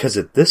because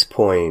at this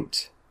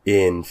point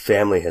in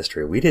family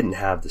history, we didn't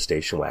have the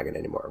station wagon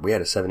anymore. We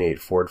had a 78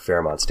 Ford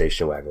Fairmont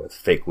station wagon with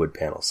fake wood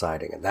panel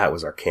siding, and that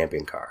was our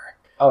camping car.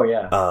 Oh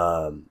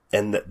yeah.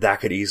 And that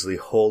could easily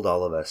hold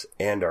all of us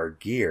and our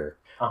gear.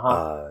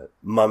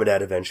 Mom and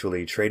Dad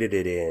eventually traded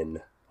it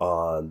in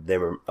on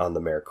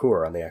the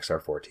Mercure, on the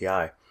XR4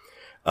 Ti,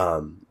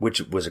 which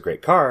was a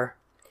great car.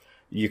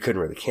 You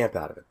couldn't really camp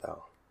out of it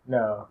though.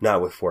 No.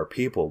 Not with 4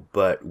 people,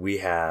 but we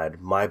had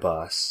my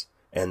bus,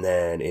 and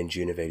then in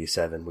June of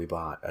 '87 we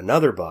bought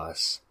another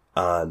bus.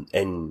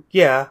 And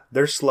yeah,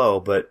 they're slow,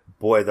 but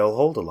boy, they'll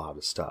hold a lot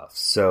of stuff.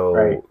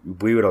 So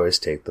we would always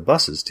take the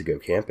buses to go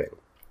camping.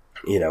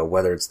 You know,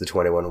 whether it's the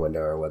 21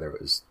 window or whether it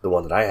was the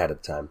one that I had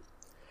at the time.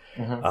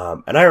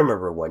 And I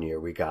remember one year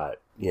we got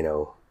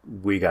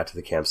to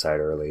the campsite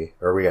early,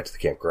 or we got to the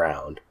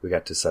campground. We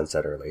got to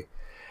Sunset early,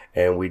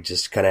 and we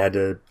just kind of had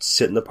to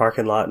sit in the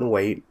parking lot and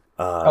wait.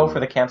 For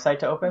the campsite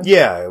to open?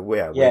 Yeah,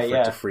 wait for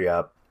it to free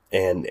up.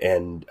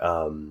 And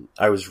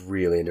I was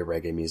really into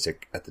reggae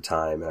music at the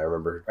time, and I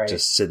remember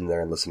just sitting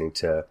there and listening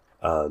to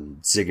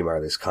Ziggy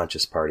Marley's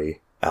Conscious Party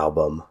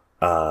album,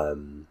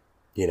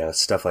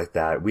 stuff like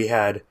that. We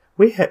had,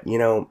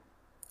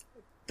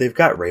 they've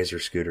got Razor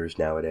scooters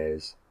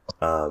nowadays.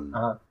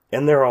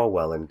 And they're all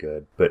well and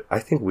good, but I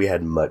think we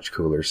had much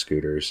cooler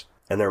scooters,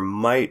 and there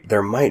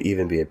might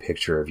even be a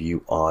picture of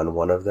you on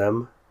one of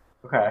them.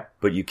 Okay.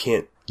 But you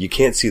can't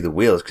see the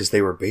wheels because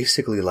they were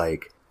basically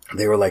like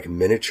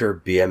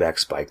miniature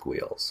BMX bike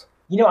wheels.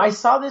 You know, I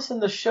saw this in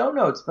the show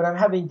notes, but I'm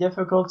having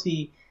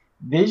difficulty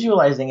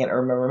visualizing it or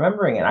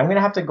remembering it. I'm going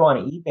to have to go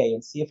on eBay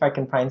and see if I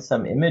can find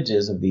some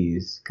images of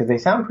these, because they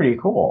sound pretty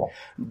cool.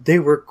 They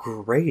were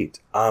great.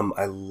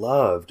 I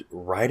loved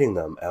riding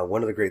them.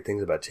 One of the great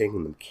things about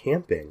taking them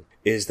camping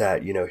is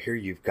that, here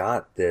you've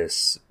got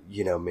this,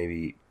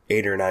 maybe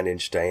 8 or 9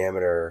 inch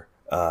diameter,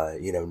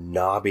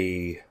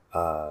 knobby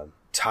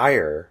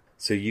tire,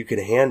 so you can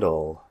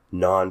handle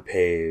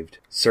non-paved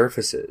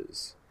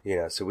surfaces.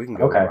 So we can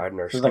go riding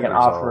our scooters like an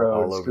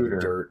off-road all over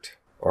the dirt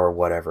or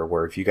whatever,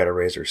 where if you got a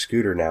Razor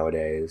scooter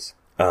nowadays,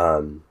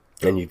 and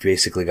you've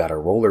basically got a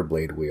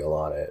rollerblade wheel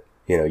on it,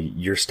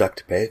 you're stuck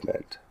to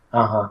pavement.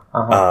 And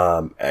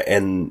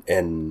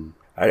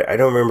I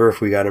don't remember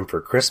if we got them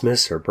for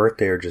Christmas or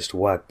birthday or just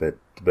what,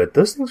 but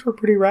those things were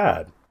pretty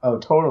rad. Oh,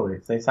 totally.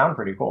 They sound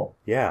pretty cool.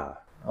 Yeah.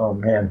 Oh,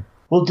 man.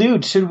 Well,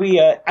 dude, should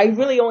we, I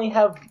really only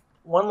have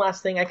one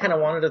last thing I kind of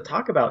wanted to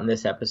talk about in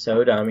this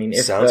episode. I mean,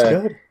 Sounds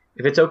good.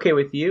 If it's okay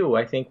with you,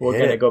 I think we're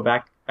going to go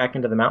back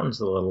into the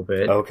mountains a little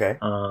bit. Okay.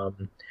 I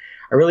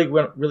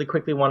really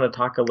quickly want to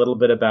talk a little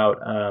bit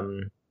about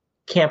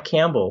Camp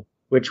Campbell,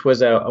 which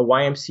was a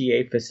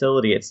YMCA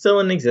facility. It's still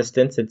in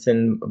existence. It's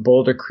in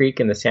Boulder Creek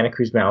in the Santa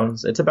Cruz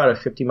Mountains. It's about a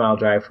 50-mile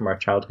drive from our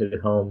childhood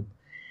home.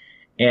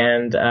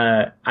 And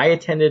I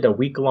attended a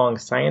week-long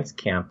science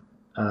camp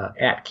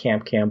at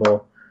Camp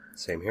Campbell.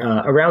 Same here.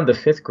 Around the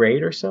 5th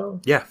grade or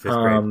so. Yeah,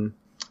 5th grade.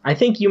 I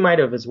think you might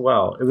have as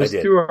well. It was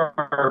through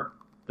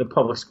the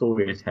public school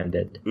we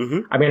attended.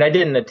 Mm-hmm. I mean, I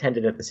didn't attend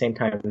it at the same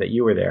time that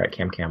you were there at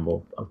Camp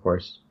Campbell, of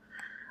course.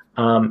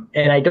 And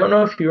I don't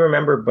know if you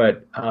remember,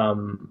 but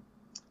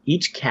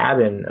each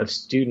cabin of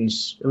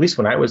students, at least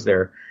when I was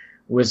there,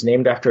 was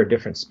named after a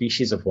different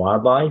species of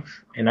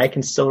wildlife. And I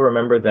can still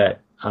remember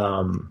that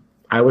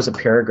I was a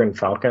peregrine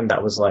falcon.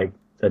 That was like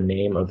the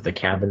name of the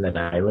cabin that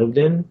I lived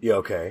in. Yeah,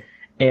 okay.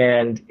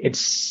 And it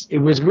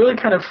was really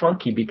kind of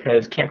funky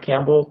because Camp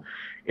Campbell,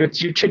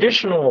 it's your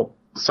traditional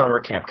summer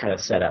camp kind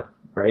of setup,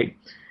 right?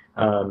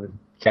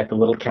 Got the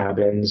little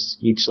cabins.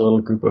 Each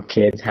little group of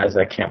kids has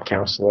a camp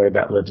counselor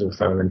that lives with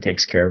them and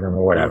takes care of them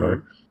or whatever.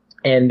 Mm-hmm.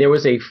 And there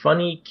was a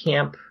funny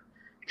camp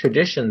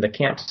tradition. The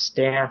camp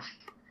staff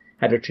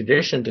had a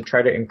tradition to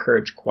try to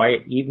encourage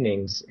quiet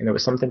evenings, and it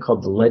was something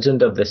called the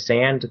Legend of the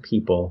Sand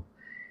People.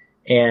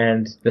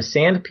 And the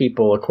Sand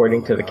People,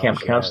 according to the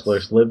camp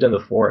counselors, lived in the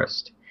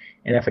forest.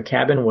 And if a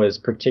cabin was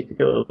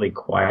particularly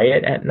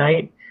quiet at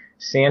night,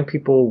 Sand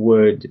People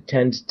would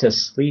tend to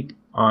sleep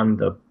on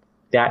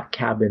that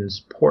cabin's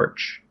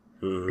porch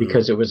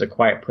because it was a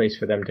quiet place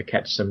for them to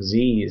catch some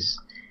Z's.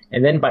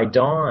 And then by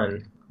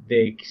dawn,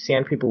 the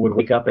Sand People would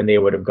wake up and they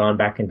would have gone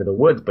back into the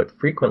woods, but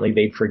frequently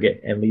they'd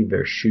forget and leave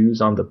their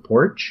shoes on the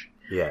porch.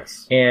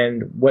 Yes.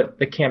 And what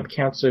the camp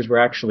counselors were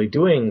actually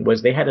doing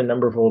was they had a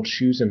number of old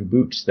shoes and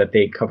boots that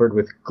they covered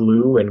with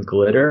glue and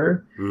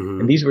glitter.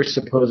 Mm-hmm. And these were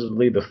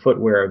supposedly the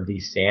footwear of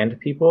these sand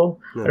people.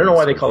 No, I don't know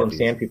why they some call them hippies.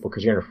 sand people,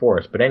 because you're in a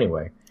forest, but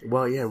anyway.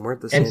 Well, yeah, and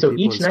weren't the sand And so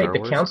people each in night Star the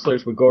Wars?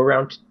 counselors would go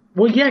around.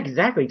 Well, yeah,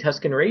 exactly.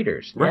 Tusken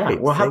Raiders. Right, Yeah,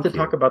 we'll have to thank you.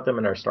 talk about them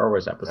in our Star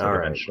Wars episode All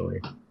right.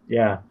 eventually.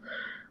 Yeah.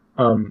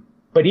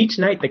 But each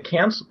night the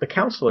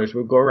counselors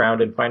would go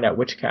around and find out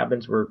which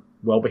cabins were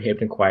well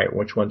behaved and quiet,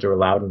 which ones were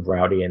loud and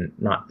rowdy and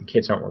not the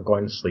kids aren't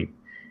going to sleep.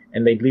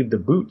 And they'd leave the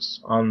boots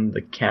on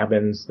the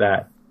cabins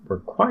that were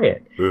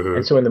quiet. Mhm.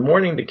 And so in the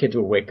morning the kids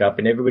would wake up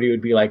and everybody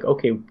would be like,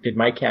 okay, did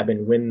my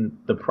cabin win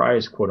the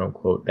prize, quote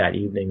unquote, that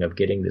evening of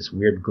getting this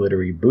weird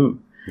glittery boot?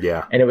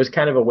 Yeah. And it was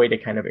kind of a way to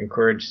kind of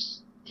encourage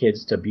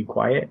kids to be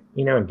quiet,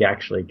 and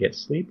actually get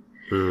sleep.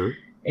 Mm-hmm.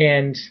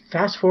 And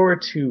fast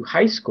forward to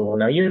high school.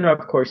 Now,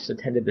 of course,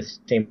 attended the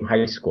same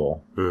high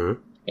school.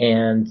 Mm-hmm.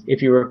 And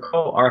if you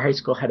recall, our high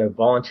school had a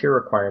volunteer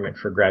requirement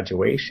for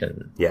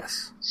graduation.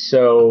 Yes.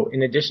 So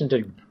in addition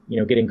to,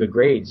 getting good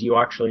grades, you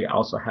actually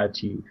also had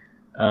to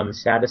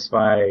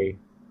satisfy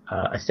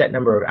a set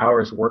number of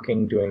hours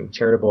working, doing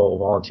charitable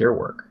volunteer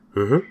work.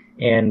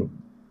 Mm-hmm.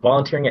 And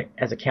volunteering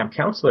as a camp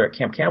counselor at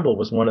Camp Campbell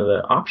was one of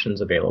the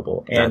options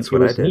available. And That's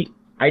what it was I did. neat.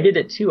 I did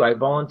it too. I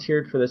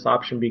volunteered for this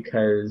option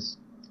because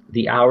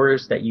the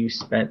hours that you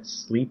spent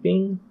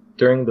sleeping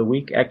during the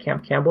week at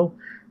Camp Campbell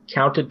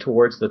counted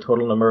towards the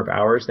total number of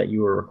hours that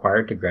you were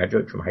required to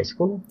graduate from high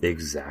school.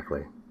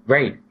 Exactly.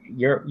 Right.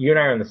 You and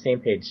I are on the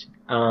same page.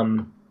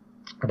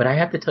 But I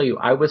have to tell you,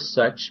 I was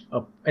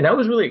and I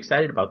was really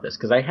excited about this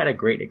because I had a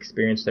great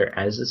experience there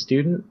as a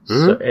student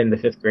in the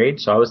 5th grade.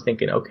 So I was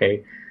thinking,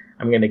 okay,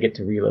 I'm going to get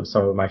to relive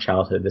some of my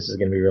childhood. This is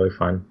going to be really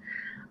fun.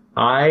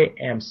 I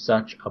am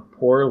such a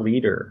poor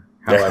leader,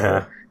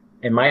 however,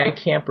 and my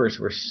campers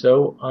were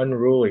so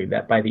unruly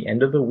that by the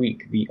end of the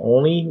week, the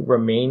only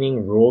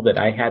remaining rule that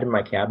I had in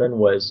my cabin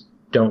was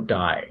don't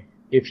die.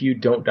 If you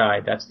don't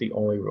die, that's the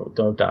only rule.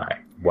 Don't die.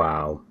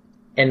 Wow.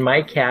 And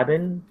my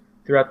cabin,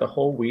 throughout the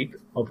whole week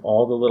of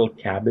all the little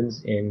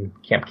cabins in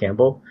Camp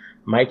Campbell,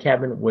 my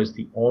cabin was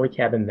the only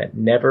cabin that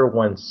never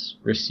once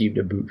received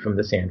a boot from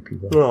the sand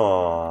people.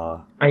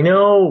 Aww. I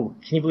know.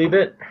 Can you believe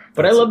it?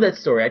 But I love that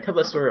story. I tell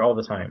that story all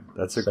the time.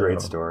 That's a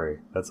great story.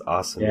 That's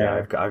awesome.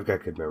 Yeah. I've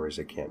got good memories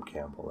at Camp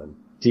Campbell. And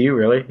Do you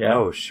really? Yeah.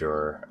 Oh,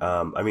 sure.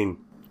 The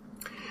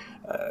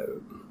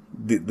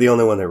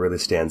only one that really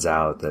stands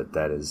out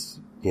that is,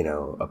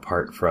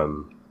 apart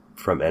from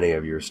any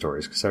of your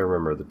stories, because I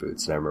remember the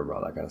boots and I remember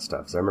all that kind of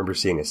stuff. So I remember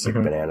seeing a sick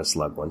banana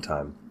slug one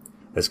time.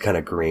 It was kind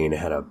of green. It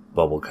had a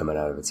bubble coming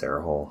out of its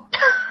air hole.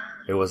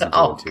 It wasn't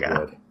doing too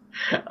good.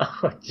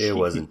 Oh, It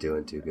wasn't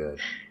doing too good.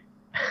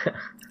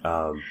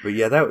 But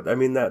yeah,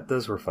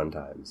 those were fun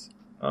times.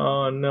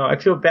 Oh no, I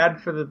feel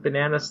bad for the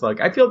banana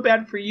slug. I feel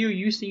bad for you.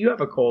 You have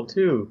a cold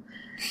too.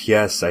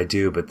 Yes, I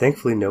do, but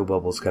thankfully no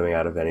bubbles coming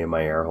out of any of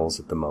my air holes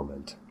at the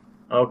moment.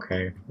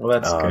 Okay, well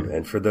that's good.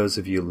 And for those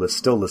of you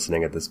still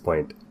listening at this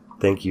point,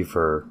 thank you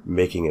for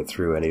making it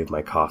through any of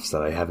my coughs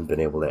that I haven't been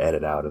able to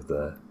edit out of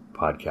the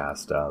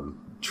podcast.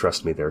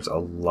 Trust me, there's a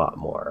lot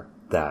more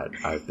that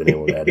I've been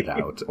able to edit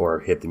out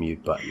or hit the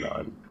mute button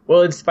on.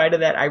 Well, in spite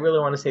of that, I really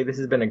want to say this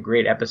has been a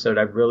great episode.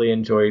 I've really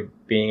enjoyed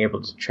being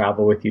able to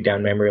travel with you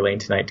down memory lane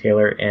tonight,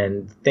 Taylor.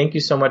 And thank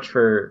you so much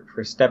for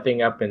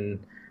stepping up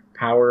and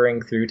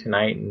powering through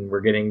tonight. And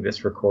we're getting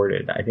this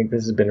recorded. I think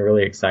this has been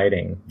really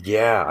exciting.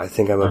 Yeah, I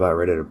think I'm about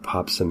ready to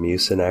pop some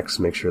Mucinex,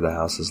 make sure the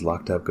house is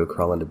locked up, go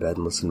crawl into bed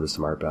and listen to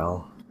some Art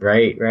Bell.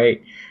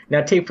 Right.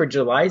 Now, Tate, for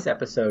July's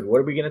episode, what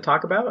are we going to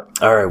talk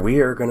about? All right, we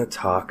are going to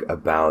talk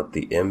about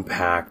the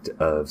impact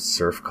of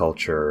surf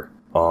culture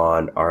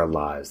on our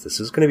lives. This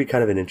is going to be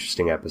kind of an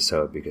interesting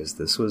episode because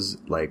this is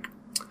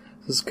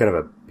kind of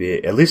a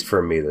big, at least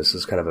for me, this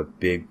is kind of a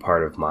big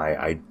part of my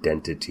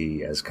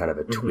identity as kind of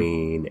a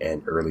tween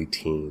and early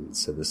teen.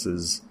 So this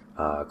is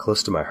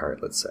close to my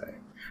heart, let's say.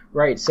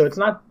 Right. So it's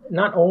not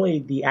only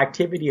the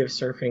activity of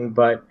surfing,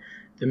 but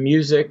the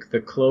music, the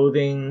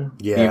clothing,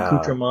 the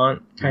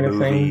accoutrement kind of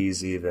thing.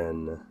 Movies,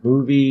 even.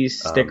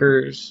 Movies,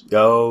 stickers.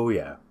 Oh,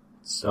 yeah.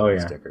 So many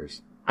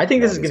stickers. I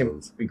think this is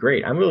going to be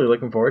great. I'm really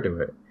looking forward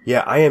to it.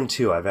 Yeah, I am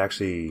too. I've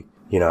actually,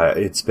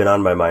 it's been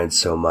on my mind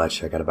so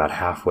much. I got about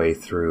halfway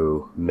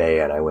through May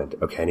and I went,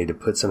 okay, I need to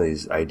put some of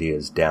these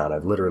ideas down.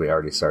 I've literally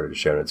already started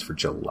show notes for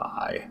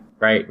July.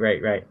 Right.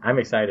 I'm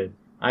excited.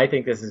 I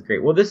think this is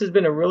great. Well, this has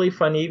been a really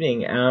fun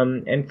evening.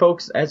 And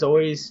folks, as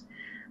always,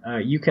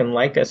 you can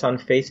like us on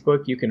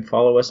Facebook. You can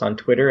follow us on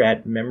Twitter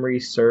at Memory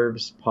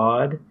Serves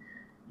Pod.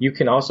 You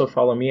can also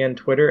follow me on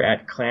Twitter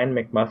at Clan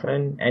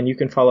McMuffin. And you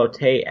can follow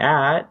Tay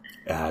at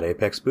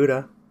Apex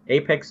Buddha.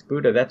 Apex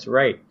Buddha, that's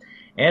right.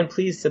 And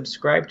please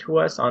subscribe to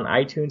us on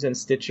iTunes and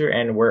Stitcher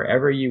and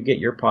wherever you get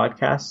your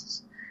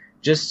podcasts.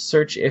 Just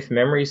search If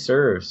Memory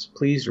Serves.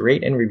 Please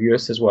rate and review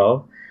us as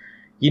well.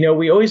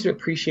 We always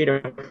appreciate a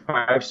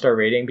 5-star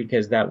rating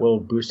because that will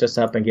boost us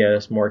up and get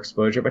us more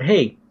exposure. But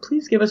hey,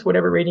 please give us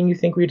whatever rating you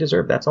think we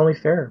deserve. That's only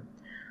fair.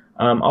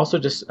 Also,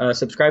 just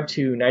subscribe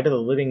to Night of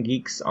the Living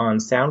Geeks on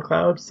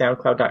SoundCloud,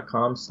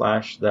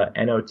 soundcloud.com/the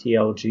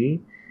NOTLG.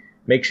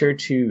 Make sure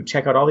to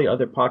check out all the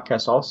other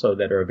podcasts also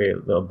that are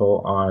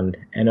available on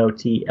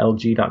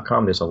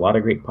NOTLG.com. There's a lot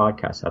of great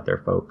podcasts out there,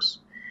 folks.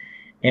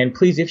 And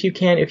please, if you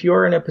can, if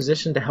you're in a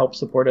position to help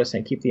support us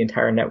and keep the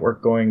entire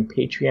network going,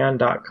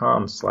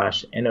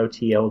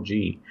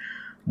 patreon.com/NOTLG.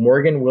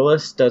 Morgan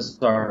Willis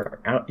does our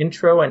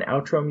intro and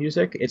outro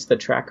music. It's the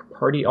track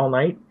Party All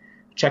Night.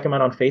 Check him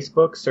out on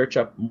Facebook. Search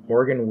up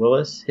Morgan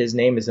Willis. His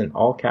name is in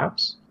all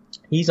caps.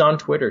 He's on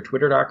Twitter,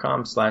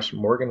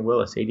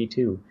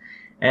 twitter.com/MorganWillis82.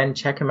 And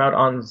check him out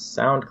on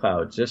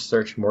SoundCloud. Just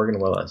search Morgan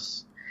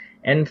Willis.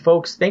 And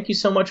folks, thank you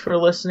so much for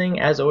listening,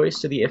 as always,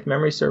 to the If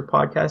Memory Serve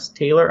podcast.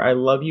 Taylor, I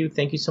love you.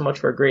 Thank you so much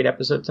for a great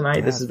episode tonight.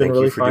 Yeah, this has been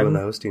really fun. Thank you for doing the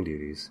hosting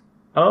duties.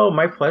 Oh,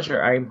 my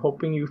pleasure. I'm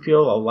hoping you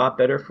feel a lot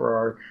better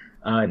for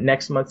our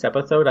next month's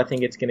episode. I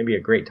think it's going to be a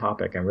great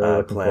topic. I'm really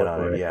looking forward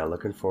to it. Yeah,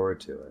 looking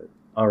forward to it.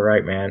 All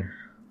right, man.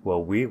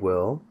 Well, we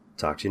will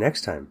talk to you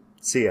next time.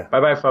 See ya.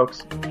 Bye-bye,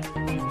 folks.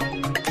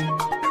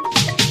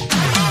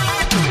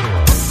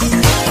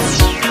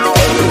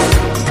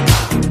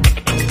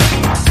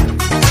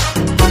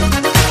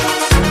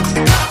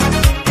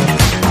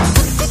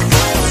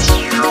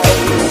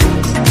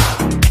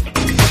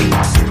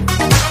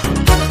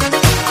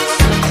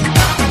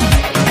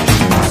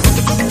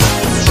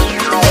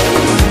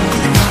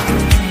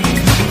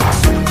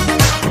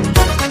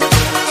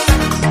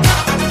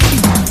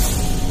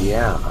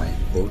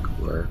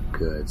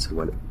 Good. So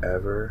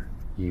whenever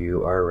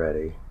you are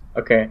ready.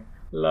 Okay.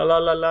 La la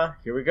la la.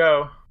 Here we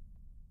go.